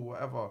 "Oh, cool,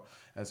 whatever."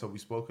 And so we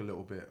spoke a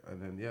little bit,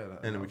 and then that And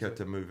then we was kept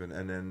it. it moving.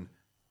 And then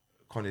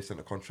Kanye sent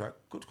a contract,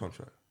 good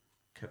contract.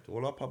 Kept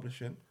all our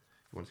publishing.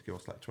 He wanted to give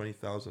us like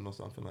 20,000 or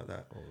something like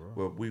that.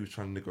 Well, we was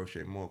trying to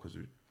negotiate more because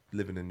we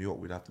living in New York,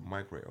 we'd have to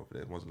migrate over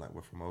there. It wasn't like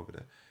we're from over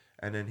there.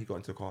 And then he got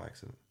into a car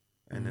accident.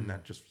 And then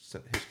that just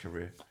set his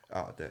career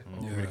out of there.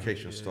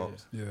 Communication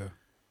stopped. Yeah.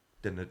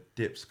 Then the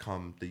Dips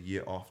come the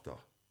year after.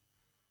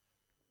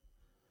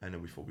 And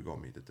then we thought we got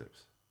to meet the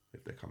Dips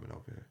if they're coming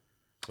over here.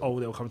 Oh,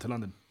 they were coming to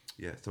London.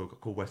 Yeah, so I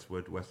called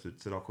Westwood.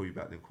 Westwood said, I'll call you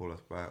back, then call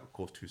us back. Of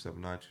course,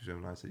 279.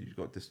 279 said, you've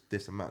got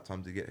this amount of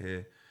time to get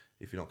here.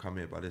 If you don't come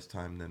here by this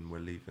time, then we're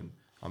leaving.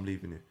 I'm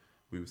leaving you.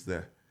 We was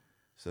there.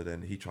 So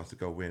then he tries to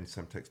go in.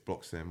 Semtex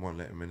blocks him, won't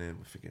let him in.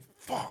 We're thinking,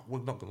 fuck, we're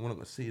not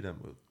gonna see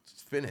them.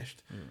 It's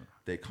finished.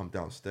 They come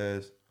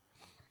downstairs.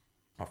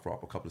 I throw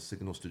up a couple of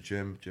signals to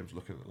Jim. Jim's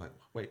looking at like,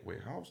 wait,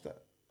 how's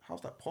that?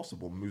 how's that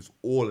possible? Moves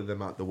all of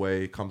them out the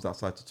way, comes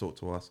outside to talk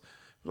to us.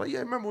 We're like, yeah,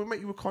 remember we met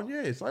you with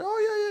Kanye? It's like,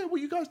 oh yeah, what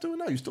are you guys doing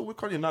now? You still with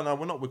Kanye? No,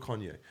 we're not with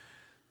Kanye.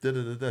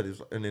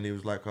 And then he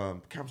was like,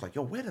 Cam's like,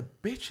 yo, where the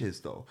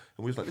bitches though?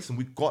 And we was like, listen,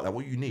 we got that.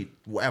 What you need?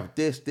 Whatever.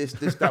 This,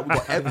 that. We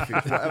got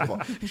everything. Whatever.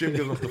 Jim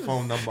gives us the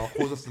phone number,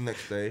 calls us the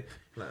next day.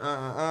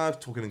 Like,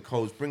 talking in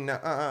codes. Bring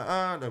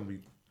that. Then we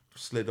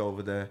slid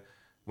over there,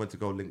 went to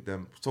go link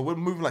them. So we're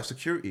moving like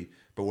security,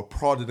 but we're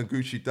Prada and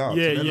Gucci down.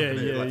 Yeah, so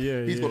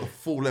yeah. He's got a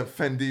full length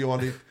Fendi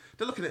on it.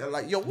 They're looking at it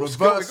like, yo, what's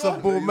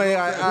reversible, going on? may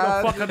I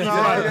add?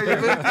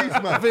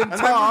 Yeah,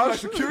 vintage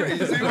security.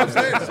 You see what I'm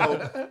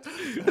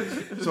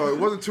saying? So it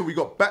wasn't until we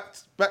got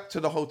back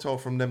to the hotel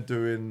from them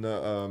doing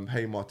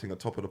Haymarting at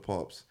Top of the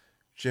Pops.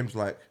 Jim's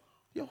like,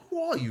 yo, who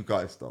are you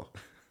guys though?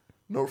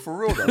 No, for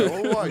real though.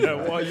 Who are you? Yeah,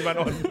 what are you man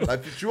on?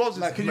 Like,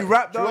 can you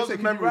rap though? Jules'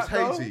 memory was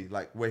hazy,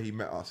 like where he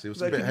met us. It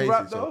was a bit hazy.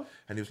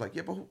 And he was like,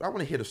 yeah, but I want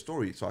to hear the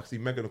story. So I see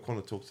Megan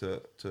O'Connor talk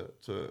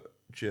to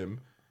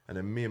Jim. And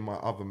then me and my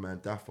other man,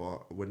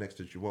 Daffa, were next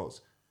to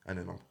Jules. And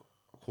then I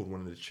called one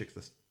of the chicks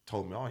that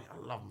told me, oh, I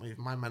love me. If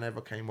my man ever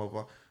came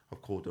over,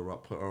 I've called her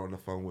up, put her on the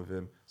phone with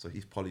him. So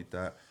he's polyed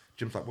that.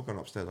 Jim's like, we're going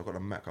upstairs. I've got a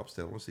Mac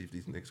upstairs. I want to see if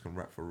these niggas can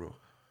rap for real.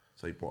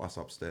 So he brought us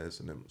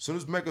upstairs. And then as soon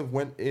as Megan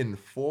went in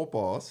 4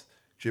 bars,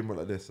 Jim went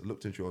like this, and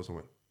looked at Jules and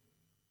went.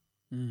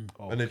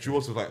 And then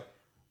Jules was like,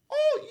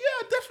 oh, yeah,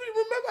 I definitely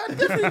remember.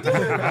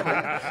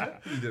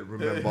 He didn't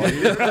remember.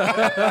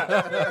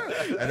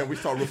 And then we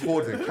start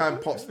recording. Cam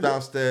pops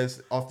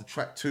downstairs after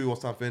track 2 or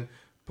something,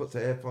 puts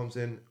the headphones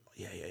in.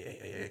 Yeah.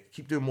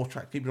 Keep doing more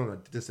track. Keep doing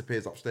it.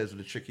 Disappears upstairs with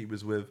the chick he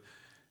was with.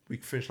 We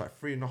finished like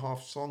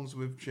 3.5 songs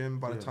with Jim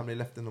by the time they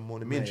left in the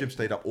morning. Me and Jim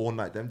stayed up all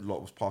night. Them lot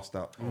was passed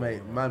out.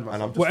 Man, and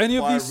I'm just were any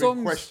of these firing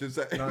songs? Questions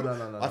at him.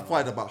 No. I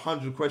fired about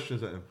 100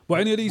 questions at him. Were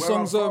any of these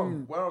songs?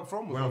 Where I'm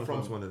from Where I'm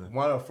from's one of them.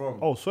 Where I'm from.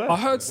 Oh, swear. I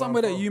heard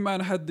somewhere that you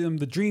man had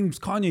the Dreams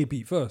Kanye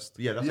beat first.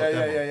 Yeah, that's Yeah,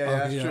 demo.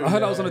 that's true. I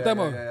heard that was on a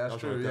demo. Yeah,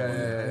 that's true.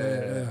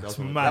 Yeah. That's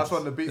mad. That's one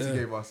of the beats he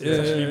gave us. It's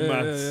actually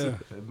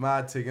mad.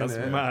 Mad thing, That's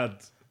innit? mad.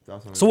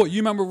 So what,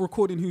 you man were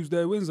recording Who's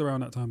There Wins around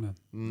that time then?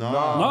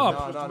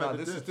 No.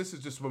 This is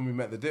just when we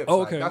met the Dips.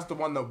 Oh, okay. Like, that's the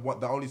one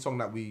the only song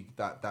that we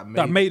that made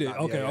That made it. that,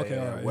 Okay, yeah,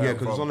 alright. Where Yeah, I'm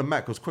because it was from. on the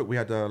Mac. It was quick. We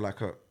had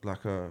like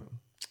a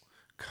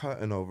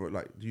curtain over it,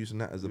 like using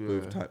that as a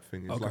booth type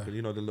thing. It's like the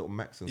little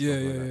Macs and stuff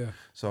like that. Yeah.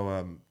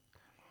 So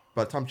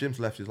by the time Jim's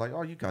left, he's like,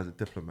 "Oh, you guys are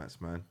diplomats,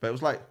 man." But it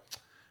was like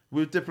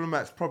we were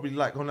diplomats, probably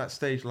like on that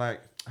stage,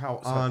 like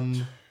how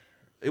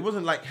it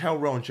wasn't like Hell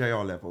Row and JR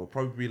level.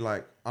 Probably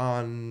like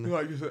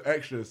like you said,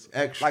 extras,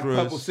 extras, like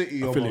Purple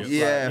City almost.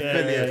 Yeah,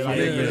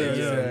 affiliates.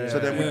 Yeah. So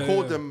then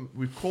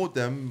we called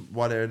them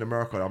while they're in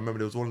America. I remember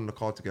they was all in the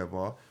car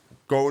together,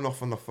 going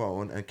off on the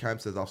phone, and Cam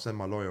says, "I'll send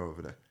my lawyer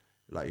over there."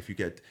 Like if you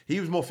get,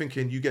 he was more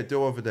thinking you get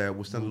Dill over there,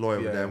 we'll send a lawyer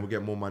over there, and we'll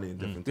get more money in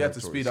different. We had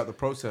to speed up the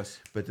process.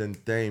 But then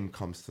Dame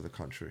comes to the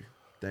country.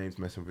 Dame's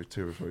messing with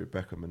Victoria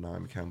Beckham and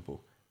Naomi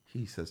Campbell.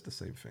 He says the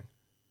same thing.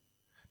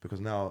 Because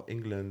now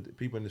England,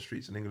 people in the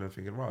streets in England are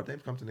thinking, wow,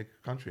 Dame's come to the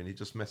country and he's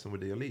just messing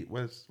with the elite.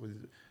 Where's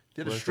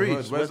the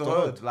streets? Where's the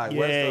hood? Like,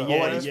 where's the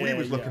at least we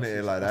was looking at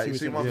it like that. You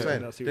see what I'm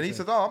saying? Then he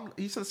said,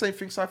 he said the same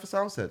thing Cypher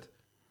Sound said.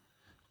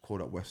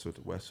 Called up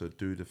Westwood,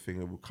 do the thing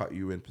that will cut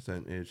you in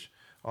percentage.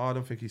 Oh, I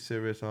don't think he's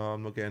serious. Oh,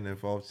 I'm not getting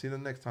involved. See, the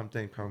next time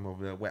Dame come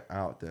over there, we're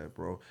out there,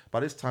 bro. By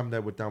this time, they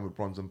were down with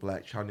Bronze and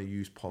Black, China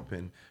Youth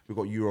popping. We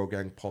got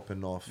Eurogang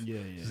popping off. Yeah.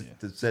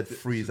 The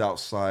Z3's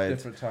outside.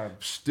 Different time.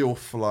 Still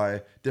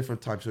Fly,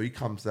 different time. So he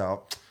comes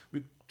out.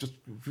 We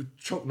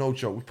choke, no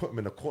joke. We put him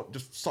in a corner,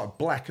 just started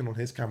blacking on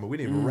his camera. We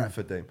didn't even rap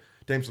for Dame.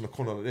 Dame's on the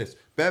corner like this.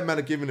 Bear Man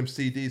are giving him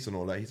CDs and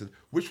all that. He said,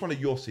 which one of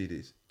your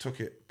CDs?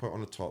 Took it, put it on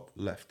the top,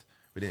 left.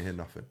 We didn't hear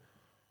nothing.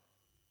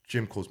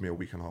 Jim calls me a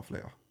week and a half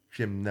later.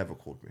 Jim never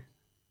called me.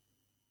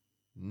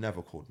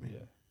 Never called me.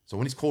 Yeah. So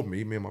when he's called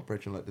me and my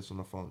brethren like this on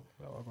the phone,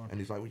 and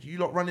he's like, well, you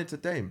lot run into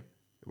Dame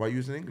while you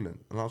was in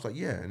England? And I was like,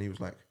 yeah. And he was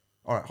like,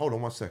 all right, hold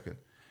on 1 second.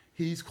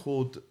 He's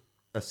called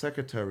a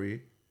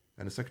secretary,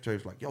 and the secretary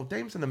was like, yo,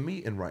 Dame's in a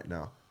meeting right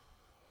now.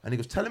 And he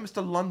goes, tell him it's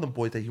the London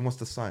boy that he wants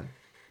to sign.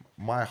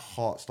 My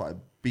heart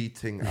started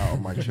beating out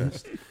of my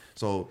chest.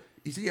 So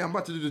he said, yeah, I'm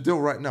about to do the deal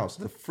right now.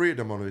 So the 3 of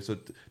them on it. So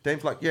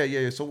Dame's like,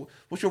 yeah. So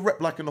what's your rep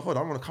like in the hood?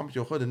 I don't want to come to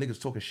your hood and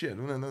niggas talking shit.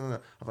 No. I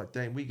was like,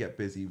 Dame, we get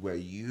busy where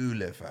you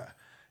live at.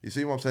 You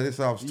see what I'm saying? This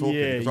is how I was talking.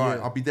 Yeah. All right,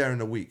 I'll be there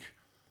in a week.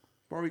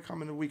 Bro, we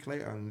come in a week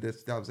later and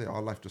that was it.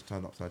 Our life just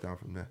turned upside down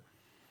from there.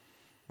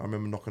 I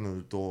remember knocking on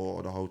the door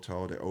of the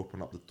hotel. They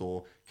opened up the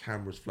door.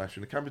 Cameras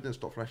flashing. The camera didn't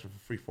stop flashing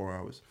for 3-4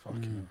 hours.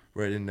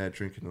 We're in there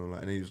drinking and all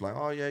that. And he was like,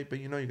 oh, yeah, but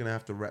you know you're going to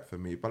have to rap for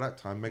me. By that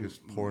time, Mega's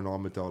pouring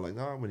Armadale like,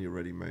 nah, when you're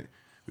ready, mate.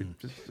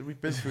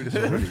 We've been through this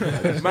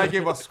already. Man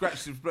gave us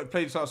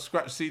played some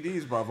scratch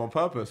CDs, bruv, on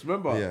purpose.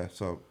 Remember? Yeah,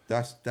 so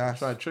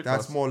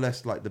that's more or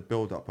less like the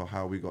build up of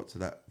how we got to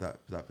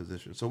that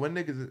position. So when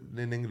niggas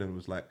in England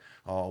was like,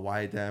 oh,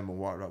 why them and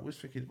what, like, we're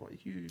thinking, what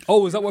you?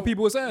 Oh, is that what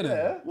people were saying?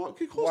 Yeah. What?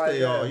 Of course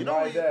they are. You know,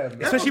 why them?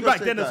 Especially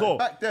back then as well.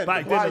 Back then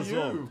Back why then as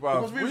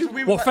well. Because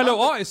we What fellow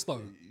artists though?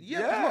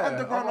 Yeah, we're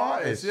underground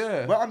artists.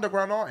 Yeah, We're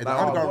underground artists. Like,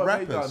 Underground what have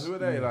they rappers. done? Who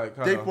are they?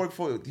 Like, Dave Boy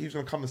thought he was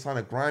gonna come and sign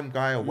a grime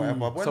guy or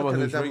whatever. We're Someone looking at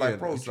who's them like, ringing.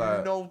 bro, It's do you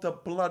like- know the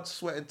blood,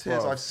 sweat, and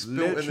tears Bro, I've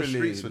spilled in the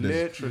streets for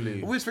this? Literally.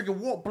 We was thinking,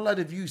 what blood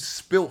have you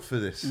spilt for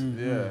this?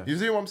 Yeah. You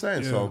see what I'm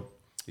saying? So,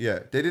 yeah,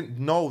 they didn't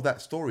know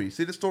that story.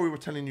 See the story we're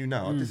telling you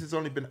now. This has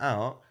only been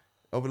out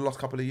over the last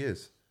couple of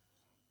years.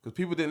 Because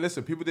people didn't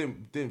listen. People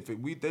didn't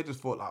think. They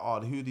just thought like,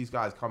 oh, who are these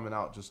guys coming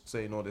out just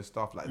saying all this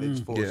stuff? Like they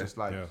just thought it was just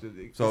like.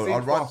 It So seemed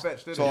our raps,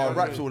 far-fetched, didn't so it? our You know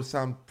what I raps mean? would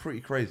sound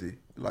pretty crazy.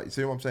 Like, you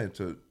see what I'm saying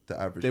to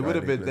the average. They guy would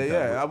have in been.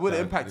 England, I would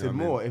have impacted you know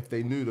what I mean? more if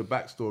they knew the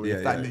backstory. Yeah,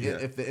 if, like, yeah.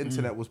 if the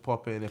internet was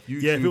popping, if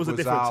YouTube if it was a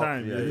different out,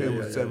 time, if it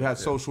was, we had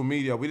social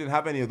media. We didn't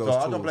have any of those So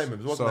tools. I don't blame them.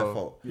 It wasn't So- their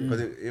fault, but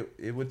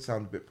it would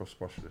sound a bit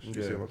preposterous. You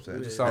see what I'm saying?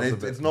 It just sounds And a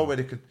bit- it's no way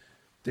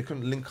they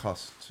couldn't link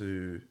us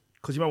to.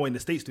 Because you might in the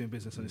States doing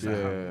business and it's like,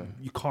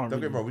 you can't. Don't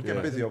get me wrong, we're getting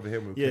Yeah. busy over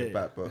here when we Yeah. came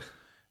back, but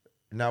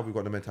now we've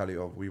got the mentality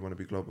of we want to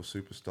be global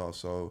superstars.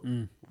 So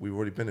we've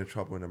already been in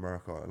trouble in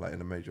America, like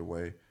in a major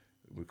way.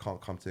 We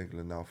can't come to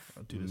England now,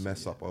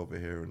 mess up over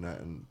here and that,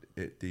 and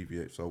it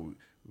deviates. So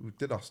we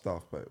did our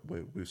stuff, but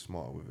we were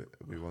smart with it.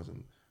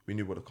 We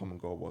knew what the common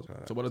goal was.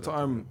 So by the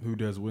time Who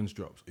Dares Wins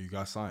drops, are you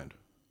guys signed?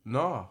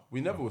 No,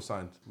 we never were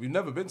signed. We've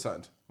never been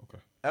signed.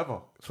 Okay. Ever.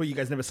 So you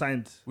guys never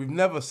signed. We've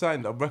never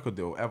signed a record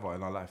deal ever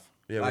in our life.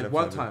 Yeah, we like never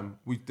one signed time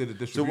we did a So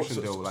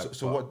distribution deal. Like,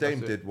 so but what Dame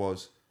that's it. did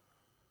was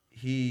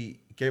he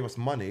gave us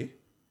money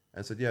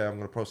and said, "Yeah, I'm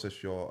going to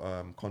process your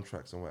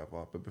contracts and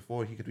whatever." But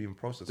before he could even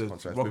process The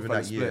contracts, Rockefeller within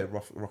that year,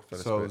 split.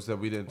 Rockefeller So split. that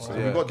we didn't. So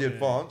yeah. we got the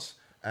advance,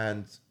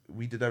 and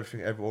we did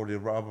everything all the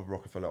other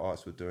Rockefeller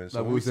artists were doing. So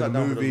Like, when we was sat in the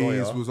down with a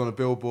movies, lawyer, we was on the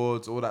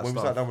billboards, all that when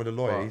stuff. we sat down with a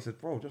lawyer, But- he said,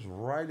 "Bro, just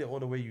write it all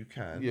the way you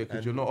can." Yeah, because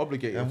And- you're not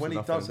obligated. And to when he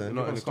nothing. doesn't, You're you're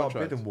not going in to a start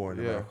contract. bidding war in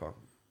Yeah. America.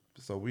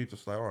 So we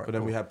just like, all right. But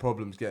then cool. we had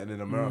problems getting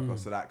in America,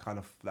 so that kind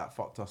of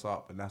fucked us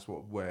up, and that's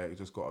where it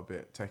just got a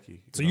bit techie.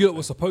 So you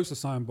were supposed to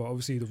sign, but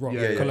obviously the Rock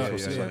Yeah,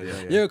 collapsed. yeah.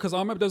 Yeah, because I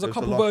remember there's a It was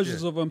the couple last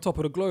versions year. of Top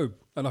of the Globe,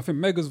 and I think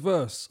Mega's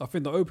verse, I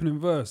think the opening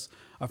verse,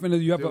 I think that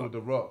you have Deal a with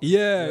the Rock.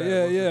 Yeah. what's the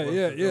deal?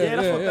 Yeah,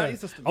 that's what that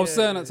is. I was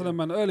saying that to them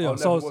man earlier. Oh,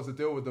 So I never was, was a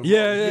deal with the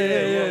Yeah, Rock.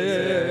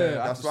 yeah.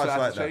 That's why it's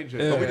like that. change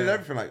it. But we Yeah. did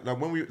everything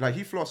like when we like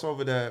he flew us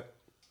over there,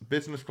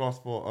 business class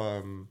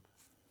for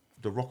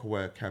the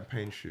Rockaware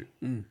campaign shoot,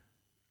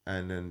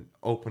 and then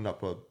opened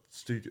up a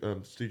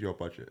studio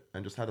budget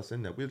and just had us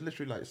in there. We were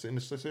literally like sitting,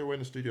 so we're in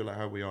the studio like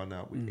how we are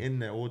now. We're in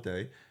there all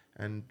day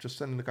and just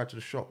sending the guy to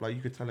the shop. Like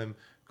you could tell him,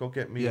 go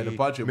get me. Yeah, the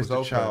budget Mr. was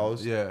open.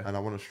 Charles, Yeah. and I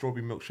want a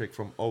strawberry milkshake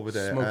from over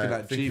there. Smoking and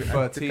that thinking-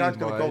 G13, and the guy's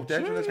gonna go boy.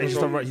 there. And he's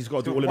done right, he's got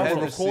to do all of One that. were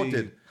Hennessy,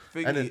 recorded.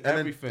 thingy, And then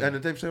everything. and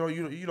then they say, "Oh,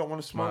 you don't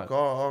want to smoke? Mad.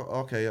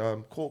 Oh, okay.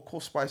 Call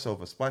Spice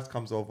over. Spice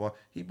comes over.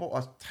 He bought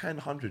us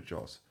 1,000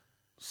 jars.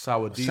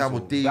 Sour diesel.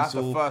 That's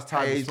the first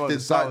time we Haze, smoked the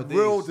sour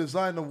real diesel.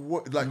 designer.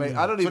 Like, Mate,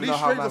 I don't so even these know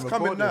how straight man that's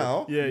coming recorded.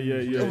 now. Yeah.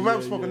 I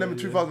remember smoking them in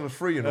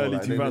 2003 and all Early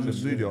that, and then in the 2000s,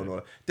 studio and all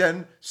that.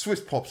 Then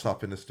Swiss pops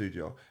up in the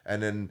studio,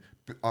 and then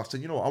I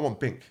said, you know what, I want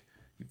Bink.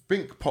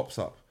 Bink pops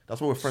up. That's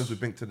why we're friends with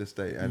Bink to this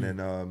day. And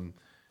then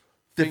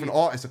different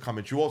artists are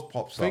coming. Jaws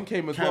pops up. Thing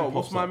came as Cam well.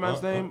 What's pops my up.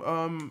 man's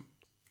name?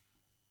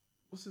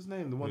 What's his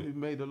name? The one who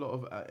made a lot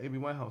of Amy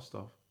Winehouse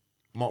stuff.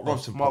 Mark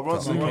Ronson. Mark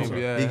popped up. Ronson came,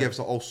 yeah. He gave us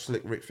an old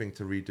Slick Rick thing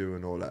to redo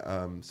and all that.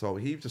 So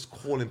he was just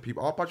calling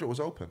people. Our budget was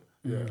open.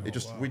 Yeah. It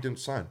just we didn't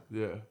sign,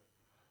 Yeah.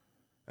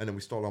 and then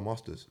we stole our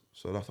masters.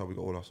 So that's how we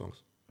got all our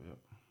songs.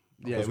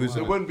 Yeah, Because we was it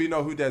in a- wouldn't be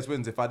no Who Dares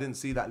Wins if I didn't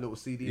see that little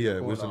CD. in Yeah, the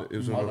it was in, corner. it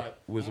was in, I a, was like,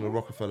 it was in a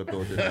Rockefeller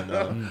building.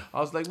 And, I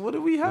was like, what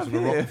do we it was have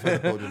in a here? Rockefeller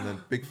building, and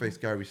Big Face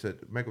Gary said,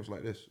 Meg was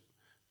like this,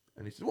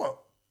 and he said, "What?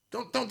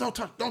 Don't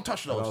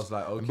touch those." And I was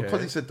like, And okay.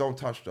 because he said, "Don't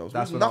touch those,"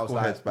 That's we when I was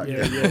was knuckleheads like, back yeah,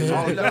 then.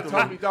 yeah, Oh, We no, left tell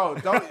them. me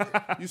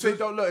don't. You say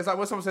don't look. It's like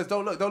when someone says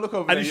don't look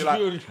over And there. you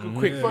You're like, should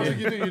quick. first thing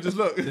you do, you just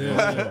look.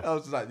 I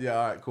was just like, yeah,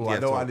 all right, cool. I Yeah,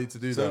 know so- what I need to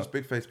do So though. this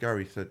Big Face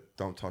Gary said,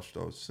 "Don't touch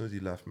those." As soon as he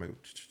left, Meg,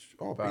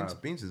 oh, Bam.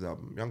 Beans'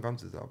 album, Young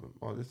Guns' album,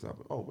 oh, this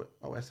album,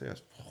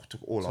 SAS,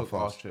 took all our Took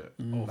our fast. shit.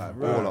 All Like,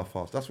 our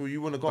fast. That's what you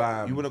wouldn't have got.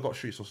 Bam. You wouldn't have got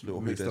Streets or Little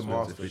Mixed Who Dares the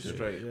Wins if we masters did.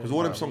 straight. Because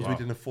all them Bam. songs we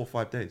did in 4 or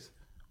 5 days.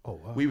 Oh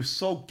wow. We were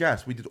so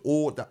gassed. We did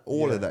all of that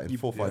in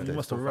 4 or 5 you days.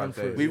 must have run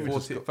through it. We We were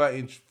just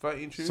 13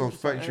 tunes. So or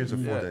 30 tunes in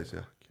something? 4 days,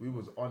 yeah. We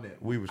was on it.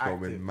 We was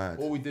going active. mad.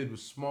 All we did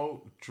was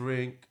smoke,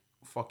 drink,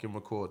 fucking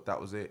record. That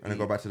was it. And then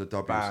go back to the W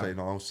and Bam. stay in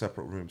our own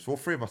separate rooms. All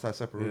 3 of us had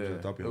separate rooms in Yeah,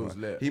 the W. it was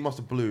right? lit. He must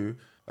have blew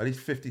at least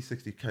 50,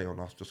 60K on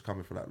us just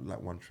coming for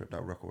that one trip, that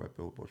Rockaware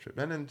billboard trip.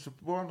 And then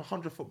we're on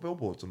 100-foot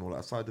billboards and all that,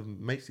 aside of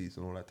Macy's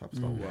and all that type of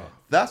stuff.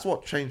 That's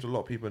what changed a lot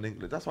of people in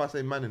England. That's why I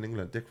say man in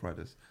England, dick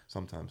riders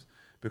sometimes.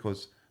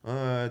 Because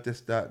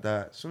this, that.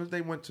 As soon as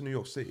they went to New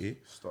York City,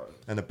 Started.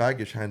 and the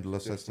baggage handler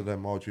says to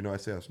them, "Oh, do you know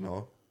SAS?"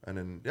 No. And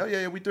then,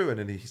 yeah, we do. And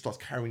then he starts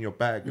carrying your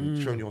bag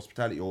and showing you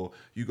hospitality. Or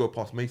you go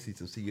past Macy's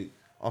and see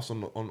us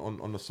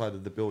on the side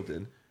of the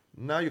building.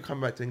 Now you come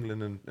back to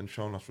England and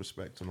showing us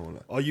respect and all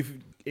that. Or you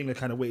England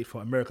kind of waited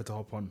for America to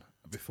hop on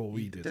before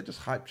we did. They're just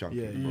hype junkies,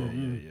 Yeah, bro.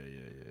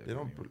 yeah. They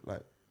don't,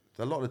 like,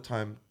 a lot of the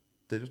time,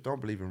 they just don't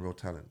believe in real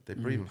talent. They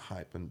believe in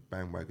hype and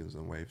bandwagons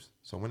and waves.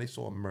 So when they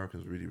saw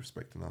Americans really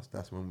respecting us,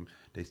 that's when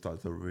they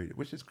started to really,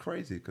 which is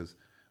crazy because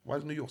Why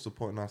is New York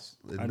supporting us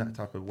in And- that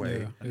type of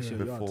way yeah.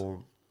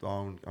 before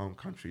our own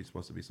country is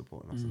supposed to be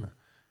supporting us in that?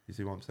 You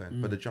see what I'm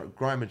saying? But the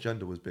grime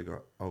agenda was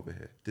bigger over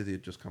here. Dizzy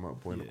had just come out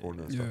Boy in the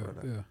Corner and stuff like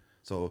that. Yeah.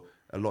 So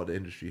a lot of the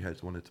industry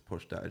heads wanted to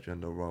push that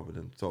agenda rather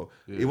than... So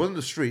it wasn't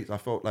the streets. I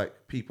felt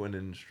like people in the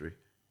industry,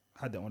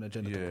 Had their own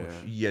agenda to push.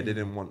 they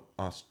didn't want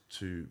us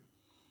to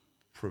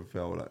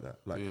prevail like that.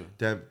 Like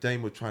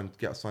Dame would try and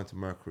get us signed to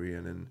Mercury,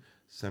 and then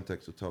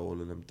Semtex would tell all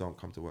of them, don't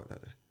come to work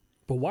that day.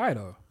 But why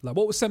though? Like,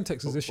 what was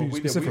Semtex's issue But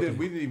specifically?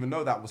 we didn't even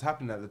know that was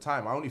happening at the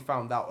time. I only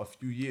found out a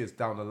few years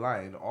down the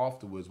line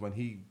afterwards when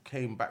he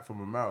came back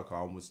from America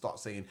and would start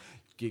saying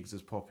Giggs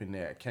is popping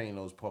there,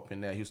 Kano's popping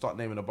there. He would start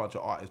naming a bunch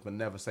of artists but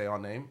never say our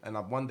name. And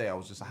one day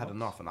I had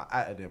enough and I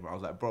added him. I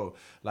was like, bro,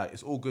 like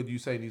it's all good you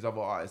saying these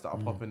other artists that are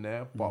popping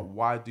there, but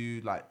why do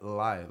you like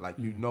lie? Like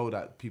you know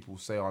that people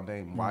say our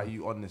name. Why are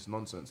you on this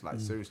nonsense?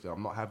 Like seriously,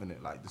 I'm not having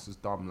it. Like this is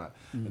dumb. Like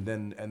and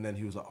then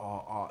he was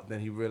like,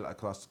 then he realized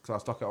because I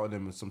stuck it on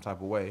him in some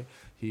type of way.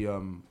 He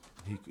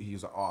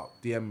was like,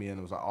 DM me, and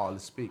it was like,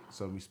 let's speak.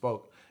 So we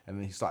spoke, and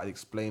then he started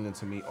explaining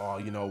to me,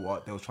 you know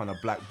what, they were trying to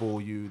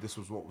blackball you. This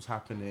was what was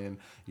happening.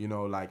 You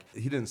know, like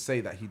he didn't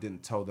say that he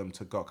didn't tell them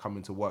to come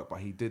into work, but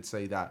he did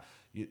say that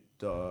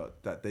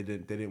that they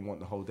didn't want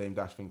the whole Dame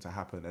Dash thing to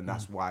happen, and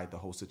that's why the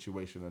whole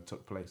situation had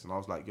took place. And I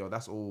was like, yo,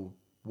 that's all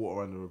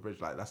water under a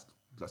bridge. Like that's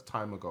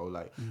time ago.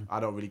 Like I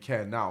don't really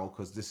care now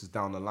because this is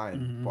down the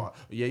line. But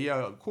yeah,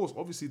 of course,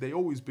 obviously they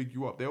always big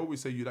you up. They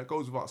always say you. That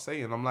goes without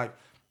saying. I'm like,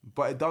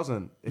 but it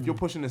doesn't. If you're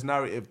pushing this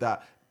narrative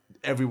that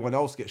everyone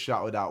else gets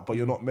shouted out, but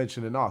you're not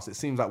mentioning us, it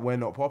seems like we're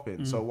not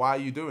popping. So why are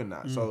you doing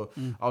that? So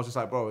I was just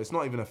like, bro, it's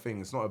not even a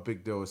thing. It's not a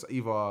big deal. It's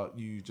either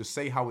you just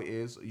say how it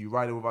is, you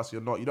ride it with us,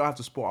 you're not. You don't have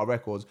to support our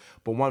records.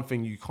 But one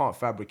thing you can't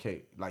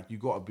fabricate, like you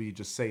got to be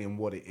just saying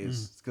what it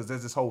is. Because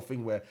there's this whole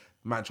thing where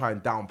man try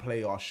and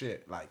downplay our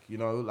shit. Like, you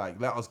know, like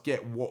let us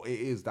get what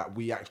it is that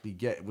we actually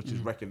get, which is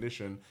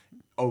recognition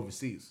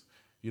overseas.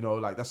 You know,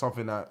 like that's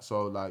something that,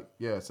 so like,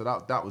 yeah, so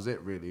that was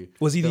it really.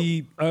 Was he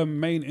the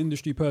main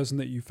industry person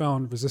that you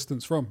found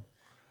resistance from?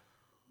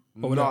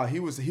 No,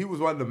 he was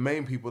one of the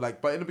main people. Like,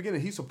 but in the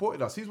beginning, he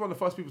supported us. He's one of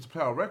the first people to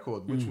play our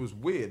record, which was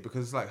weird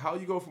because it's like, how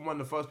you go from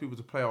one of the first people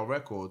to play our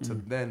record to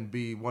then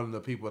be one of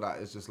the people that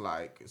is just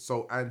like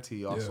so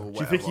anti us or whatever. Do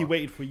you think he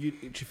waited for you?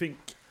 Do you think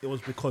it was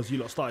because you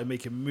lot started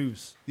making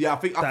moves? Yeah, I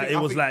think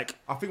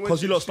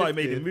because you lot started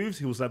making moves,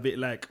 he was a bit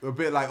like,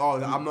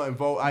 oh, I'm not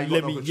involved. I ain't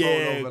got no control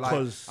over. Like,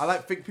 'cause I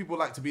think people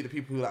like to be the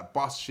people who like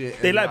bust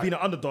shit. they and, like being an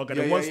underdog, and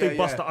then once they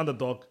bust the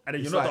underdog, and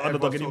then it's you're not like the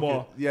underdog everyone's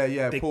anymore.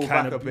 talking, they pull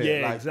kind back of, a bit.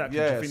 yeah, like, exactly.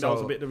 Yeah, Do you think that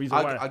was a bit the reason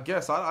why? I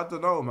guess I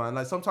don't know, man.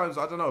 Like sometimes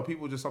I don't know.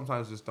 People just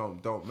sometimes just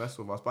don't mess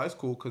with us, but it's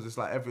cool because it's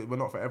like we're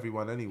not for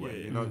everyone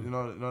anyway. You know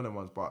them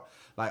ones. But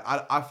like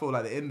I feel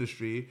like the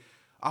industry.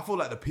 I feel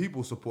like the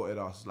people supported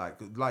us. Like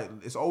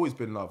it's always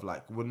been love.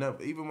 Like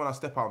even when I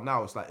step out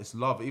now, it's like it's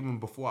love. Even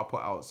before I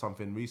put out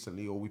something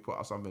recently or we put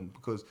out something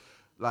because.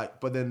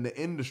 Like, but then the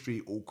industry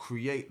will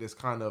create this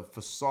kind of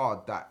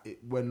facade that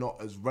we're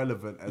not as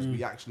relevant as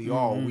we actually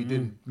are. We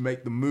didn't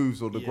make the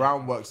moves or the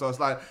groundwork. So it's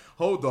like,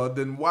 hold on,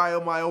 then why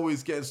am I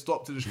always getting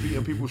stopped in the street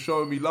and people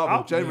showing me love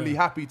and generally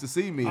happy to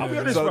see me? I'll be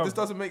honest, so bro. this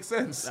doesn't make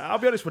sense. I'll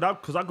be honest with that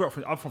because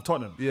I'm from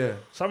Tottenham. Yeah.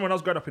 So when I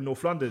was growing up in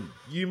North London,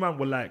 you man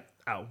were like,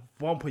 at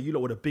one point, you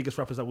lot were the biggest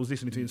rappers I was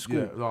listening to in school.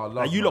 Yeah, no, I love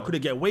like, you that. lot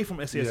couldn't get away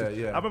from SES.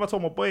 Yeah. I remember I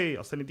told my boy, I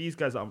was telling these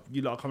guys that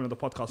you lot are coming on the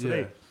podcast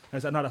today. And I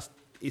said, no,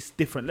 it's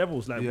different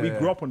levels. Like we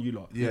grew up on you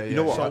lot. Yeah, You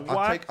know what? So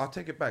I'll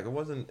take it back. It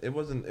wasn't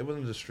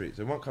the streets.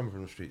 It wasn't coming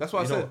from the streets. That's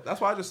what I said.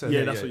 That's what I just said.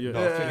 Yeah, that's what you. No,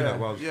 I was thinking that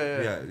while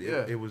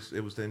Yeah. It was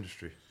the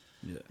industry.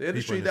 Yeah.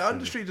 The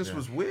industry just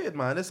was weird,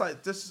 man. It's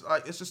like this,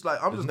 like it's just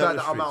like I'm just There's glad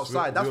no that I'm streets.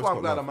 outside. That's We why also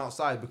I'm glad got I'm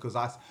outside because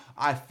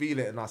I feel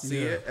it and I see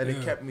it, and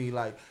it kept me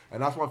like.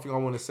 And that's one thing I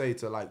want to say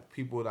to like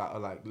people that are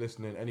like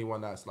listening,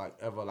 anyone that's like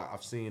ever like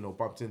I've seen or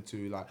bumped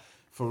into, like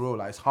for real,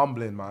 like it's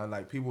humbling, man.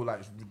 Like people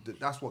like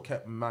that's what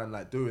kept man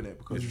like doing it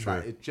because it's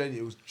like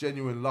it was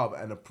genuine love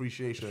and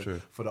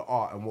appreciation for the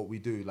art and what we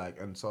do.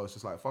 Like, and so it's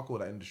just like fuck all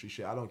that industry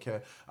shit. I don't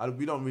care.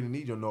 We don't really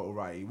need your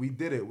notoriety. We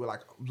did it. We're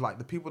like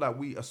the people that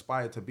we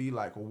aspire to be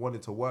like or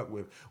wanted to work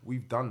with.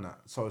 We've done that.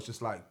 So it's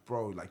just like,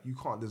 bro, like you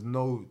can't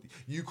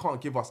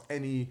give us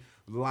any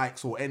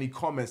likes or any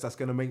comments that's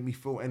gonna make me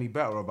feel any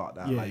better about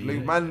that.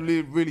 Man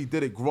really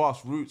did it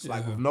grassroots,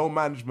 like with no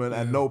management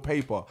and no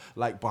paper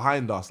like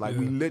behind us. Like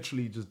we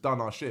literally just done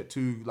our shit.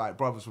 Two like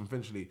brothers from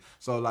Finchley.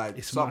 So like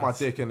It's suck mad. my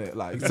dick in it.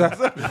 Like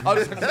I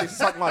was gonna say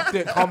suck my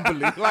dick humbly,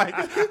 like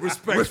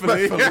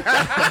respectfully.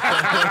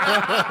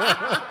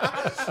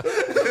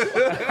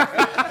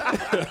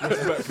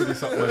 Respectfully,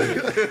 something.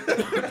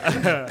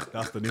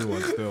 That's the new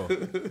one still.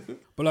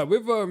 But like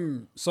with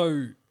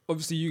so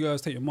obviously you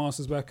guys take your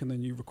masters back and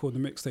then you record the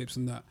mixtapes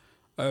and that.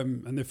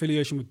 And the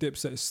affiliation with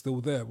Dipset is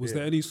still there. Was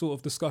there any sort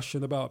of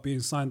discussion about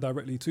being signed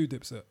directly to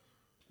Dipset?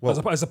 Well,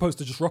 as opposed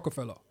to just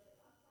Rockefeller?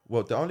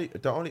 Well, the only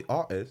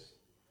artist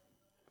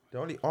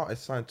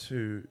signed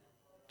through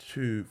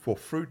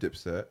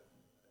Dipset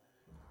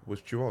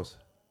was Juoz.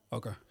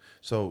 Okay.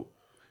 So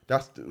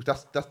that's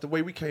the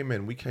way we came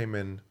in. We came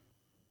in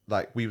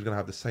like we was gonna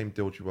have the same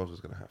deal Jewels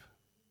was gonna have.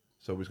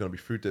 So it was gonna be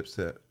through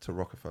Dipset to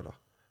Rockefeller.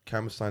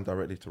 Cam was signed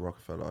directly to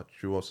Rockefeller.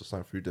 Jewels was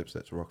signed through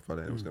Dipset to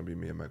Rockefeller, and it was gonna be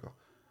me and Mega.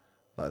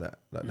 Like that.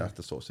 Like that's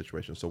the sort of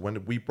situation. So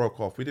when we broke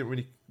off, we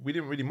didn't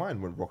really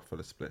mind when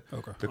Rockefeller split.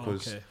 Okay.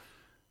 Because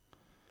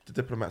the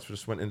Diplomats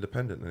just went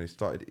independent,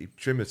 and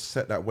Jim had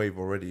set that wave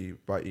already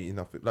by eating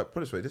up. Like,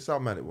 put it this way, this is how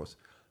mad it was.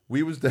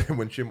 We was there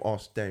when Jim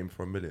asked Dame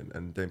for $1 million,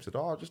 and Dame said,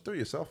 "Oh, just do it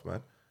yourself,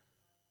 man."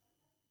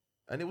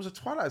 And it was a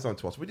Twilight Zone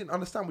to us. We didn't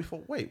understand. We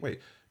thought, wait.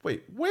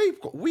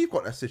 We've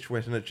got that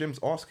situation that Jim's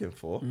asking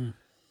for,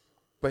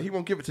 but he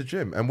won't give it to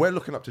Jim, and we're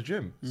looking up to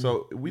Jim.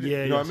 So we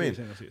didn't, you know what I mean?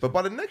 But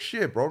by the next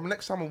year, bro,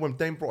 next summer when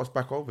Dame brought us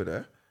back over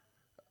there,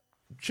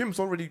 Jim's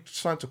already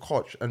signed to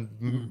Koch and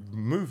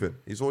moving.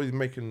 He's already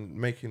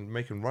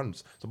making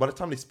runs. So by the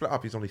time they split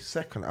up, he's on his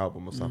second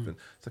album or something.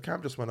 So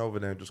Cam just went over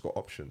there and just got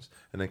options,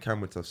 and then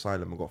Cam went to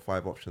Asylum and got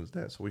 5 options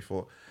there. So we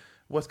thought,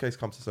 worst case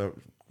comes to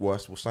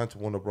worst, we'll sign to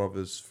Warner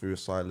Brothers through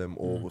Asylum,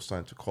 or we'll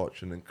sign to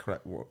Koch and then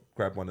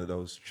grab one of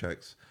those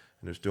checks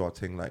and just do our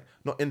thing, like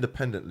not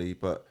independently,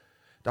 but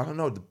I don't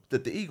know.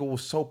 The Eagle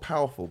was so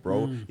powerful,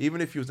 bro.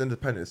 Even if he was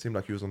independent, it seemed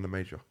like he was on the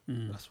major.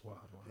 That's wild.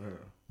 Yeah,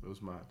 it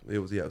was mad. It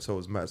was so it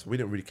was mad. So we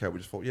didn't really care. We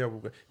just thought,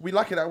 we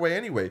like it that way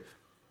anyway.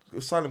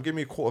 Asylum, give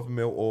me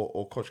 $250,000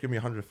 or Koch, give me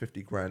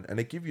 150 grand, and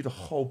they give you the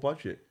whole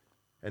budget,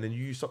 and then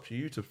it's up to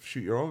you to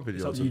shoot your own videos.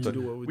 It's up to you to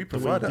do what we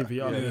prefer that.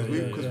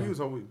 Because we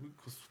was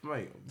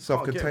mate,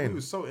 self-contained. We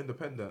was so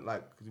independent,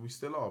 like we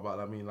still are.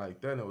 But I mean,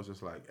 like then it was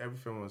just like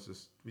everything was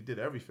just we did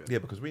everything. Yeah,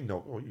 because we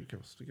know. Oh, you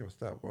give us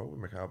that, bro. We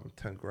make an album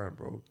 10 grand,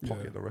 bro.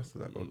 Pocket the rest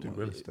of that. Go do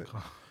real estate.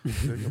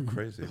 You're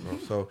crazy, bro.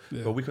 So,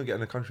 but we couldn't get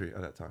in the country at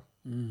that time.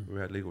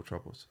 We had legal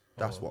troubles.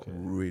 That's what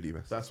really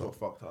messed us up. That's what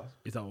fucked us.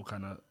 Is that what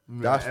kind of?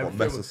 That's what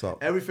messed us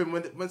up. Everything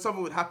when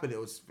something would happen, it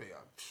was.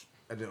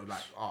 And it was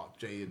like,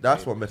 Jay and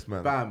that's Dame. what messed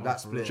man. Bam,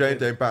 that split. Jay and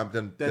Dame,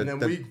 bam. Then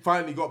we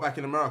finally got back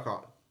in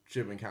America.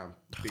 Jim and Cam.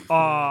 It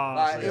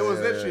was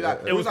literally like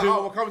it was like,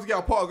 we're coming to get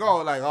a pot of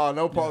gold. Like,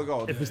 no pot of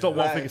gold. If it's not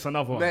one thing, it's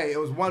another one. Mate, it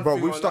was one. Bro,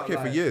 thing we've stuck here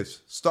for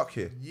years. Stuck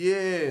here.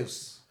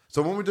 Years.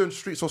 So when we're doing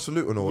Streets or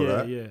Salute and all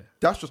that,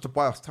 that's just to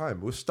buy us time.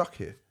 We're stuck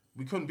here.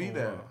 We couldn't be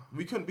there.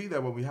 We couldn't be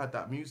there when we had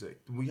that music.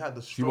 We had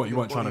the. You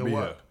weren't trying to be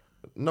here.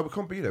 No, we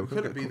couldn't be there. We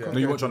couldn't be there. No,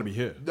 you weren't trying to be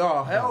here.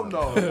 No, hell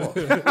no.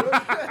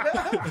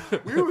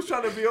 We was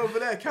trying to be over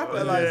there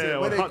capitalizing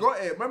when they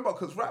got it. Remember,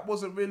 because rap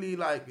wasn't really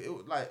like it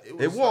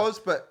was.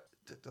 But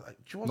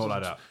not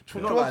like that.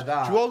 Not like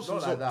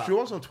that.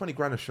 Jewels on 20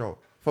 grand a show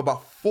for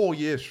about 4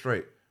 years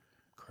straight.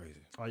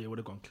 Crazy. Oh yeah, would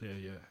have gone clear.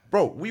 Yeah.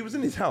 Bro, we was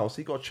in his house.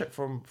 He got a check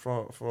for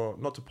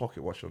not to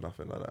pocket watch or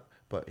nothing like that,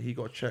 but he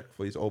got a check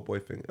for his old boy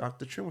thing.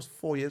 The tune was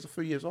 4 years or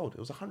 3 years old. It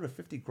was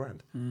 150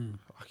 grand.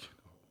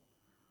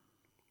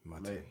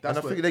 Mate, and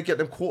I think they get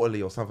them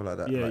quarterly or something like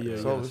that.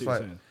 So it's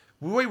like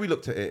the way we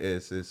looked at it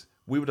is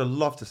we would have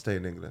loved to stay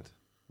in England.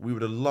 We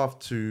would have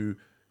loved to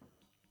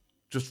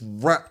just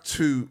rap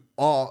to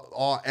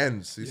our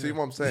ends. You see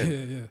what I'm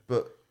saying? Yeah.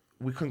 But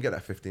we couldn't get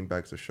that 15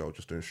 bags a show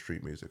just doing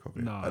street music over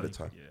here at the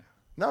time. Yeah.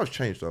 Now it's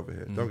changed over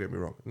here. Don't get me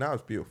wrong. Now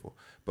it's beautiful.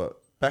 But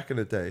back in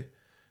the day,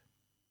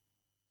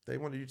 they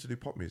wanted you to do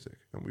pop music,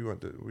 and we didn't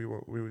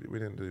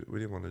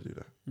want to do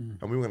that, and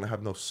we weren't gonna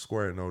have no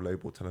square, no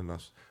label telling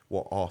us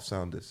what our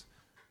sound is.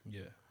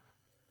 Yeah,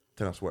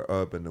 telling us we're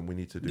urban and we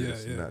need to do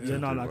this and that.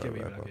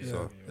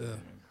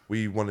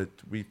 We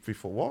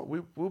thought, what?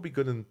 We'll be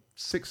good in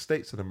 6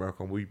 states in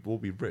America, and we will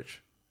be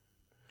rich.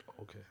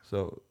 Okay.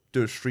 So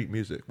doing street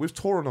music, we've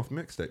torn off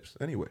mixtapes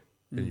anyway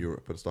in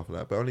Europe and stuff like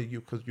that, but only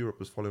because Europe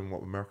was following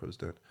what America was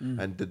doing,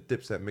 and the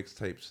Dipset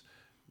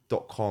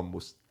mixtapes.com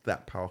was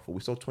that powerful.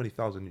 We sold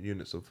 20,000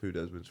 units of Who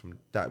There's Been from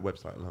that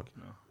website alone.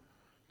 No.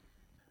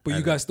 But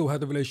you guys still had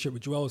the relationship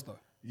with Jewels though?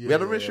 Yeah, we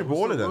had a relationship with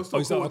all of them.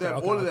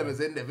 All of them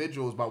as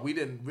individuals, but we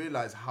didn't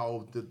realize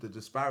how the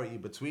disparity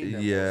between them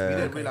was. We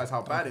didn't realize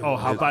how bad it was.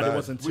 Oh, how bad it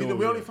was until...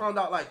 We only found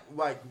out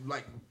like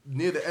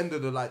near the end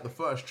of the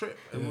first trip.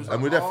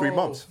 And we're there 3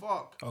 months.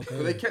 Fuck. Okay.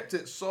 So they kept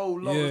it so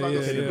long. It was like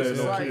a secret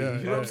society.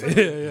 You know what I'm saying?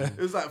 Yeah. It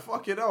was like,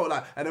 fuck it all.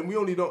 Like, and then we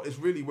only know it's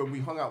really when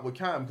we hung out with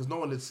Cam, because no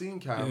one had seen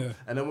Cam. Yeah.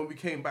 And then when we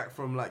came back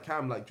from like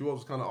Cam, like Jewel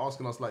was kind of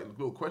asking us like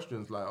little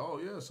questions like, oh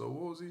yeah, so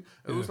what was he? And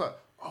it was like,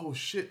 oh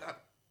shit, that...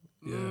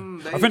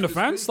 I think the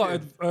fans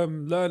started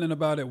learning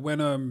about it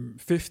when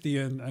 50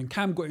 and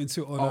Cam got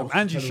into it on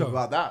Angie's show.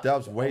 About that. That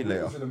was way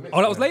later. That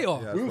was later?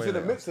 Yeah, we was in the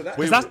midst of that.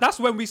 That's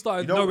when we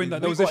started knowing that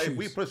there was issues.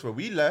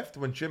 We left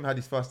when Jim had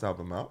his first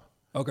album out.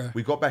 Okay.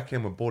 We got back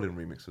in when Ballin'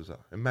 Remix was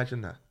out.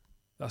 Imagine that.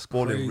 That's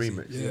Ballin' crazy.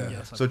 Remix.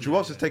 Yeah. So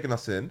Jewels is taking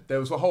us in.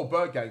 There was a whole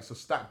Bird Gang, so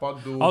Stack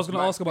Bundle. I was going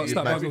to ask about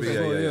Stack Bundle as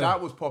well. That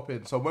was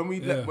popping. So when we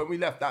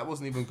left, that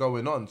wasn't even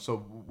going on. So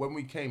when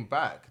we came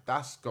back,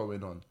 that's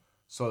going on.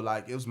 So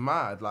like it was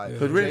mad. Like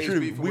because really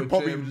true, we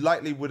probably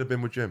likely would have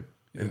been with Jim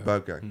in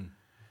Bird Gang.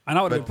 And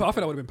I think that would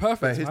have been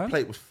perfect. But his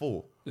plate was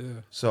full.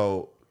 Yeah.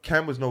 So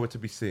Cam was nowhere to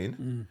be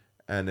seen,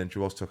 and then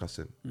Jewels took us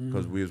in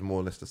because we was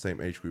more or less the same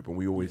age group, and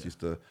we always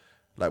used to,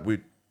 like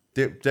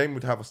Dame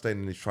would have us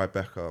staying in his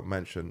Tribeca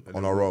mansion And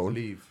on then our we'd own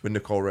leave. with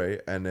Nicole Ray,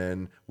 and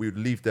then we would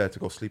leave there to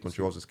go sleep on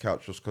Jules'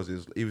 couch just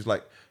because he was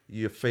like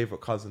your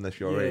favorite cousin that's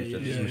your age,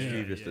 and just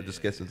mischievous that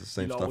just gets into the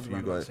same You lot stuff older you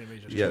man about guys. the same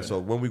age as Yeah, you. so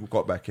when we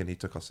got back in, he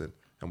took us in,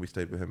 and we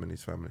stayed with him and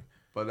his family.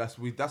 But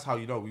that's how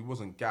you know we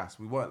wasn't gas.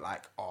 We weren't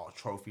like,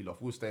 trophy loft.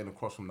 We were staying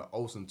across from the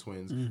Olsen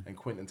twins and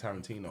Quentin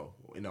Tarantino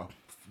in a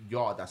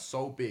yard that's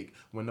so big.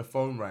 When the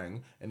phone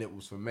rang and it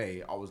was for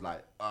me, I was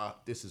like,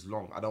 this is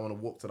long. I don't want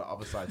to walk to the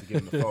other side to get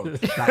in the phone.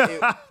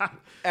 Like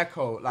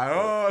echo,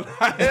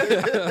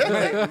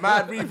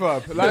 mad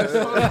reverb. Like,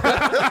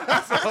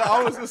 so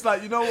I was just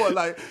like, you know what?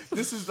 Like,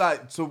 this is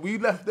like, so we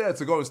left there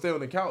to go and stay on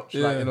the couch,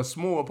 like in a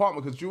small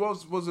apartment, because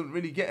Jules wasn't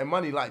really getting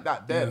money like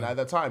that then at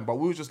the time. But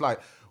we were just like,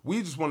 we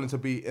just wanted to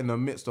be in the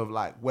midst of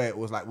like where it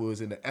was like we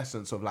was in the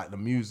essence of like the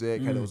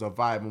music and it was a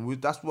vibe,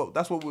 and that's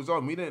what we was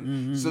on. We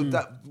didn't so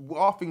that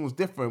our thing was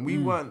different. We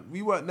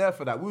weren't there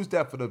for that. We was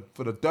there for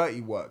the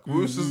dirty work. We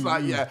was just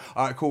like,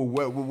 all right, cool.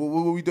 What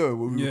were we doing?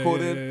 Were we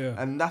recording?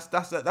 And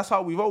that's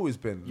how we've always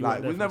been. You Like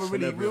weren't we there never for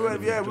really celebrity,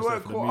 we just there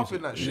weren't for the caught up music.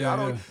 in that shit.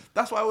 Yeah,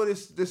 That's why all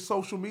this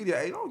social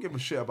media. I don't give a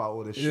shit about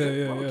all this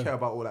shit. I don't yeah. care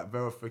about all that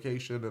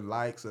verification and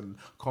likes and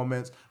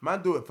comments.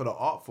 Man, do it for the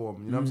art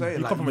form. You know what I'm saying?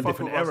 You Like, come from a fuck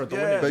different with us. era, though,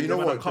 Yeah, innit? But you know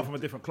man what? come from a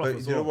different cloth But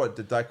as you know well. what?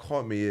 The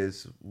dichotomy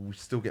is we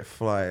still get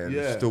fly and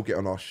Yeah. still get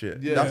on our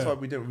shit. Yeah. That's why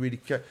we didn't really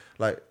care.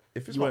 Like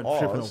if it's You not weren't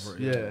tripping ours, over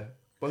it. Yeah.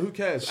 But who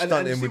cares?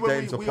 Stunting see with when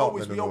Dame's we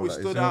apartment and all always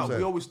that, stood you know what I'm out. We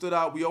saying? always stood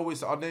out. We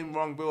always our name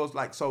rung bills.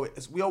 Like so,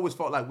 we always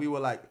felt like we were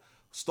like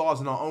stars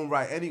in our own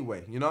right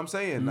anyway. You know what I'm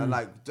saying? And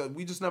like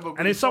we just never. And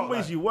really in some felt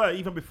ways, like, you were,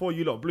 even before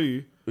you lot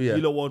blew, Yeah.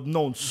 you lot were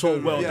known so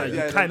well Yeah, that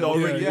yeah, you kind of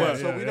yeah, already yeah, were.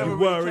 so we never You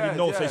really were already cared,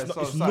 known, yeah, so it's,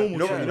 so it's it's like, normal. You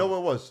know, to you know what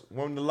it was?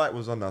 When the light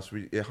was on us,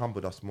 it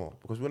humbled us more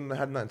because we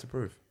had nothing to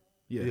prove.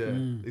 Yeah,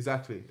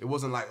 exactly. It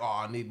wasn't like,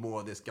 I need more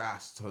of this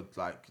gas to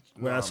like.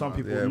 Whereas some man.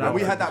 people Yeah, now And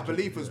we had are- that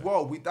belief as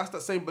well. That's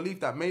that same belief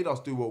that made us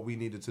do what we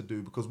needed to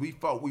do because we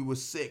felt we were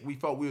sick. We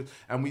felt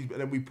and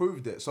then we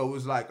proved it. So it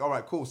was like, all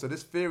right, cool. So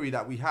this theory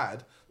that we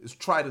had is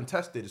tried and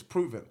tested. It's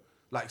proven.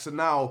 Like so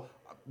now.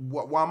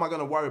 Why am I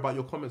gonna worry about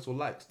your comments or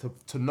likes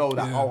to know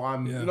that you know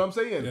what I'm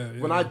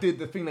saying? When I did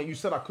the thing that you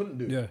said I couldn't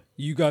do. Yeah,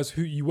 you guys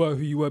who you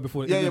were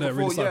before the internet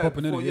really started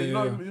popping in. You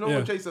know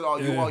when Jay said,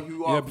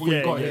 you are before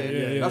you got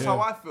here. That's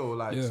how I feel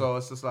like. So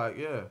it's just like,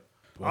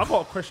 I've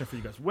got a question for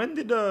you guys. When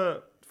did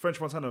the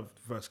French Montana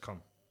verse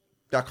come?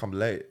 That come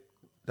late.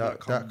 That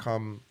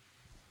come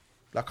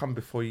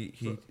before he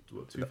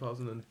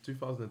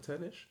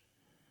 2010-ish?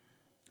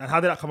 And how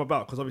did that come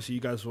about? Because obviously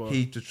you guys were...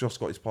 he just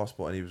got his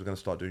passport and he was going to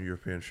start doing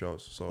European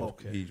shows. So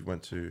Okay. he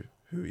went to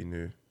who he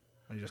knew.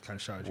 And you just kind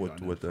of shouted you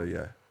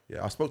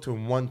out. I spoke to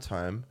him one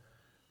time.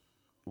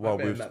 While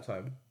we was, that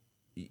time.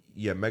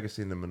 yeah, Mega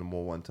seen him in the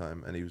mall one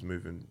time, and he was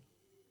moving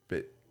a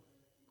bit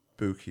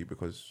booky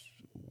because,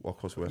 of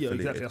course, we're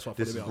affiliated. Exactly, that's what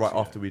This is Affiliate right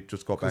House, after we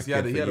just got back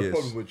Because in he for had a years.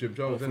 problem with Jim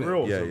Jones, for didn't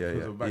real? it? Yeah.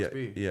 Because of Max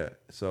B. Yeah.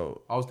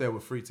 So I was there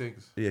with free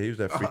things. yeah, he was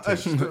there free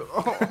tickets.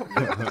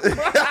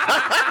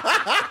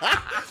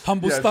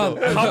 Humble Yeah, stunt.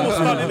 so- Humble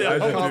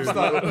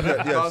stunt,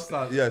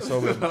 innit? yeah.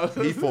 So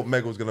he thought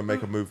Meg was gonna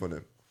make a move on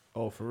him,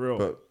 Oh, for real?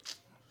 but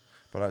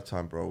by that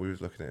time, bro, we was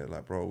looking at it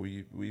like, bro,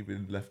 we've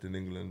been left in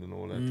England and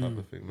all that type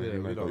of thing. Man, Yeah, you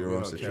we man got don't- your we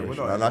own don't care. situation. We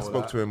don't And I know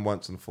spoke that. to him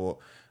once and thought,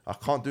 I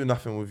can't do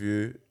nothing with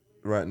you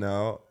right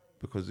now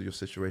because of your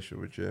situation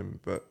with Jim,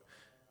 but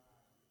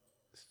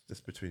it's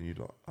just between you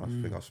lot. I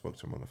think I spoke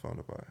to him on the phone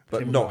about it. But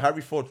Came no, about.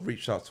 Harry Ford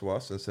reached out to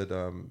us and said,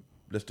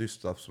 let's do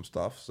some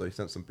stuff. So he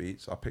sent some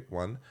beats. I picked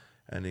one.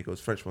 And he goes,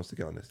 French wants to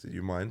get on this. Do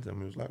you mind? And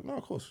we was like, no,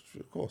 of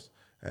course.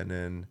 And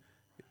then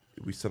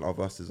we sent our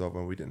verses over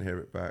and we didn't hear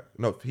it back.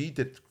 No,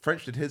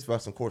 French did his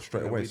verse and chorus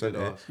straight Yeah, away. we Sent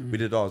did it. ours. We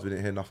did ours. We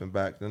didn't hear nothing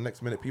back. The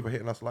next minute, people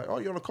hitting us like, oh,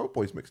 you're on a Coke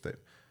Boys mixtape.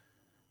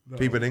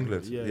 People in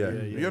England. Yeah, Yeah.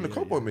 yeah, You're on a yeah,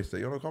 Coke Boy mixtape.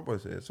 You're on a Coke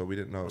Boys here. So we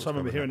didn't know. So I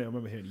remember hearing it. I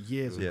remember hearing it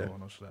years Yeah. ago,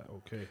 and I was like,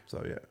 okay.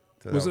 So yeah.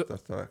 So Was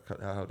that's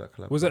how that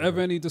collab. Was there ever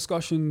any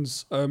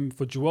discussions for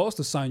Juelz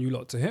to sign you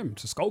lot to him,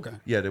 to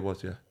Skullgang? Yeah, there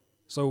was, yeah.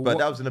 So But what,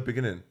 that was in the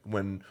beginning.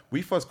 When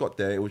we first got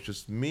there, it was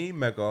just me,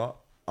 Mega,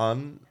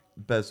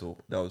 Bezel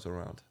that was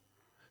around.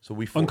 So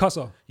we thought...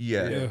 Uncasa?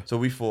 Yeah. Yeah. So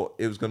we thought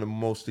it was going to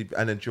mostly...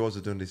 And then Jaws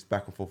are doing this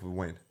back and forth with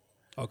Wayne.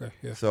 Okay,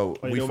 yeah. So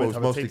Oh, you we know thought it we was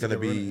have a mostly tape going to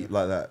together, be innit?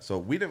 like that. So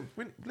we didn't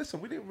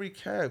really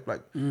care.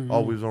 Like, Mm-hmm.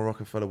 oh, we was on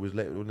Rockefeller, we was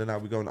late. Then now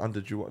we're going under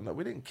Jewel. No,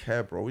 we didn't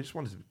care, bro. We just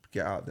wanted to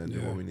get out there and do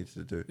Yeah. what we needed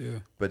to do. Yeah.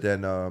 But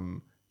then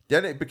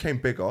it became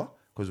bigger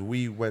because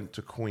we went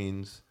to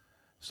Queens,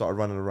 started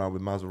running around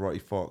with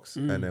Maserati Fox,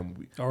 and then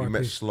we met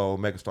R.I.P. Slow.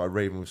 Mega started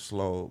raving with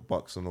Slow,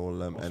 Bucks, and all of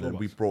them. And then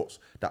we brought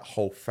that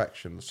whole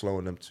faction, Slow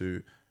and them,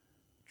 to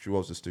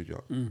Jewel's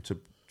studio to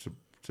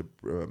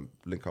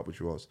link up with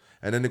Jewel's.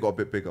 And then it got a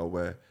bit bigger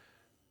where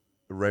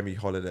Remy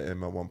hollered at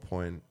him at one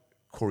point.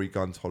 Corey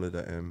Guns hollered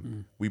at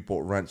him. We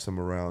brought Ransom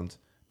around,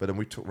 but then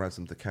we took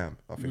Ransom to Cam.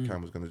 I think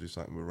Cam was going to do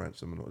something with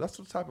Ransom and all. That's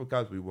the type of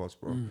guys we was,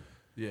 bro.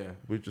 Yeah.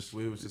 We just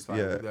We was just like,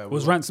 yeah.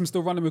 Was Ransom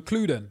still running with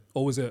Clue then,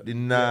 or was it?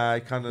 Nah,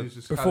 kind He of was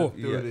just Before?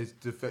 kind of doing his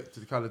defect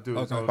to kind of do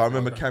his Okay. own But I thing.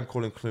 remember Cam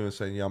calling Clue and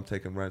saying, "Yeah, I'm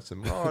taking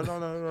Ransom." Oh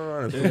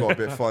no. It got a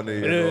bit funny.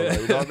 You know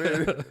what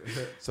I mean?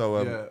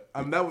 So Yeah,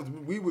 and that was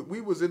we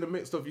was in the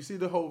midst of, you see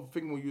the whole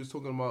thing where you was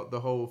talking about the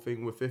whole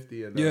thing with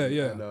 50 and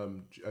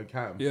and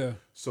Cam. Yeah.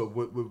 So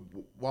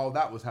while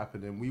that was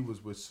happening, we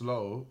was with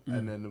Slow,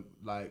 and then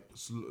like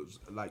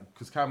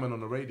because Cam went on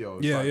the radio.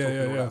 And started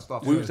talking all that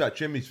stuff. we was at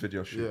Jimmy's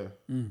video shoot.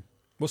 Yeah.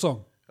 What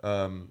song?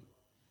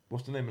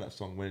 What's the name of that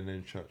song? When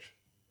in church,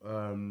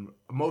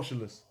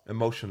 Emotionless.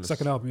 Emotionless.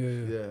 Second album.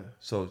 Yeah. Yeah.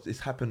 So it's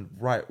happened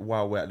right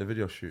while we're at the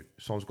video shoot.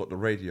 Someone's got the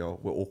radio.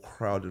 We're all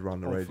crowded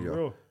around the For radio,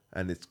 real?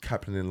 and it's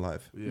happening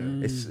live. Yeah.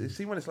 It's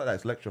see when it's like that,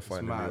 it's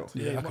electrifying. It's mad. in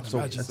New York. Yeah, I can So,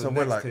 imagine. and So so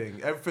we're like, thing.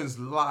 Everything's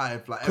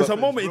live. Like Because a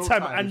everything's moment in real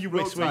time and you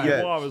real wish where time. you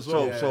yeah. are as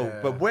well. Yeah. So,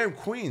 but we're in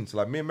Queens.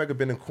 Like me and Meg have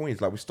been in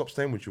Queens. Like we stopped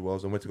staying with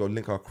Jewels and went to go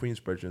link our Queens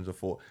brethren and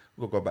thought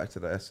we'll go back to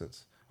the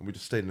essence. And we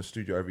just stayed in the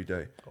studio every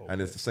day.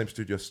 And it's the same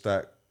studio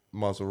stack,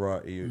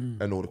 Maserati,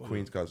 and all the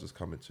Queens guys was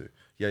coming to.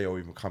 Yeah, or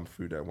even come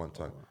through there at one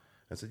time.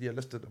 I said, yeah,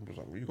 let's do that. I was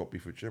like, well, you got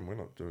beef with Jim. We're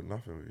not doing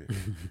nothing with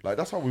you. Like,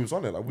 that's how we was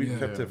on it. Like, we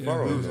kept it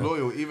thorough. We was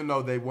loyal, even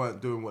though they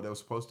weren't doing what they were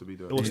supposed to be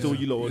doing. It was still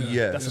you lot.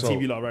 Yeah. That's the So-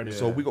 team you lot running.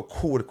 So we got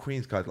cool with the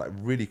Queens guys, like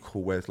really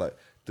cool, where it's like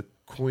the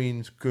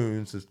Queens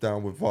goons is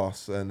down with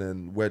us and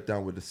then we're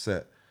down with the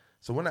set.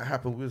 So when that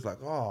happened, we was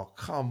like, oh,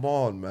 come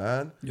on,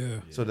 man. Yeah.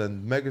 So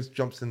then Megas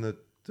jumps in the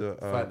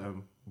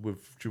Phantom.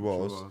 with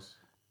Jewels. Jewels.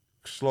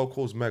 Slow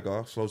calls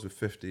Mega, Slow's with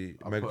 50.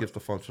 Mega put gives the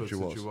phone to to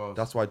Jewels. Jewels.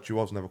 That's why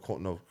Jewels never caught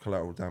no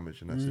collateral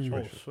damage in that Oh,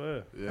 situation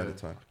swear. Yeah. at the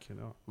time.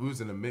 We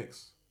was in a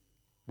mix.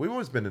 We've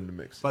always been in the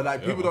mix. But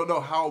like people don't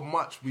know how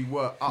much we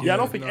were up. Yeah, I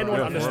don't think anyone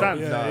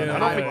understands. Yeah, I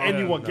don't think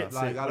anyone gets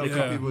Like it. I don't Yeah.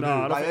 think people do. No, I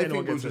don't Like think they anyone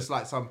think it was gets just it.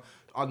 like some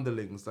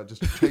underlings that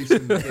just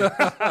chasing the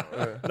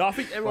hits. No, I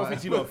think everyone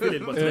thinks you lot feel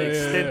it, but to the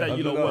extent that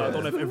you lot were, I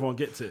don't know if everyone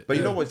gets it. But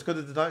you know what? It's because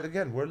of the night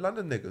again. We're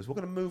London niggas. We're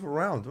gonna move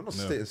around. We're not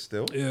sitting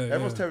still. Yeah,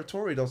 Everyone's yeah.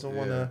 territory doesn't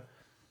want to.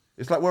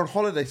 It's like we're on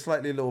holiday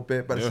slightly a little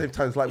bit, but at the same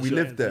time, it's like we Sure,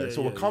 live there, yeah,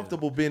 so yeah, we're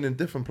comfortable being in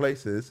different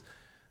places.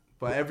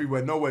 But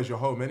everywhere, nowhere's your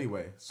home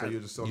anyway. So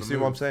you're just on You the see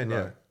move. what I'm saying? Right.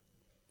 Yeah.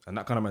 And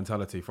that kind of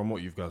mentality, from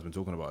what you've guys been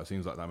talking about, it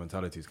seems like that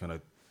mentality is kind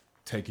of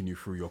taking you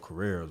through your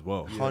career as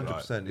well.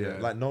 100%. Yeah. yeah.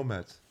 Like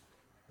nomads.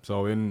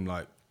 So in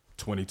like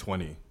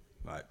 2020,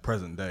 like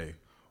present day,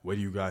 where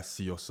do you guys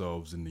see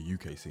yourselves in the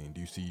UK scene? Do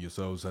you see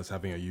yourselves as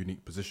having a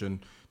unique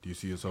position? Do you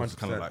see yourselves as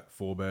kind of 100%. like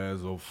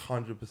forebears of?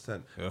 100%.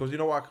 Yeah. Because you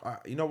know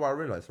what? You know what I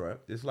realized, right?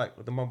 It's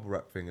like the mumble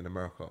rap thing in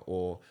America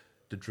or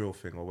the drill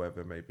thing or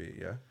whatever it may be.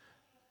 Yeah.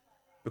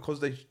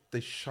 Because they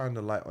shine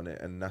the light on it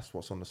and that's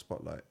what's on the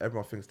spotlight.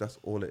 Everyone thinks that's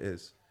all it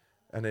is,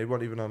 and they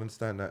won't even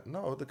understand that.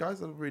 No, the guys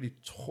that are really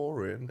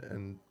touring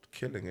and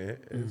killing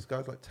it is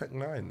guys like Tech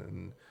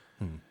Nine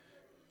and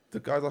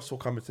the guys I saw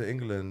coming to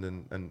England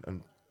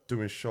and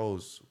doing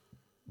shows,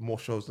 more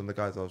shows than the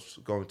guys I was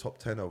going top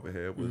 10 over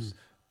here was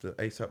the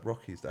ASAP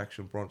Rockies, the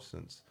Action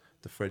Bronsons,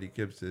 the Freddie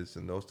Gibbses,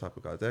 and those type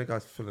of guys. They're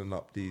guys filling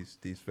up these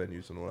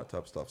venues and all that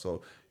type of stuff.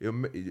 So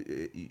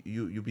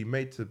you'll be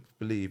made to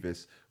believe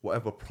it's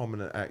whatever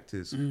prominent act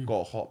is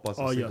got a hot buzz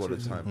and Oh, sing yes, all the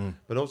yes. time.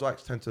 But those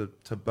acts tend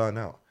to burn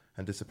out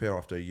and disappear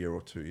after a year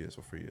or 2 years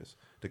or 3 years.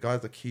 The guys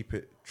that keep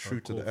it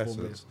true to the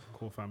essence,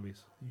 Core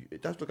families.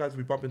 that's the guys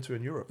we bump into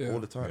in Europe all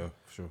the time. Yeah,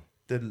 for sure.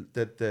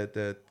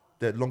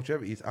 Their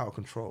longevity is out of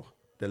control.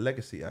 They're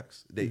legacy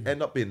acts. They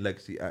end up being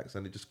legacy acts,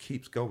 and it just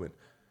keeps going.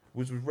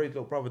 Was with Ray's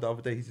little brother the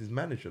other day. He's his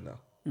manager now.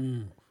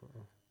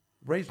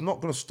 Ray's not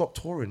going to stop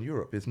touring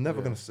Europe. It's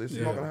never going to. It's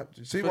not going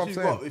to. See what I'm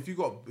saying? If you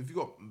got,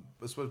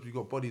 especially if you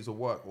got bodies of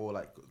work or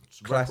like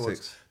Classics.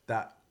 records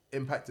that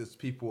impacted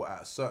people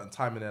at a certain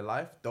time in their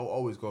life, they'll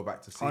always go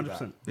back to see 100%.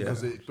 that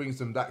because it brings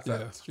them back to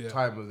that Yeah.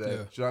 time of their. Yeah.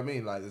 Do you know what I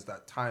mean? Like it's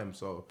that time.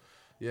 So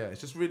yeah,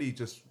 it's just really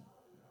just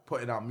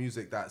putting out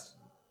music that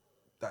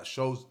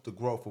shows the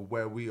growth of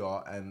where we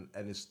are and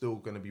it's still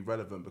going to be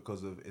relevant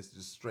because of it's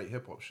just straight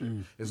hip hop shit.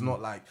 It's not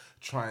like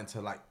trying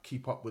to like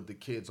keep up with the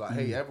kids. Like,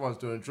 hey, everyone's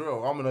doing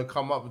drill. I'm gonna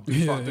come up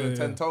and start doing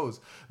 10 toes.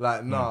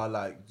 Like, nah,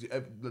 like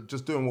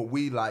just doing what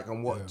we like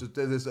and what just,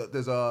 there's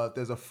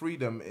a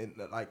freedom in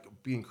like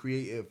being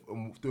creative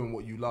and doing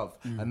what you love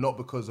and not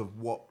because of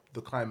what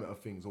the climate of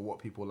things or what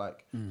people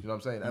like. You know what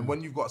I'm saying? And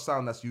when you've got a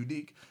sound that's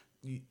unique,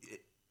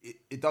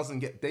 it doesn't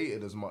get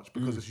dated as much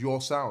because it's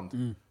your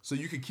sound. So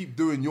you can keep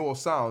doing your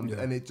sound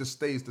and it just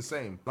stays the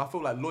same. And I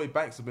feel like Lloyd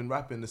Banks has been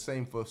rapping the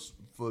same for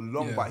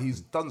long, Yeah. but he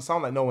doesn't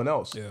sound like no one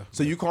else. Yeah.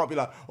 So you can't be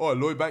like, oh,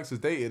 Lloyd Banks is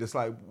dated. It's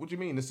like, what do you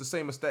mean? It's the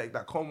same aesthetic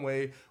that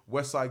Conway,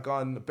 Westside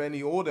Gun,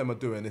 Benny, all them are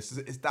doing. It's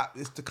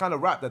the kind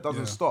of rap that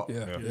doesn't stop.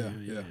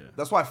 Yeah.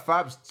 That's why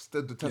Fab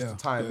stood the test Yeah, of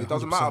time. yeah, It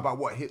doesn't matter 100%. about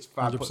what hits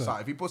Fab puts 100%. out.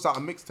 If he puts out a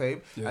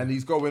mixtape and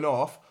he's going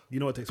off, You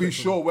know what to be expect.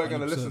 sure we're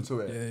going to listen to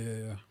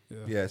it.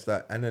 Yeah. Yeah, it's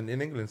that. And then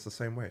in England, it's the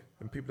same way.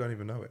 And people don't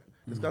even know it.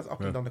 There's guys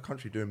up and down the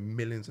country doing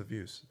millions of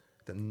views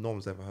that no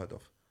one's ever heard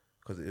of.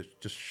 Because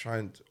it just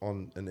shined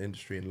on an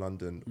industry in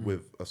London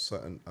with a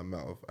certain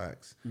amount of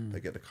acts. They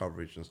get the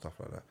coverage and stuff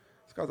like that.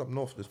 This guy's up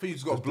north. I think you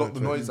just got to block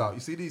the noise out.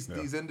 You see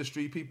these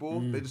industry people,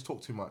 they just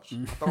talk too much.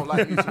 I don't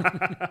like music.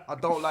 I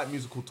don't like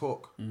musical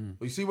talk.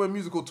 But you see when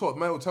musical talk,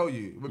 man will tell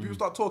you. When people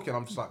start talking,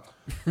 I'm just like,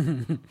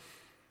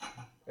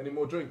 any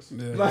more drinks?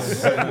 Yeah. Like,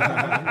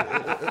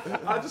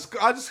 I just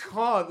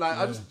can't.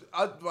 Like,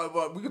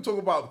 we can talk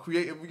about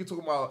creative. We can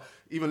talk about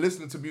even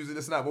listening to music,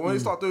 this and that. But when they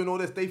start doing all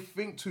this, they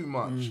think too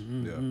much.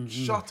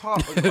 Shut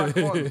up and crack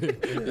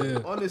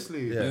on.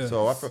 Honestly. Yeah.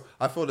 So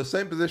I feel the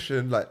same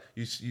position. Like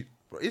you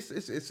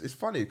it's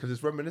funny because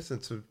it's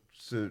reminiscent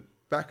to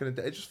back in the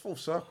day. It's just full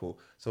circle.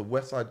 So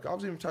Westside, I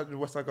was even talking to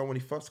Westside Gun when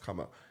he first come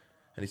up.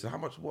 And he said, how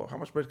much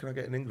bread can I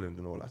get in England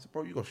and all that? I said,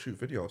 bro, you got to shoot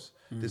videos.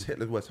 This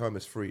Hitler's West Home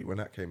is free when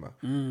that came out.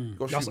 You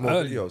got to shoot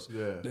more videos.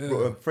 Yeah.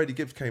 Bro, Freddie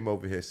Gibbs came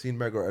over here, seen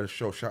Mega at a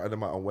show, shouted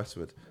him out on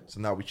Westwood. So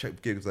now we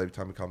check gigs every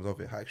time he comes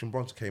over here. Action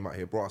Bronson came out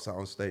here, brought us out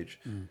on stage.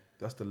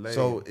 That's the lane.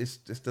 So it's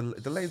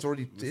the lane's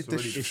already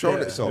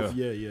shown itself.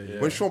 Yeah.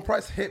 When Sean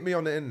Price hit me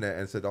on the internet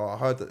and said, I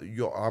heard that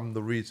I'm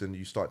the reason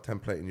you start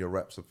templating your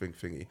reps and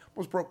thingy, I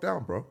was broke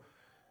down, bro.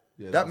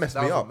 Yeah, that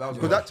messed me up.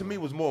 Because that to emotional. me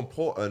was more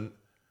important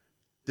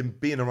than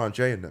being around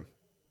Jay and them.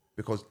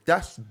 Because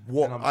that's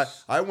what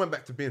I went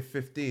back to being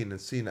 15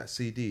 and seeing that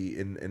CD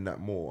in that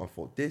mall. I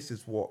thought, this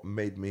is what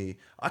made me.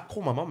 I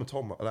called my mum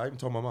and I even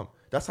told my mum.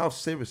 That's how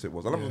serious it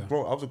was. I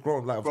was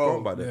grown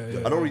by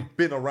then. I'd already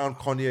been around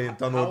Kanye and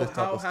done all this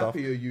type of stuff. How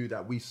happy are you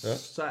that we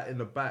sat in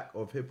the back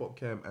of Hip Hop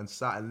Camp and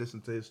sat and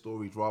listened to his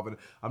stories rather than...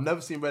 I've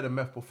never seen Red and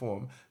Meth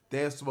perform.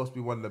 They're supposed to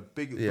be one of the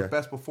biggest, the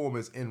best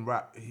performers in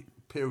rap,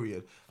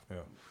 period. Yeah.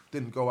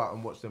 Didn't go out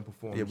and watch them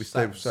perform. Yeah, we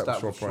stayed with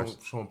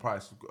Sean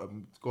Price.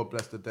 God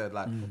bless the dead.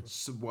 Like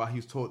while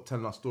he's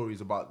telling us stories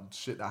about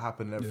shit that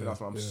happened and everything else.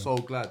 I'm so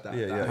glad that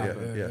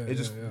happened. It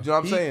just, you know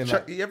what I'm saying?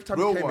 Every time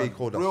he came here, he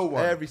called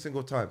us. Every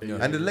single time.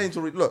 And the lanes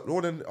already look.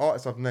 All the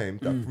artists I've named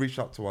that reached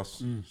out to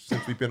us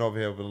since we've been over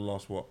here over the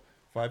last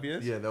 5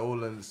 years? Yeah, they're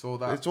all in. It's all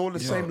that. It's all the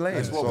same lane.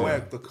 It's what where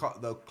the cloth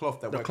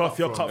that the cloth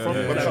you're cut from.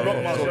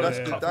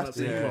 That's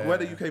where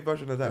the UK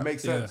version of that. It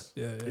makes sense.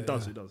 It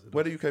does.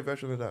 Where the UK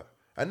version of that.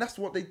 And that's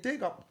what they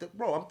dig up.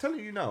 Bro, I'm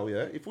telling you now,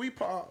 if we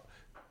put out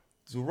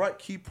the right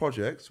key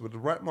projects with the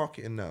right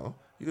marketing now,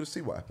 you're going to see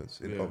what happens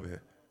over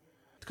here.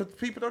 Because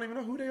people don't even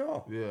know who they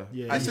are. Yeah.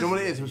 And you know what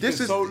it is? This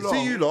is so long.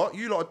 See, you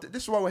lot,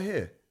 this is why we're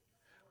here.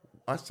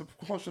 I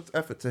subconscious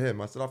effort to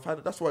him. I said,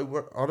 that's why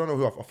I don't know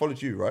who I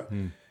followed you, right?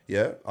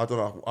 Yeah. I don't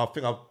know. I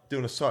think I'm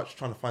doing a search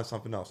trying to find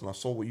something else. And I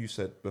saw what you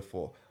said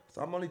before.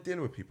 So I'm only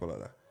dealing with people like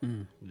that.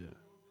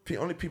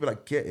 Only people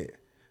that get it.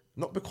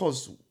 Not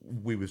because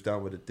we was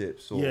down with the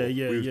Dips or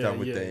we was down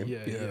with Dame.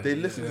 They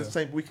listen to the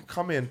same. We can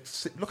come in.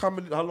 Look how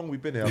long we've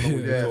been here. How long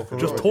we've been talking.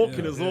 Just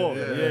talking as well.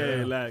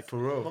 Like for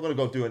real. I'm not gonna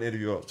go do an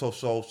interview. So.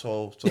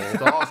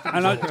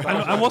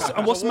 and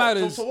what's mad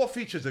is. So what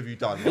features have you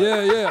done?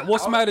 Yeah.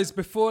 What's mad is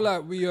before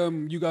like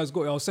you guys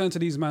got it. I was saying to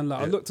these man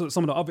I looked at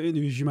some of the other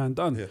interviews you man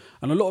done,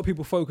 and a lot of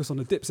people focus on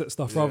the Dipset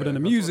stuff rather than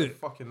the music.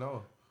 Fucking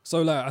know.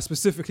 So like I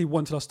specifically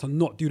wanted us to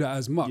not do that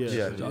as much. You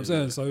know what I'm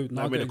saying? So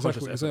now I get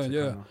exactly what you're saying.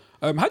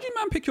 How do you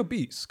man pick your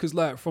beats? Because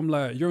like from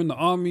like you're in the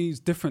army, it's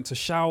different to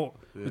Shout,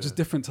 which is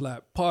different to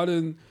like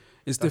Pardon.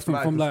 It's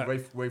different from like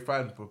Ray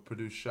Fan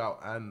produced Shout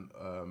and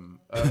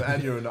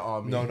you're in the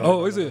army. No.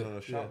 Oh, is it?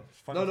 No.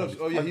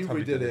 Oh yeah, he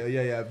redid it.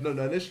 Yeah. No.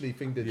 Initially,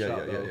 Thing did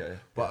Shout. Yeah.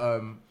 But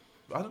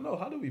I don't know.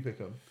 How do we pick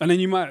them? And then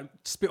you might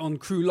spit on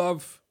Crew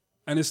Love.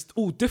 And it's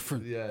all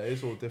different. Yeah,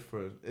 it's all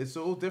different.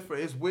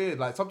 It's weird.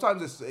 Like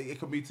sometimes it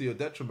can be to your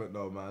detriment,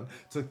 though, man.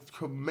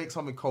 To make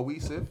something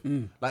cohesive.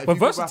 Like, but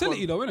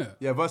versatility, though, innit?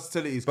 Yeah,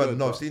 versatility is good. But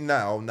no, see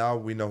now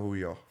we know who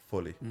we are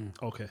fully.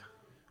 Okay.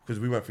 Because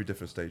we went through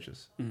different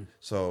stages.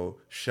 So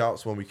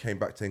Shouts when we came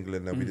back to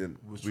England and we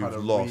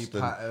lost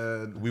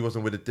and we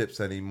wasn't with the Dips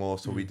anymore,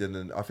 so we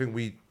didn't. I think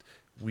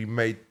we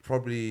made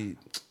probably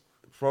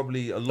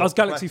a lot. That's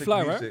Galaxy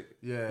Fly, music.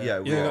 Right?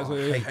 Yeah.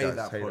 I hate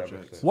that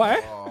project.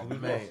 Why? Oh,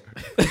 mate.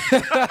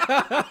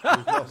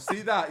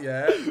 See that,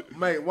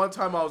 mate. One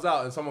time I was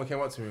out and someone came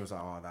up to me and was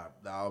like, "Oh, that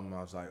album." I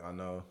was like, "I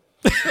know."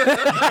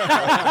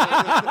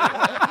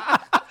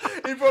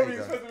 He probably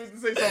expected me to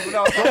say something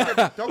else.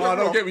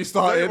 Don't get me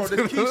started.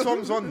 There's key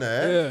songs on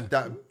there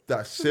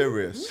that's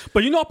serious.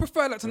 But you know, I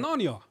prefer that to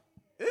Narnia.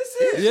 Is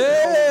it?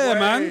 Yeah,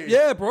 man.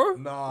 Yeah, bro.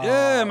 Nah.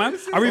 Yeah, man.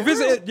 I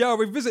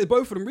revisited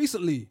both of them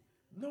recently.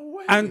 No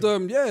way. And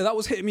that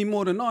was hitting me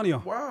more than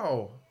Narnia.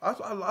 Wow. I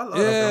love I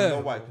that. don't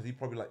know why, because he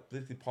probably like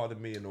literally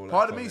Pardon Me and all that.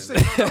 Pardon Me,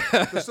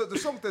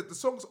 the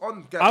songs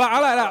on.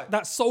 I like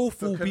that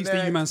soulful beats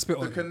that you man spit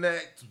on. The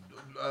Connect,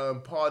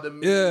 Pardon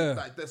Me. Yeah.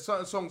 Like there's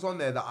certain songs on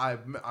there that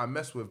I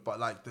mess with, but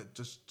like it's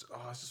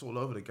just all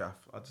over the gaff.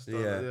 I just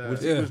don't,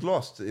 It was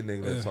lost in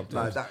England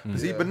sometimes. Like that,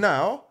 See, but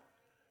now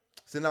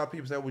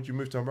people say, "Would you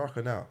move to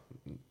America now?"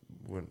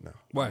 Wouldn't now.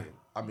 Why?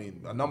 I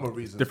mean, a number of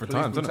reasons. Different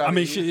times, isn't it? I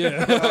mean, shit,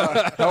 yeah.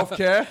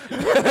 Healthcare.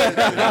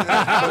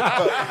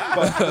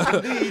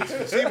 But the need,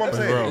 see what I'm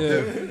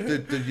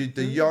saying?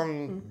 The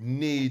young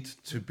need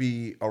to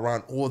be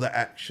around all the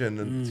action,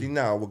 and see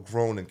now we're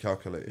grown and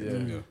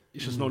calculated.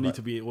 It's just no need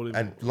to be all in.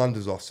 And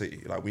London's our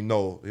city, like we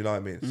know, you know what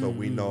I mean. So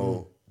we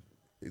know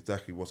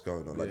exactly what's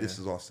going on. Like this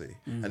is our city,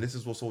 and this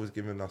is what's always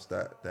given us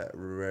that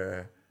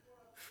rare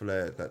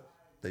flair that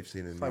they've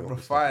seen in New York.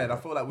 Refined. I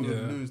feel like we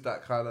would lose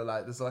that kind of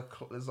like there's like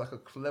a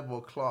level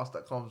of class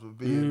that comes with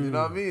being. You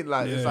know what I mean?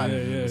 Like it's like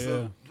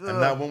and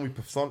now when we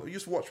perform, you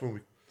just watch when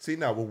we. See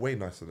now we're way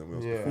nicer than we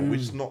was before. We're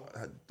just not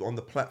on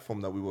the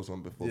platform that we was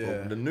on before.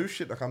 But the new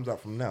shit that comes out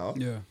from now,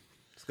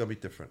 it's gonna be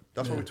different.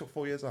 That's why we took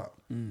 4 years out.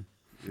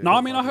 No,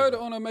 I mean I heard it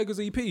on Omega's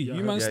EP.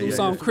 You man still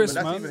sound crisp,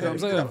 man. That's even him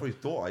doing that for his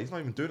daughter. He's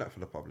not even doing that for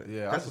the public.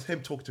 That's just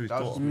him talking to his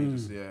daughter.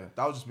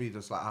 That was just me,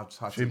 just like how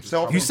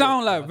himself. You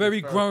sound like very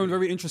grown,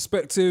 very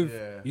introspective.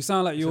 You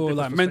sound like you're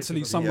like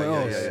mentally somewhere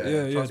else.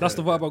 Yeah. That's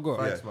the vibe I got.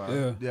 Thanks,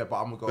 man. Yeah, but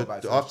I'm gonna go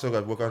back. After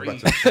we're going back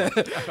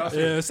to.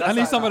 Yes, I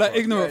need some of that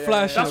ignorant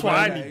flash. That's what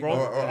I need,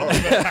 bro.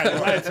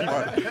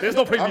 There's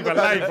no point in me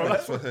lying, bro.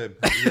 That's for him.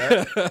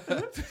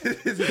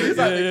 He's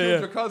like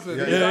your cousin.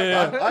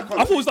 I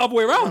thought it was the other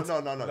way around.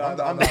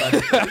 No. I'm the bad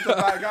influence. He's a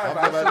bad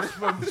guy, man.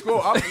 From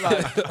school, I'm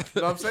like, you know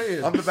what I'm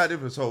saying? I'm the bad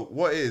influence. So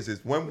what it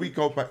is when we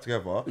go back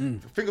together,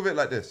 think of it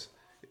like this.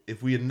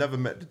 If we had never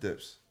met the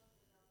Dips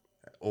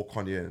or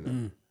Kanye and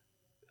them,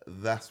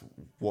 that's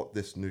what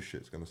this new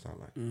shit's going to sound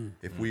like.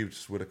 If we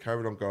just would have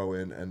carried on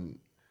going and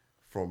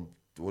from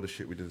all the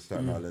shit we did in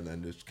Staten Island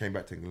and just came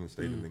back to England and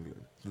stayed in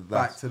England.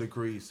 Back to the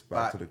grease,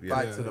 back to the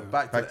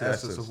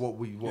essence of what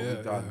we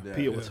done. Yeah.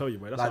 Peter will tell you,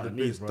 bro. That's like what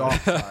the it needs, bro. dark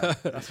side.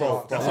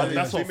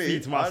 That's what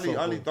feeds my soul.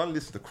 I only don't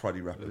listen to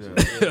cruddy rappers.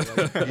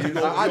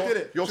 I did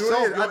it.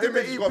 Yourself, your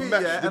image got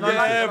matched.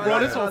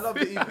 I love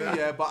the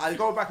EP, but I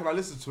go back and I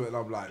listen to it and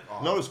I'm like,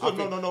 no, it's good.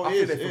 No, it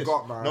is. They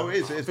forgot, man. No, it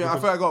is. I think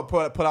I got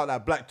to pull out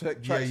that black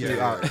tracksuit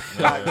out.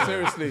 Like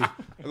seriously,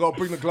 I got to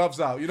bring the gloves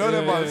out. You know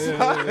them ones?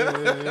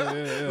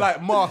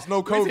 Like mask,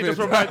 no COVID. Just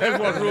remind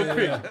everyone real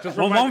quick. Just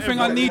one thing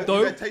I need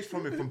though. You get a taste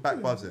from it from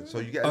back buzzing, so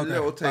you get a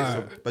little taste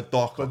of, but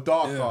darker.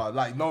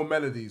 Like no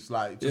melodies,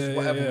 like just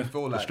whatever we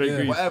feel like.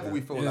 Whatever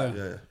we feel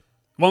like.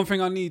 One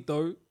thing I need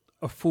though,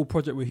 a full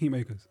project with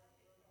Heatmakers.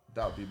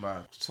 That would be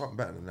mad. Something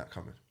better than that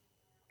coming.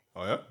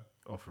 Oh yeah?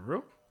 Oh, for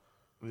real?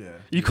 Yeah.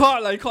 You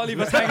can't leave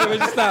us hanging with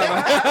just that,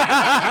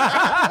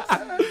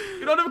 man.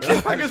 You know them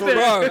cliffhangers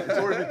there. It's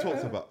already been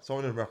talked about.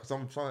 Someone in rap,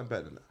 something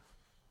better than that.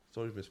 It's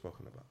already been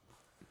spoken about.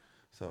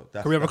 So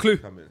that's. Can we have a clue?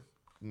 Coming.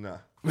 Nah.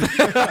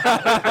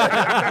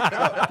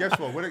 Guess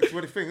what? When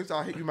the thing is,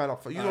 I'll hit you man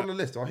up first. You're on the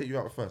list. I'll hit you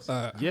out first.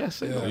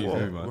 Yes.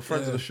 We're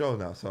friends of the show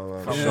now,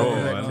 so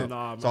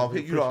so I'll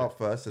hit you up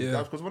first.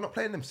 Because we're not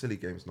playing them silly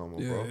games no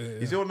more, bro.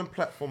 He's on them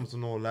platforms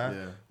and all that.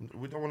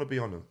 We don't want to be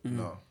on them.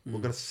 No.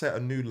 We're gonna set a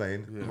new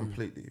lane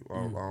completely,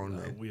 our own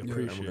lane. We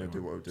appreciate and we're gonna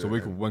do what we're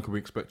doing. So when can we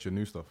expect your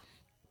new stuff?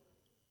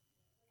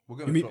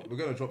 We're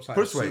gonna drop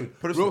something soon.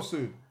 Real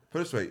soon.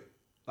 Put it this way.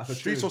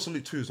 Streets of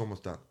Salute 2 is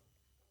almost done.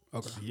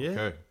 Okay. Yeah.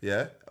 Okay.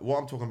 Yeah. What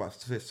I'm talking about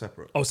is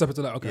separate. Oh, separate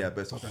to that. Okay. Yeah,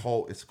 but it's a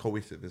whole. It's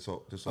cohesive. It's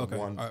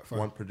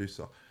one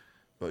producer.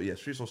 But yeah,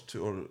 Street Sauce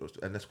 2,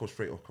 and let's go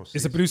straight across.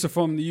 Is the producer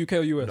from the UK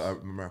or US? No,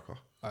 America.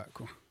 Alright,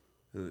 cool.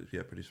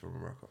 Yeah, producer from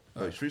America.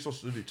 But Street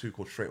Sauce Salute 2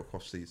 called Straight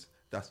Across Seas.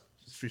 That's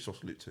Street Sauce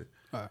Salute 2.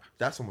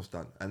 That's almost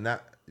done, and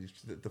that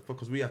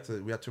because we had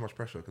too much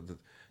pressure because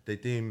they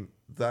deem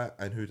that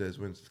and Who Dares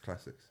Wins as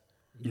classics.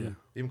 Yeah.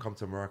 Even Come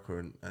to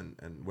America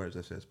and Where's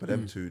This Is, but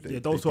them two,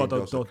 those two are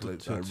the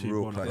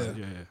real classics.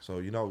 So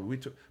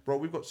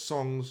we've got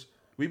songs.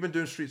 We've been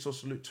doing Street Sauce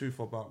Salute 2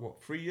 for about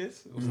 3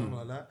 years or something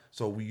like that.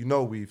 So we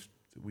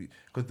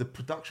because the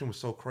production was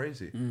so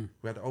crazy.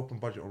 We had an open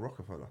budget on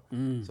Rockefeller,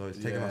 so it's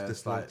taken us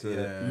this long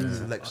to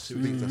select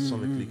beats that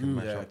sonically can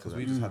match up. Because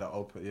we just had an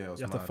open. Yeah, it was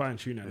you have to fine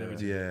tune it and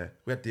everything. Yeah,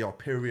 we had the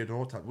period and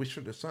all that.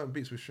 There's certain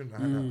beats we shouldn't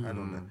have had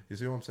on there. You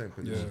see what I'm saying?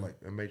 Because it's like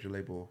a major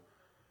label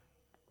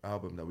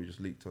album that we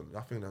just leaked on.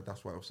 I think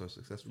that's why it was so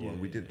successful.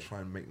 And we didn't try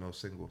and make no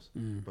singles.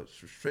 But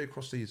Straight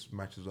Across Seas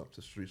matches up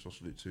to Street Sauce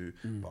Salute 2,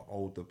 but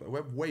older. But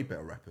we're way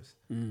better rappers.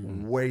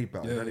 Way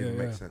better. That doesn't even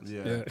make sense.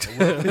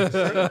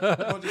 We're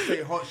not just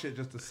saying hot shit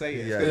just to say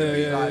it.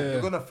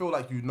 You're gonna feel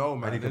like you know,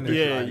 man. I think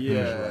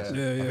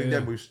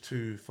then we was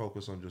too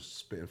focused on just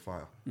spitting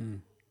fire.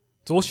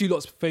 So what's you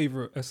lot's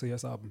favourite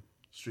SAS album?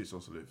 Street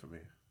Sauce Salute for me.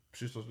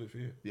 Street Sauce Salute for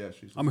you? Yeah,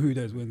 Street Sauce. I'm a Who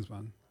Dares Wins,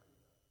 man.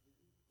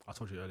 I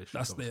told you earlier.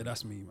 That's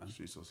me, man.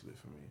 Street Sauce Salute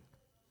for me.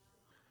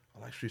 I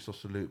like Street Sauce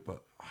Salute,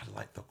 but I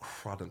like the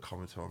crud and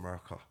Coming to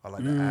America. I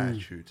like the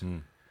attitude.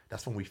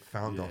 That's when we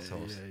found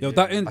ourselves. Yo,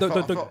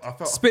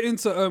 that spit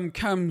into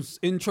Cam's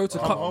intro to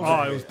Come.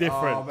 Oh, it was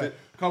different.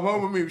 Come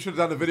Home With Me. We should have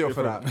done the video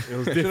for that. It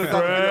was different.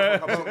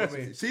 Come Home With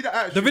Me. See the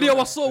attitude. The video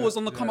I saw was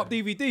on the Come Up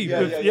DVD.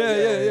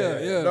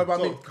 Yeah. No, but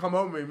I mean, Come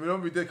Home With Me.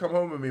 Remember we did Come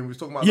Home With Me and we was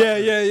talking about Yeah.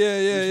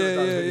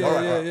 All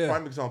right,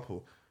 prime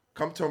example.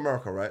 Come to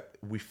America, right?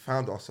 We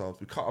found ourselves.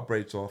 We cut our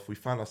braids off. We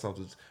found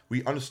ourselves.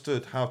 We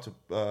understood how to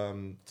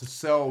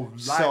sell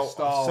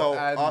lifestyle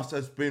and us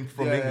as being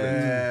from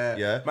England.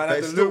 Yeah, man,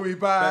 had the Louis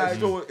bag.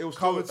 It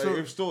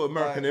was still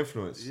American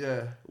influence.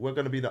 Yeah, we're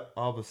gonna be the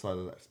other side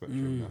of that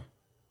spectrum now.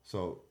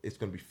 So it's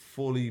going to be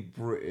fully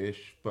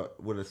British, but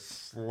with a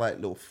slight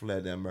little flair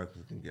that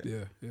Americans can get.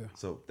 Yeah.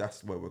 So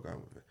that's where we're going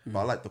with it. But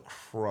I like the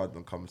crowd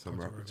when coming to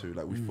America too.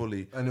 Like we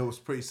fully... And it was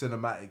pretty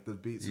cinematic, the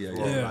beats as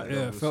well.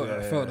 I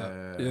felt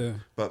that. Yeah.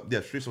 But yeah,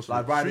 Streets of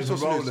Like Riders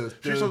and Rollers.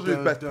 Streets of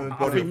Best.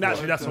 I think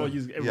naturally that's what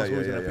everyone's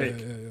always going to pick.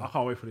 Yeah. I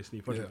can't wait for this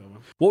new project, man.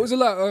 What was it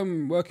like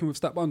working with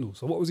Stat Bundle?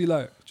 So what was he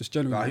like, just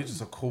generally? Nah, he's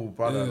just a cool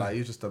brother. Like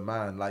he's just a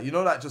man. Like you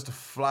know, like just a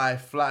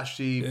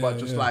flashy, but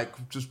just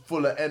like just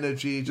full of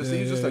energy. Just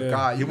he's just a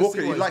guy. He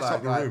lights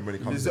up the room when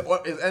he comes in.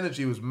 His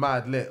energy was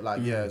mad lit.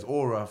 Like his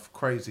aura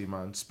crazy,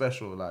 man,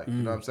 special. Like you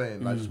know what I'm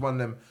saying. Like just one of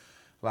them,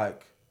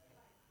 like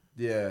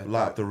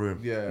light up the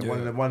room.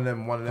 One of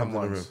them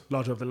ones.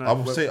 Larger of the I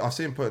land. will say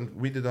him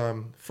we did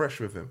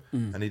Fresh with him,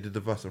 and he did the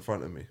verse in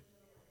front of me.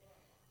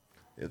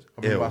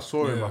 I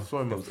saw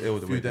him a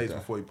few days that.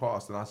 before he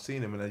passed, and I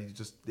seen him, and he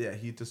just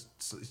it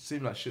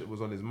seemed like shit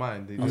was on his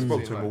mind. I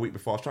spoke to him a week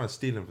before. I was trying to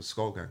steal him for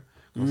Skull Gang.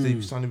 He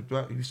was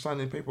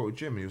signing paper with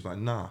Jim. He was like,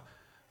 nah.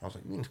 I was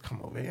like,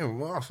 come over here,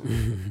 Marshall.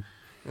 You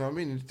know what I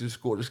mean? You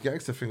just got this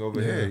gangster thing over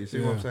here. You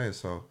see what I'm saying?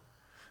 So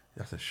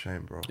that's a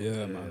shame, bro.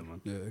 Yeah, man.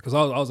 Yeah, because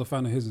I was a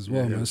fan of his as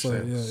well, man. So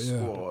it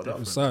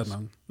was sad,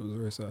 man. It was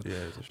very sad. Yeah,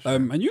 it was a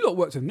shame. And you lot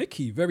worked with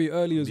Nicky very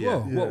early as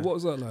well. What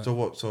was that like?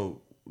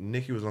 So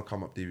Nicky was on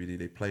Come Up DVD.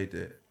 They played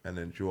it, and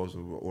then Jaws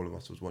and all of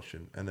us was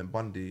watching. And then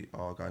Bundy,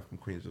 our guy from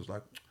Queens, was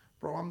like,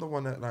 "Bro, I'm the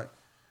one that like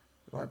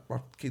I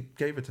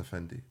gave it to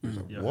Fendi." He was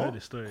like, "What? I heard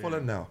this story, Call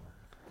her now."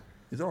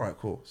 He's all right,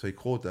 cool. So he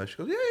called her. She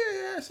goes,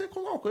 "Yeah." I said,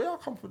 "Cool, I'll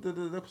come for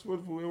because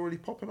we're already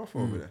popping off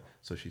over there."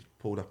 So she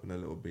pulled up in a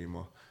little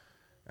Beamer,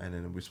 and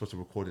then we were supposed to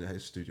record it at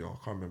his studio.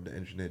 I can't remember, the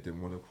engineer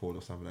didn't want to record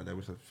or something like that.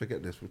 We said,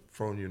 "Forget this. We're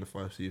throwing you in the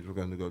 5 Cs. We're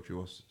going to go to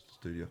Jaws'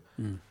 studio."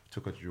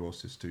 Took her to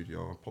Jaws'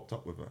 studio and popped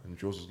up with her, and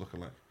Jaws was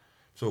looking like.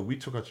 So we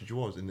took her to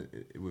Jaws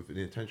with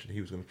the intention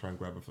he was going to try and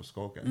grab her for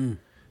Skull Gang.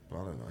 But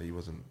I don't know, he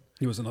wasn't.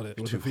 He wasn't on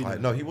it. Too high.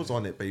 No, he was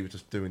on it, but he was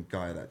just doing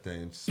Guy that day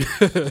and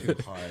too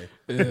high.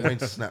 Wayne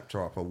snapped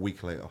her up a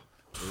week later.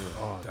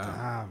 Oh,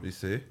 damn. You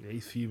see? Yeah,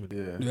 he's fuming.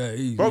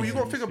 Yeah, bro, you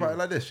got to think about it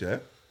like this, yeah?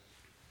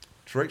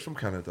 Drake's from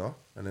Canada,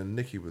 and then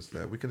Nicky was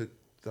there. We could have,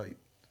 like,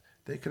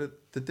 they could have,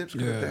 the Dips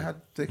could have,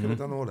 they could have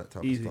done all that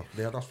type of stuff.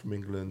 They had us from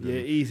England. Yeah,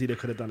 easy, they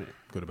could have done it.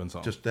 Could have been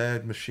something. Just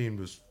their machine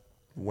was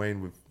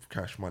Wayne with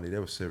Cash Money. They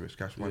were serious,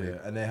 Cash Money. Yeah,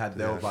 and they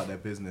were about their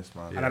business,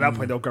 man. And at that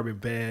point, they were grabbing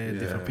bare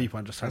different people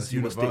and just trying to see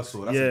what sticks.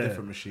 That's a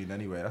different machine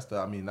anyway.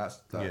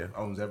 That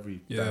owns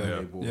every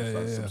label.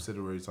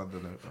 Subsidiaries under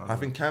it. I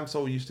think Cam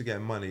Soul used to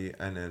get money,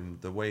 and then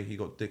the way he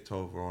got dicked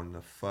over on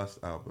the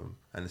first album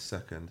and the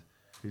second.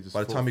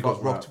 By the time he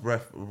got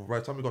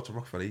to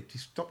Rockefeller, he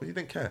stopped. He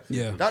didn't care.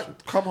 Yeah,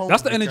 that come home.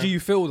 That's the energy you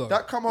feel, though.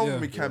 That come home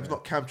with me, Cam's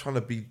not Cam trying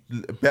to be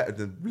better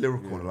than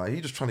lyrical. Like he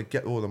just trying to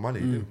get all the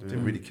money.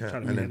 Didn't really care.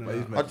 And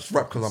then I just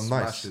rap because I'm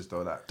nice.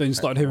 Then you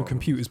started hearing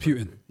computers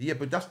puting. Yeah,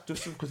 but that's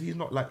just because he's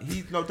not like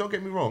No, don't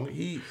get me wrong.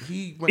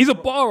 He's a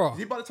borrower.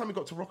 By the time he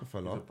got to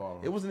Rockefeller,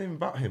 it wasn't even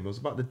about him. It was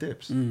about the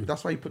Dips.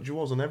 That's why he put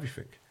Jewels on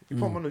everything. He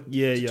put him on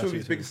two of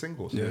his biggest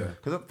singles. Yeah,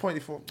 because at the point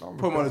he thought,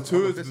 put him on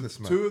two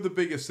of the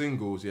biggest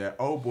singles. Yeah,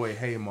 Oh Boy,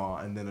 Hey Ma,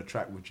 and then a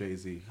track with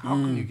Jay-Z. How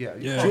can you get?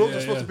 Jewels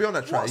was supposed to be on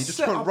that track. He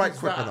just couldn't write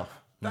quick enough.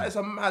 That is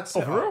a mad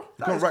setup. Oh, for real?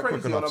 He couldn't write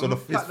quick enough. So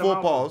his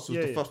 4 bars was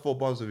the first 4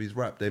 bars of his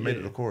rap. They made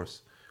it the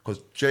chorus because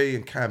Jay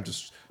and Cam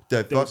just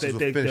their verses were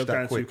finished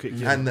that quick,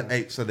 and the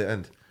 8s at the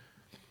end.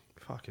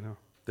 Fucking hell.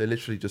 They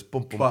literally just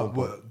boom.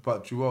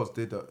 But Jewels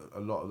did a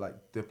lot of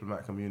like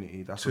Diplomat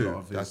Community. That's a lot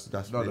of his.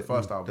 The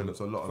first album.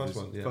 It's a lot of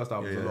his first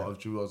album. A lot of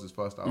Jewels'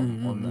 first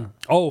album on that.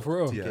 Oh, for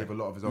real? He gave a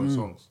lot of his own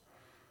songs.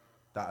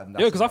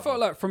 Because I felt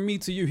like From Me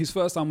to You, his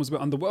first album was a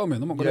bit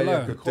underwhelming. I'm not gonna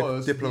lie.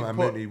 Because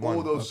Diplomat he put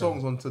all those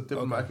songs onto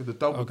Diplomat, the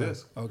double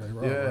disc. Okay,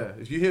 right. Yeah, right.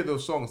 if you hear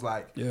those songs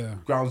like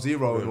Ground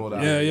Zero and all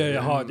that. Yeah,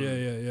 hard.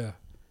 Yeah.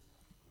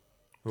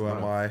 Who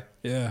am I?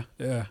 Yeah.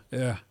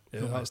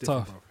 Yeah, that's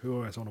tough. Bro.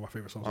 Who is one of my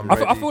favorite songs?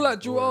 I feel like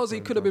Jewels,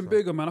 he could have been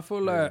bigger, man. I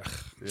feel like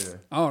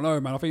I don't know,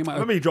 man. I think he might. I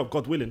remember he dropped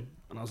God Willing,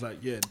 and I was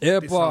like, this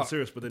but sounds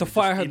serious. But then the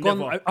fire had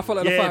gone. I felt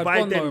like the fire had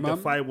gone, though, man.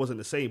 The fire wasn't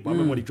the same. But I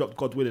remember when he dropped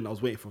God Willing, I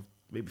was waiting for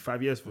maybe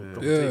 5 years for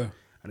drop tape.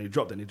 And he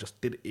dropped, and it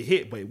just did. It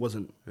hit, but it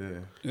wasn't.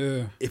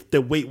 Yeah. If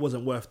the wait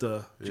wasn't worth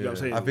the, do you know what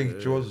I'm saying? I think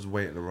Jaws was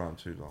waiting around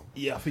too long.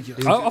 Yeah, I think.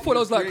 I thought that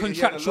was like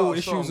contractual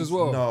issues as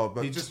well. No,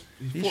 but he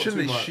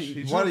shouldn't.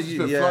 He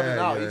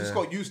just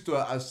got used to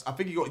it. I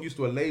think he got used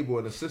to a label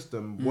and a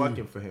system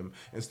working for him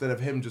instead of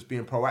him just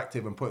being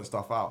proactive and putting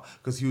stuff out.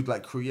 Because he would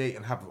like create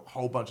and have a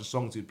whole bunch of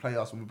songs he'd play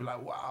us, and we'd be like,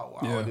 wow.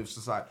 And it was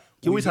just like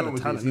he always had a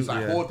talent. He's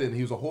like hoarding.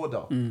 He was a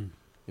hoarder.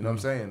 You know what I'm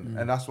saying?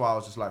 And that's why I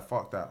was just like,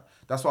 fuck that.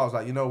 That's why I was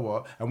like, you know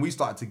what? And we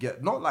started to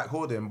get, not like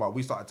hoarding, but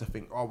we started to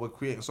think, oh, we're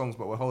creating songs,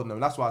 but we're holding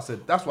them. And that's why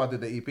I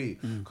did the EP.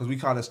 Because we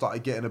kind of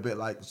started getting a bit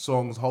like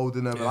songs,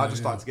 holding them. And I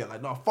just started to get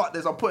like, no, fuck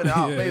this, I'm putting it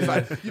out. He's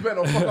like, you better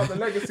not fuck up the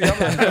legacy. I'm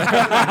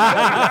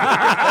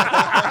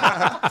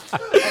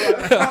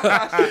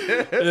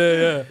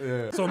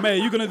like, So, May,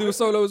 you going to do a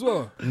solo as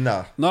well?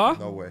 Nah?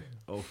 No way.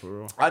 Oh, for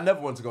real. I never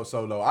wanted to go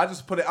solo. I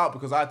just put it out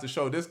because I had to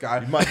show this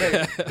guy. Mate,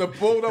 the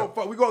ball don't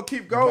fuck. We got to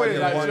keep going.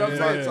 Like, you know what I'm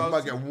saying? So I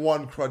might get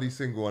one cruddy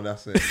single and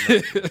that's it.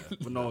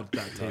 But no,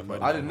 that tape.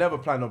 I didn't never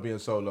plan on being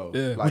solo.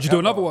 Yeah. Like, Would you do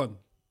another one?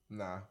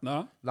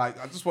 Nah. Like,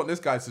 I just want this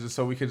guy to just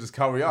so we can just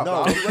carry up.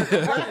 No,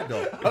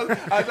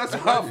 That's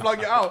why I flung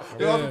it out.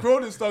 You know, I was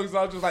Rolling Stones and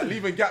I was just like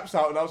leaving gaps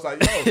out and I was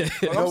like,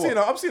 yo,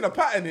 I'm seeing a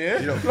pattern here.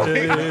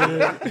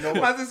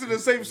 Man, this is the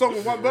same song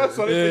with one verse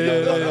on it.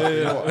 You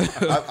know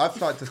what? I've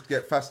started to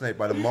get fascinated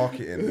by the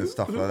marketing and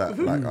stuff like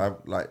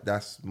that. Like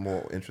that's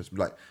more interesting.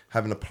 Like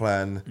having a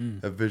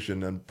plan, a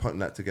vision, and putting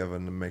that together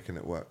and making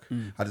it work.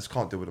 I just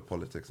can't deal with the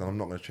politics, and I'm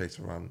not going to chase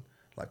around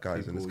like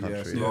guys in this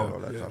country.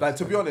 Like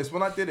to be honest,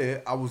 when I did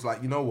it, I was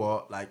like, you know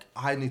what? Like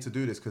I need to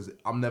do this because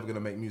I'm never going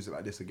to make music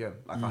like this again.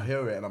 Like I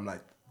hear it and I'm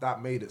like,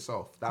 that made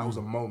itself. That was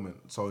a moment.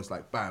 So it's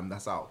like, bam,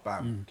 that's out.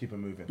 Bam, keep it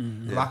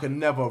moving. Because I can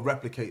never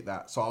replicate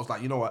that. So I was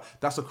like, you know what?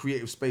 That's a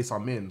creative space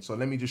I'm in. So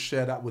let me just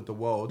share that with the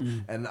world.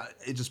 And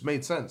it just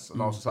made sense. And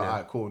I was just like, all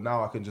right, cool.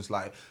 Now I can just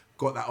like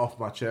got that off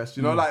my chest.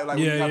 You know, like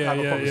we have to have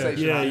a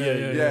conversation.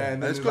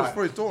 And it's good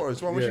for his daughter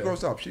as well. When she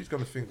grows up, she's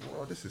going to think,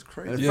 wow, this is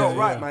crazy. And it felt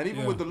right, man.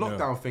 Even with the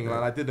lockdown thing, like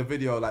I did the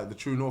video, like the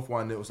True North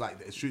one, it was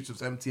like the streets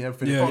was empty,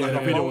 everything. It felt like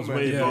a moment.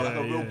 It felt like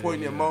a real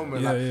poignant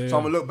moment. So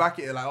I'm gonna look back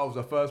at it like, oh, it was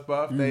her first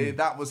birthday.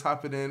 That was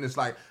happening. It's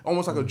like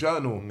almost like a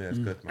journal. Yeah, it's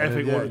good, man.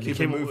 Everything keep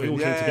it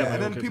moving. And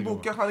then people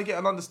kind of get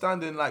an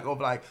understanding like of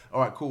like,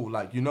 all right, cool.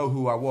 Like you know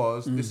who I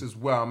was. This is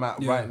where I'm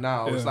at right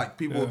now. It's like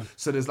people.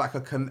 So there's like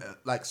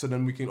so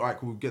then we can all right,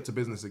 cool, get to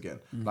business again.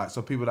 Like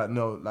so people that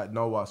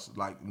know us,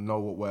 like know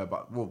what we're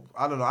about. Well,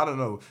 I don't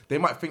know. They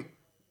might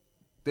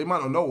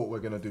not know what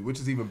we're gonna do, which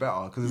is even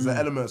better because there's an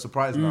element of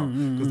surprise now.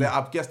 Because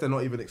I guess they're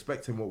not even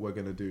expecting what we're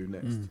gonna do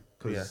next.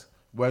 Because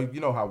well, you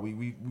know how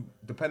we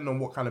depending on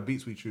what kind of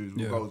beats we choose,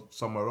 we'll go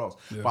somewhere else.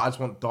 But I just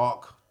want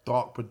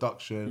dark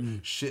production,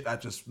 shit that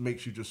just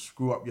makes you just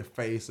screw up your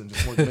face and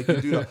just make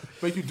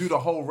you do the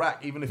whole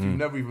rack, even if you've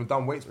never even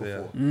done weights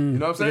before. You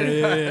know what I'm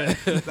saying?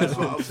 That's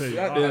what I'm saying.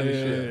 I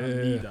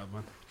need that,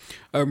 man.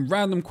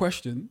 Random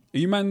question: are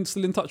you man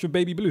still in touch with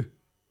Baby Blue?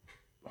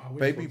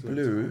 Baby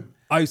Blue.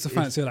 I used to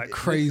fancy her like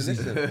crazy.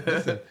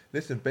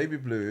 Listen. Baby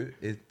Blue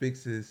is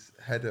Biggs'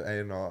 head of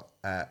A&R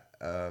at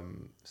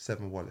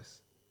Seven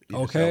Wallace.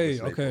 Okay.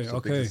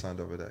 Biggs is signed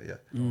over there,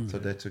 So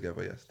they're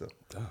together, still.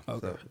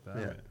 Okay.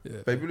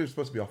 So, Baby Blue is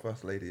supposed to be our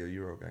first lady at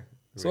Eurogang.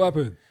 So what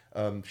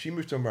happened? She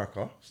moved to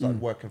America,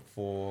 started working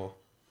for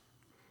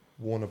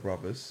Warner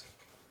Brothers,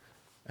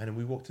 and then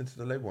we walked into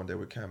the label one day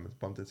with Cam and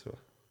bumped into her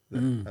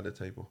at the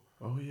table.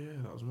 Oh yeah,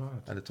 that was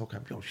mad. And they told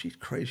Cam, yo, she's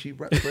crazy, she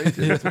rap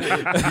crazy. That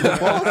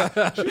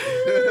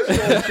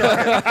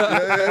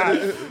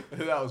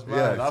was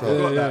mad. I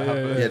forgot that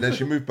happened. Yeah, then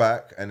she moved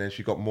back and then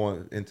she got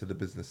more into the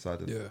business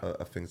side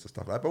of things and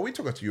stuff like that. But we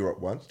took her to Europe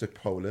once, to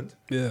Poland.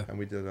 Yeah. And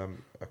we did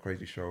a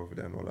crazy show over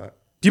there and all that.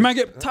 Do you man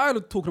get tired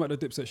of talking about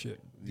the Dipset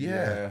shit?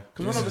 Yeah.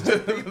 Because we're not the same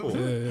people.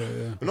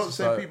 We're not the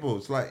same people.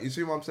 It's like, you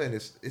see what I'm saying?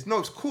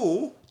 It's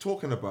cool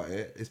talking about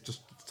it. It's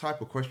just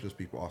type of questions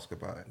people ask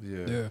about it.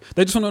 Yeah.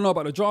 They just want to know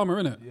about the drama,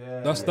 innit?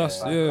 That's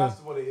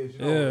what it is.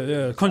 You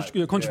know?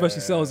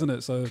 Controversy sells,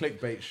 innit? So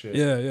clickbait shit.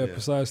 Yeah,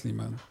 precisely,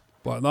 man.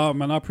 But no,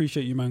 man, I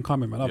appreciate you, man,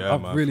 coming, man.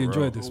 I've really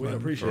enjoyed this, man. We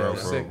appreciate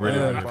it.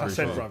 Like I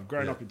said, bro,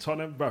 growing up in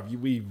Tottenham, bro,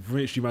 we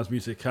rinsed you man's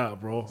music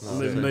out, bro.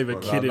 I'm not even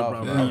kidding,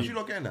 bro. How was you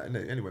not getting that?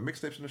 Anyway,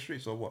 mixtapes in the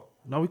streets or what?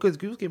 No, we was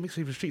getting mixtapes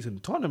in the streets in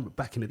Tottenham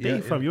back in the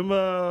day, fam. You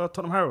remember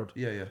Tottenham Herald?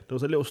 Yeah. There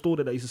was a little store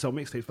there that used to sell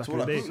mixtapes back in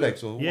the day.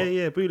 Bootlegs or what?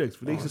 Yeah, bootlegs.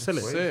 They used to sell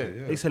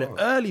it. They sell it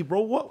early,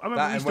 bro. What? I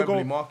remember we used to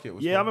go. Market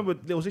was I remember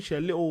there was actually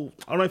a little.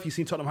 I don't know if you've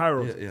seen Tottenham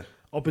Herald. Yeah.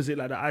 Opposite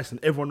like the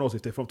Iceland, everyone knows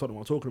if they're from Tottenham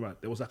what I'm talking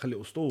about. There was like a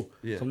little store,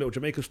 some little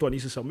Jamaican store, and he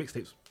used to sell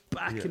mixtapes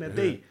back in the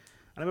day. And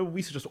I remember we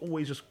used to just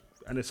always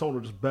and then someone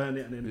would just burn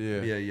it, and then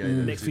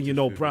the next thing you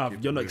know,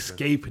 bruv, you're not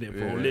escaping it,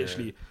 bro.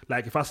 Literally,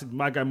 like if I said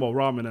my guy Mo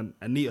Ramen and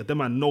Anita, them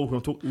man know who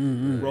I'm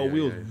talking. Bro,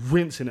 we was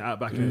rinsing it out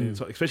back in the day,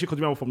 so, especially because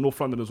we were from North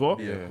London as well.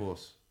 Yeah, of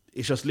course.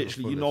 It's just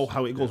literally, you know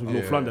how it goes with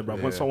North London, bro.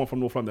 When someone from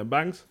North London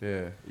bangs,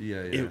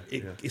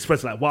 it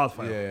spreads like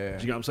wildfire.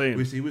 Do you get what I'm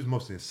saying? He was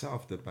mostly in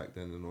South back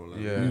then and all that.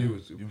 Yeah, he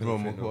was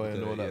Ron McCoy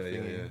and all that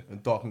thing.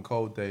 And Dark and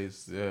Cold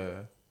Days,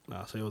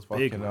 Nah, so it was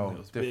big, man. It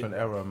was different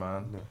era,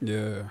 man.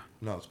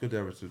 No, it's a good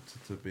era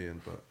to be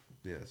in, but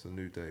yeah, it's a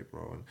new day,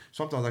 bro. And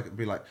sometimes I could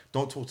be like,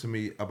 don't talk to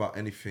me about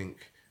anything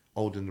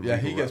old in the yeah,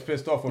 he gets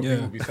pissed off when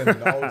people be sending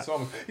the old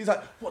songs. He's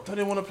like, what, don't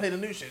they want to play the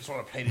new shit? Just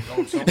want to play these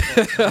old songs.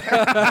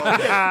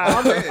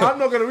 I'm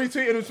not going to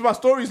retweet it into my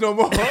stories no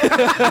more. No,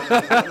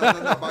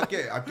 but I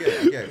get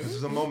it. This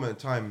is a moment in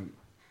time.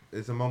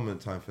 It's a moment in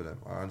time for them.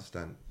 I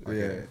understand. I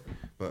get it.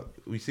 But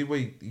we see where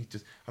he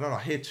just, I don't know,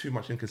 I hear too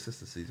much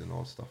inconsistencies and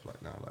all stuff like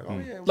now. Like,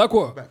 it was like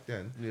cool what? for back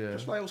then. Yeah.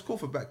 Just like it was cool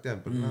for back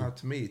then. But now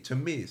to me,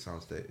 it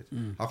sounds dated.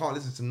 I can't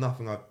listen to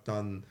nothing I've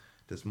done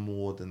that's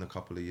more than a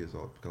couple of years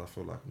old because I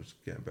feel like I'm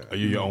just getting better. Are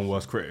you your own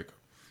worst critic?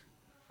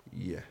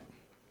 Yeah.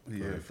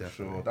 Yeah, for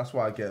sure. That's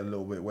why I get a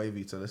little bit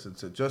wavy to listen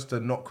to, just to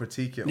not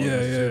critique it.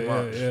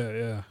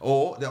 Yeah.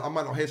 Or I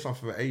might not hear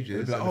something for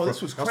ages. Like, oh,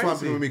 this was crazy.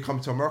 That's why when we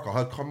come to America, I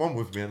heard "Come On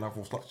With Me" and I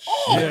was like,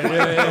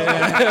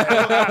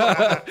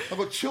 I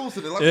got chills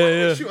in it. Like,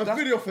 shoot a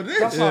video for this.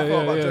 That's how I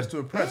felt about Dress to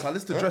Impress. I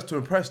listened to Dress to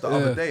Impress the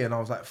other day, and I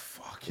was like,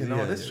 fucking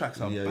hell, this track's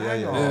a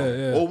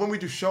banger. Or when we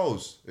do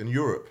shows in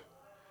Europe.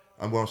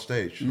 And we're on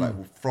stage, like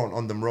front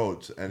on them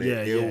roads, and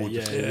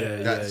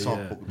that song.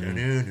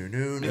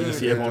 And you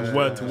see everyone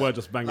word to word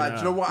just banging out. Do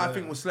you know what I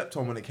think was slept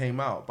on when it came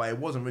out? But it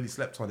wasn't really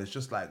slept on. It's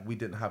just like we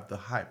didn't have the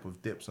hype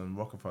of Dips and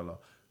Rockefeller,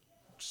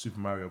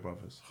 Super Mario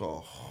Brothers.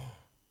 You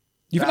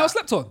think that was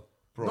slept on?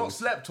 Bro. Not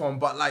slept on,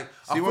 but like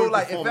I feel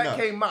like if that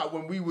came out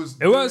when we was,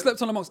 it weren't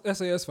slept on amongst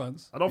SAS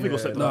fans. I don't think it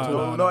was slept on.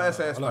 No, not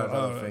SAS fans. I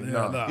don't think.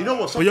 No. You know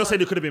what? But you're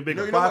saying it could have been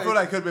bigger. But I feel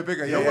like it could have been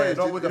bigger. Yeah,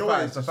 not with the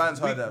fans. The fans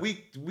heard that.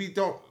 We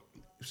don't.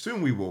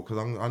 Soon we will, because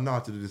I know how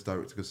to do this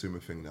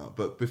direct-to-consumer thing now.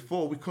 But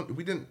before, we couldn't.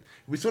 We didn't.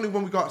 It's only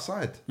when we go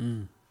outside.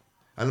 And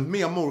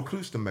me, I'm more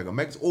recluse than Mega.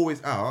 Meg's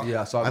always out.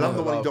 Yeah, so and I'm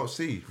the one you don't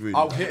see, really.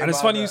 And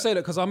it's funny you say that,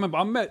 because I remember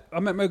I met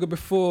Mega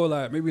before,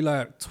 like maybe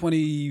like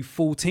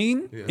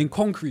 2014 in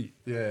Concrete.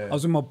 Yeah. I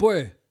was with my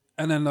boy.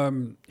 And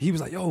then he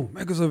was like, yo,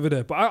 Mega's over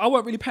there. But I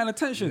wasn't really paying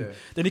attention. Yeah.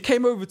 Then he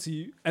came over to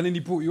you, and then he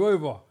brought you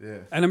over. Yeah.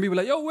 And then we were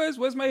like, yo, where's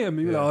Mayhem?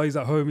 He was like, oh, he's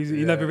at home.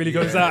 He never really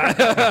goes out.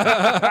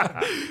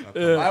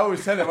 I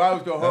always tell him, I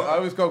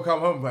always go come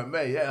home, but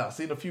mate, I've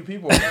seen a few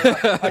people.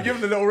 I give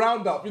him a little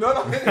roundup, you know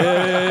what I mean?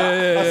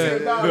 I sit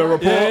him down. Little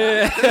report.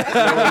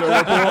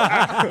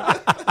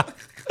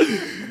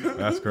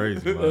 That's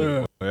crazy,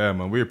 man. Yeah,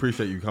 man, we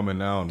appreciate you coming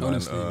down, man.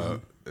 Honestly,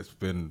 man. It's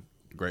been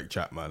great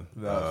chat, man.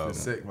 No,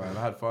 it's been sick, man.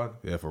 I had fun.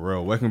 Yeah, for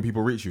real. Where can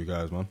people reach you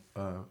guys, man?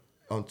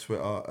 On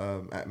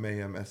Twitter, at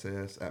Mayhem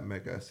SAS, at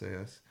Mega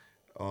SAS.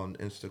 On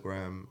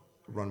Instagram,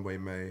 Runway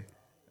May,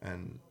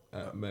 and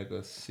at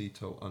Mega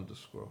Cito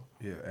 _.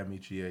 Yeah,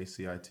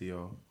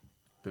 MEGACITO.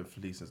 Been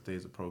Felice since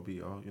days of Pro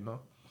BO, you know?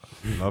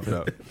 Love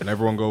that. And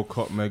everyone go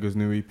cop Mega's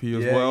new EP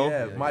as well.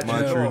 Yeah, My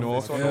True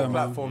North. It's on all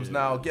platforms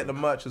now. Get the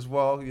merch as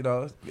well, you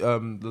know. The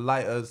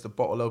lighters, the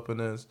bottle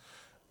openers.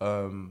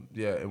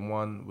 In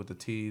one with the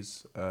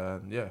teas,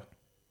 and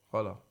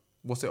holla.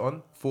 What's it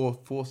on?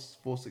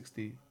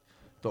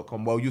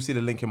 460.com. Well, you see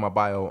the link in my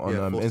bio on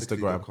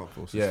Instagram.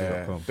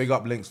 Yeah, big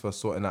up Links for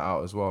sorting that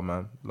out as well,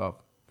 man. Love.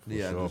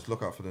 Just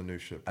look out for the new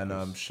ship.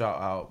 And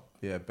shout out,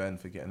 Ben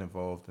for getting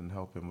involved and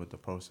helping with the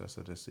process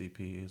of this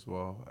EP as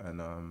well. And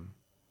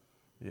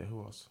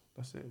who else?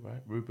 That's it,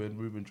 right?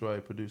 Ruben Joy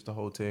produced the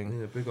whole thing.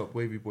 Yeah, big up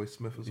Wavy Boy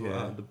Smith as well,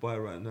 out in Dubai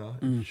right now,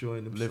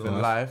 enjoying himself. Living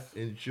life.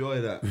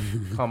 Enjoy that.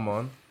 Come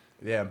on.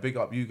 Yeah, big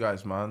up you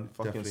guys, man.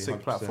 Fucking Definitely, sick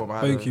 100%. platform. I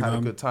Thank you, had a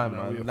man. good time,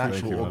 man.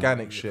 Natural, you,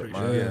 organic man. shit,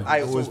 man. Yeah.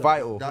 It was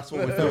vital. That's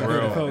what we're It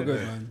doing. felt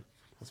good, man.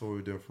 That's what we're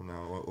doing from now.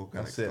 Organic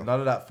That's stuff. it. None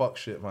of that fuck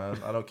shit, man.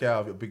 I don't care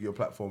how big your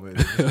platform is.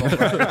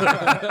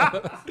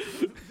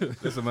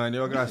 Listen, man,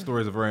 your guys'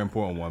 story is a very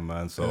important one,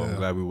 man. So I'm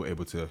glad we were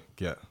able to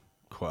get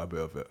quite a bit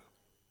of it.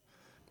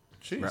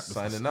 Jeez,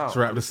 signing out. Let's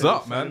wrap this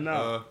up, man.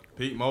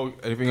 Pete, Mo,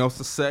 anything else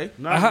to say?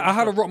 No, I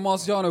had a Rock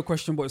Marciano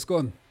question, but it's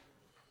gone.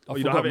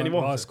 You don't have it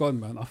anymore? Oh, it's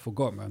gone, man. I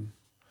forgot, man.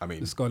 I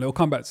mean, It's gone. It'll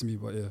come back to me,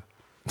 but yeah.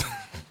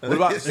 What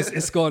about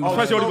It's gone.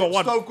 First you only got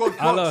one. Stove God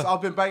Cooks.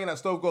 I've been banging at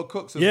Stove God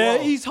Cooks as well.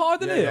 Yeah, he's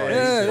hard, isn't it?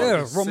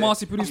 Yeah, he's Rock sick.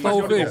 Marcy produced the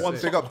whole thing.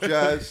 Big up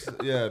Jazz.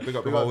 Yeah, big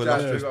up the whole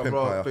illustrious big up,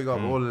 Empire. big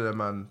up all of them,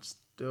 man.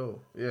 Still,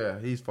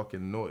 he's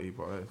fucking naughty,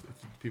 bro. If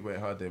people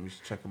ain't heard him, you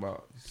should check him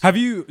out. Have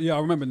you? Yeah, I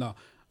remember now.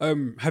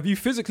 Have you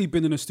physically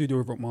been in a studio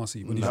with Rock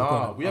Marcy when he's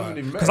recording? We haven't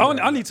even met Because him.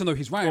 I need to know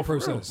his writing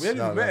process. We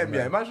haven't even met him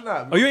yet. Imagine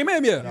that. Oh, you ain't met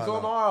him yet? He's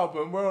on our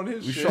album. We're on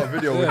his We shit. shot a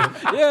video with him.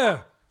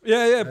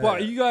 Yeah.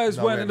 But you guys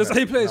weren't in the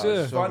same place,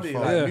 yeah. It's funny.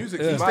 Like, Yeah. music.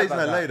 Yeah. He He's stays in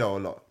like LA that. though a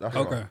lot. That's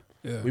Okay. right.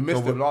 Yeah. We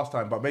missed him last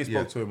time, but May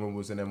spoke to him when we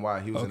was in NY.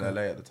 He was in Okay.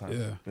 LA at the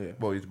time. Yeah.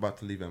 Well, he's about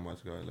to leave NY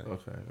to go LA.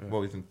 Okay. Yeah.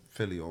 Well, he's in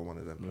Philly or one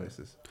of them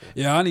places.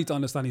 Yeah, I need to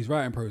understand his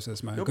writing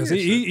process, man. He'll Because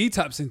be here he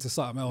taps into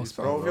something else.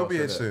 Bro, he'll be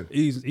here soon.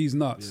 He's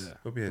nuts.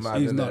 He'll be here Man,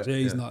 soon. He's isn't nuts. it? Yeah,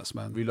 he's nuts,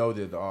 man.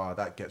 Reloaded.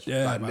 That gets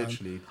Yeah, like man.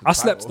 literally. I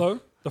slept though.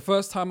 The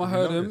first time I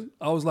heard Reloaded? him,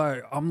 I was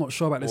like, I'm not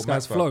sure about this Or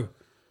guy's Macbeth? flow.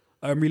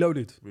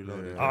 Reloaded.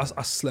 Reloaded. I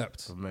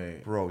slept.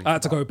 Mate. Bro, I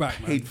had to go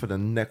back, man. paid for the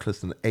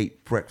necklace and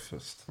ate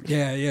breakfast.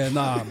 Yeah,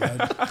 nah,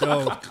 man.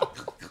 Yo.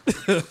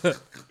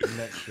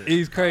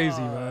 He's crazy,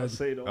 man. That's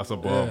that's a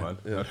bar, man.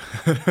 Yeah.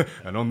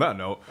 And on that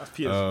note,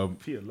 Peter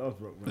Love,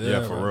 bro. Man.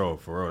 yeah, Yeah, for man. real,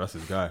 that's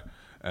his guy.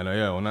 And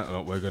on that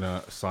note, we're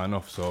gonna sign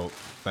off. So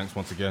thanks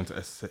once again to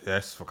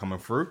SS for coming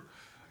through.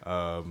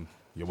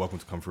 You're welcome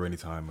to come through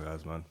anytime,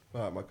 guys, man.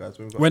 All right, my guys.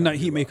 we've got When that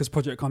something Heatmakers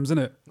project comes,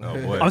 innit? Oh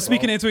boy, I'm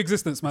speaking it into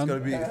existence, man.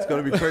 It's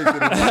gonna be crazier than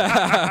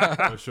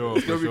that. for sure,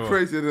 It's gonna be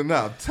crazier than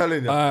that. I'm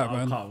telling you. All right,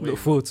 man. can't Look wait.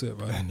 forward to it,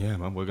 man. And yeah,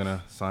 man, we're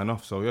gonna sign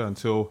off. So yeah,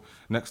 until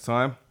next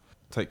time,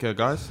 take care,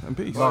 guys, and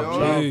peace. Love,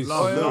 Jeez.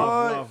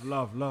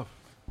 Love.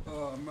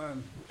 Oh,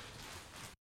 man.